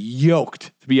going to be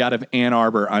yoked to be out of Ann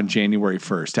Arbor on January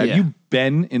 1st. Have you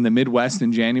been in the Midwest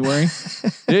in January?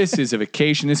 This is a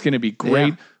vacation. It's going to be great.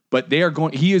 Yeah. But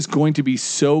he is going to be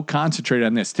so concentrated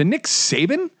on this. To Nick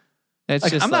Saban,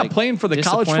 I'm not playing for the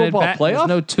college football playoff. There's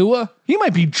no Tua. He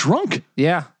might be drunk.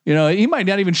 Yeah. He might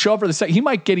not even show up for the second. He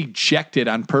might get ejected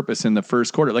on purpose in the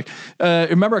first quarter. Like,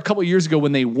 remember a couple of years ago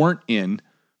when they weren't in,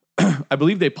 I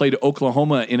believe they played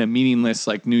Oklahoma in a meaningless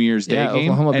like New Year's Day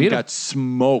game and got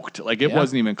smoked. Like it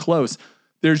wasn't even close.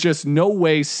 There's just no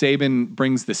way Saban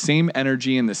brings the same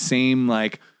energy and the same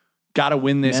gotta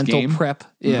win this mental game. Prep.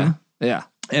 Yeah. Mm-hmm. Yeah.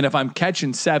 And if I'm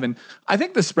catching 7, I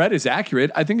think the spread is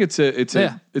accurate. I think it's a good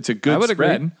spread.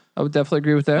 Agree. I would definitely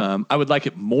agree with that. I would like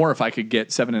it more if I could get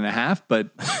 7.5, but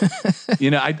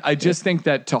I just think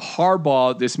that to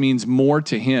Harbaugh, this means more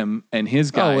to him and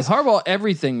his guys. Oh, with Harbaugh,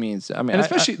 everything means. I mean, and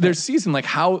especially their season, like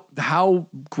how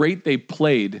great they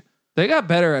played. They got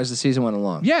better as the season went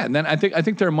along. Yeah, and then I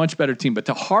think they're a much better team. But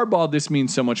to Harbaugh, this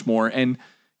means so much more. And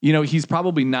he's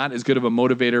probably not as good of a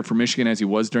motivator for Michigan as he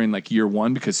was during year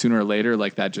 1, because sooner or later,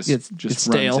 that just runs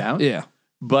stale. out. Yeah.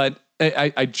 But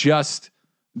I just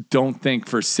don't think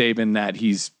for Saban that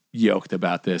he's yoked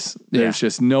about this. There's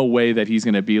just no way that he's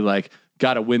going to be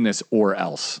got to win this or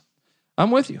else.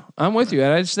 I'm with you. And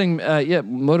I just think,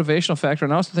 motivational factor.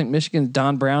 And I also think Michigan's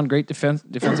Don Brown, great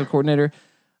defensive coordinator.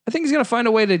 I think he's going to find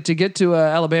a way to get to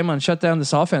Alabama and shut down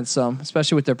this offense some,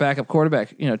 especially with their backup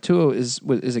quarterback. Tua is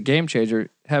a game changer.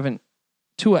 Having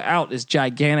Tua out is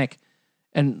gigantic,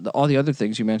 and all the other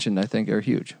things you mentioned, I think, are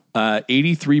huge.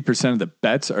 83% of the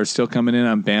bets are still coming in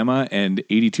on Bama, and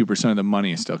 82% of the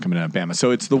money is still coming in on Bama. So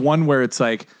it's the one where it's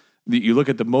you look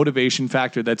at the motivation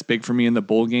factor. That's big for me in the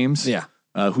bowl games. Yeah.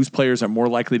 whose players are more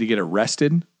likely to get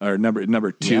arrested, or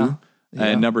number 2,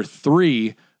 and number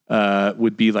 3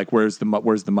 would be like where's the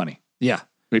money? Yeah.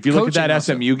 If you look at Coaching that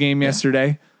also. SMU game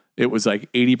yesterday, it was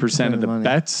like 80% of the money.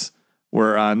 bets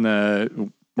were on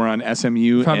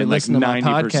SMU, Probably and like listen to my 90%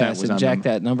 podcast was and on jack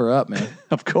them. that number up, man.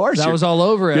 Of course, That was all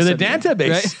over You're SMU, the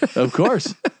database, right? of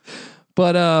course.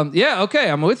 But yeah, okay,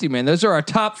 I'm with you, man. Those are our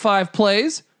top 5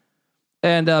 plays,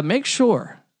 and make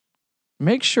sure,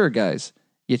 guys,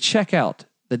 you check out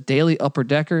the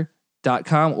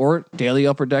dailyupperdecker.com or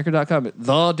dailyupperdecker.com.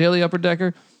 The Daily Upper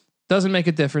Decker doesn't make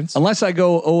a difference. Unless I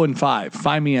go 0-5,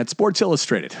 find me at Sports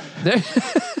Illustrated.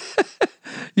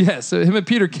 Yeah, so him and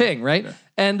Peter King, right? Yeah.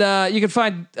 And you can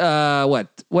find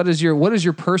what is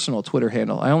your personal Twitter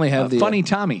handle? I only have the Funny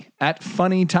Tommy at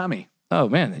Funny Tommy. Oh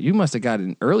man, you must have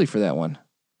gotten early for that one.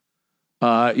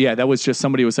 Yeah, that was just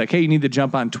somebody was like, "Hey, you need to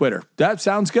jump on Twitter." That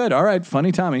sounds good. All right,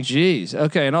 Funny Tommy. Jeez.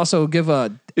 Okay, and also give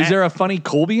a. Is there a Funny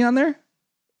Colby on there?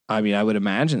 I mean, I would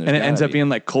imagine. And it ends up being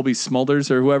like Colby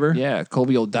Smulders or whoever. Yeah,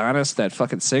 Colby O'Donis, that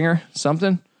fucking singer,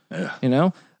 something. Yeah. You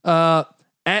know,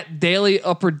 at Daily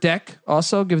Upper Deck,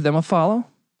 also give them a follow.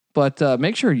 But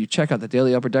make sure you check out the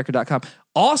dailyupperdecker.com.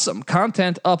 Awesome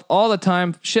content up all the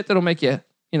time. Shit that'll make you,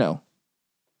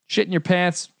 shit in your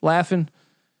pants, laughing.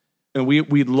 And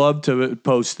we'd love to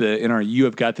post in our "You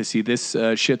Have Got to See This"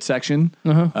 shit section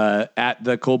at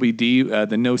the Colby D,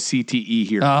 the no CTE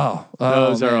here.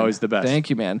 Those are always the best. Thank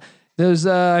you, man. Those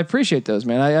I appreciate those,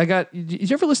 man. I got. Did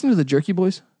you ever listen to the Jerky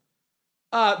Boys?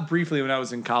 Briefly when I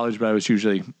was in college, but I was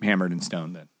usually hammered and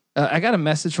stoned then. I got a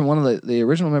message from one of the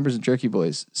original members of Jerky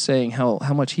Boys saying how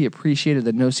much he appreciated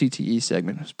the no CTE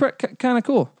segment. It's kind of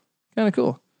cool. Kind of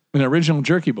cool. An original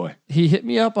Jerky Boy. He hit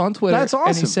me up on Twitter. That's awesome.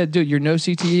 And he said, dude, your no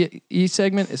CTE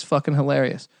segment is fucking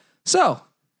hilarious. So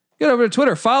get over to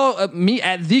Twitter. Follow me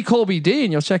at the Colby D,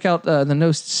 and you'll check out the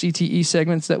no CTE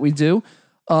segments that we do.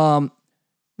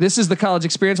 This is the College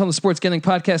Experience on the Sports Gambling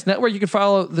Podcast Network. You can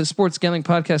follow the Sports Gambling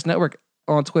Podcast Network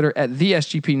on Twitter at the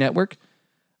SGP Network.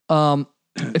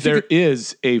 There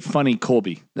is a Funny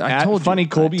Colby. I told you. Funny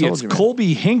Colby. It's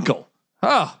Colby Hinkle.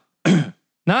 Oh,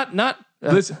 not.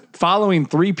 Listen, following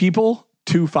 3 people,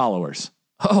 2 followers.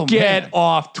 Oh, Get man.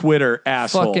 Off Twitter,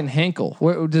 asshole. Fucking Hinkle.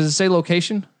 Where does it say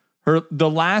location? Her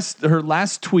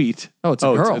last tweet. Oh, it's a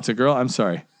girl. It's a girl. I'm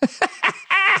sorry.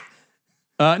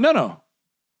 No,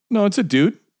 it's a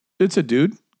dude. It's a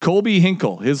dude. Colby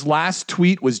Hinkle. His last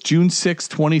tweet was June 6,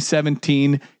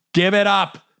 2017. Give it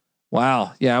up.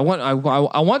 Wow. Yeah, I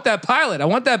want that pilot. I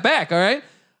want that back. All right.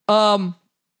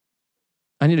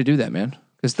 I need to do that, man.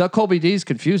 Because the Colby D is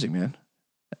confusing, man.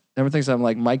 Everyone thinks I'm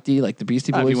like Mike D, like the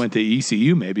Beastie Boys. If you went to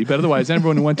ECU, maybe. But otherwise,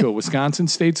 everyone who went to a Wisconsin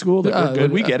state school, we're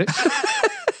good. We get it.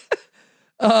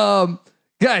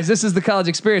 Guys, this is the College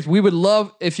Experience. We would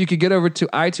love if you could get over to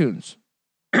iTunes.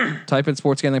 Type in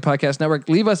Sports Gambling Podcast Network.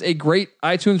 Leave us a great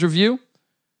iTunes review.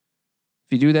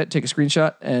 If you do that, take a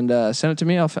screenshot and send it to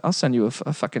me. I'll send you a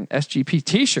fucking SGP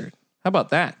t-shirt. How about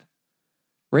that?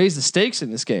 Raise the stakes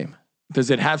in this game. Does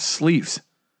it have sleeves?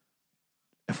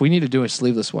 If we need to do a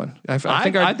sleeveless one, I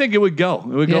think it would go. It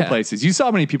would go places. You saw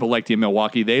how many people liked you in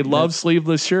Milwaukee. They love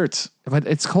sleeveless shirts. But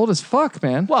it's cold as fuck,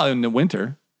 man. Well, in the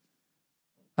winter.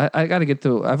 I got to get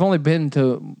to. I've only been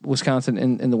to Wisconsin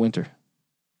in the winter.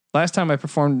 Last time I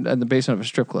performed in the basement of a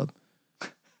strip club.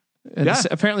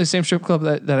 Apparently the same strip club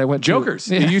that I went Jokers.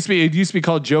 to. Yeah. It used to be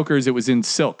called Jokers. It was in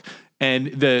Silk. And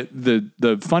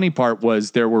the funny part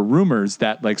was there were rumors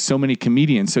that like so many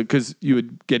comedians, so because you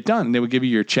would get done, they would give you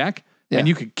your check and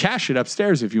you could cash it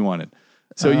upstairs if you wanted.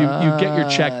 So you get your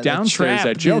check downstairs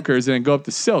at Jokers and then go up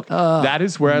to Silk. That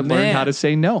is where I learned how to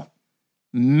say no.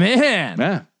 Man.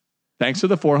 Yeah. Thanks for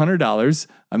the $400.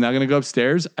 I'm not going to go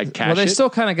upstairs. I cash it. Well, they still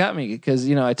kind of got me because,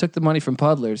 I took the money from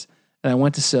Puddlers and I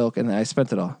went to Silk and I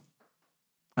spent it all.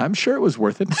 I'm sure it was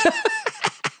worth it.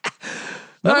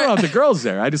 Nothing wrong with the girls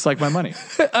there. I just like my money.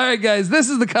 All right, guys. This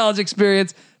is the College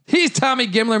Experience. He's Tommy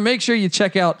Gimler. Make sure you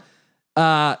check out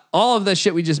all of the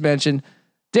shit we just mentioned.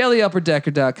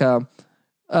 DailyUpperDecker.com.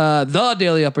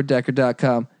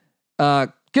 TheDailyUpperDecker.com.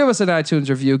 Give us an iTunes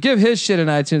review. Give his shit an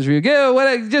iTunes review.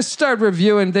 Just start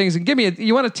reviewing things and give me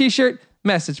you want a t-shirt?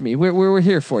 Message me. We're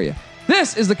here for you.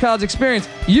 This is the College Experience.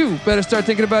 You better start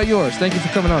thinking about yours. Thank you for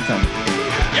coming on, Tommy.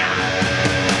 Yeah.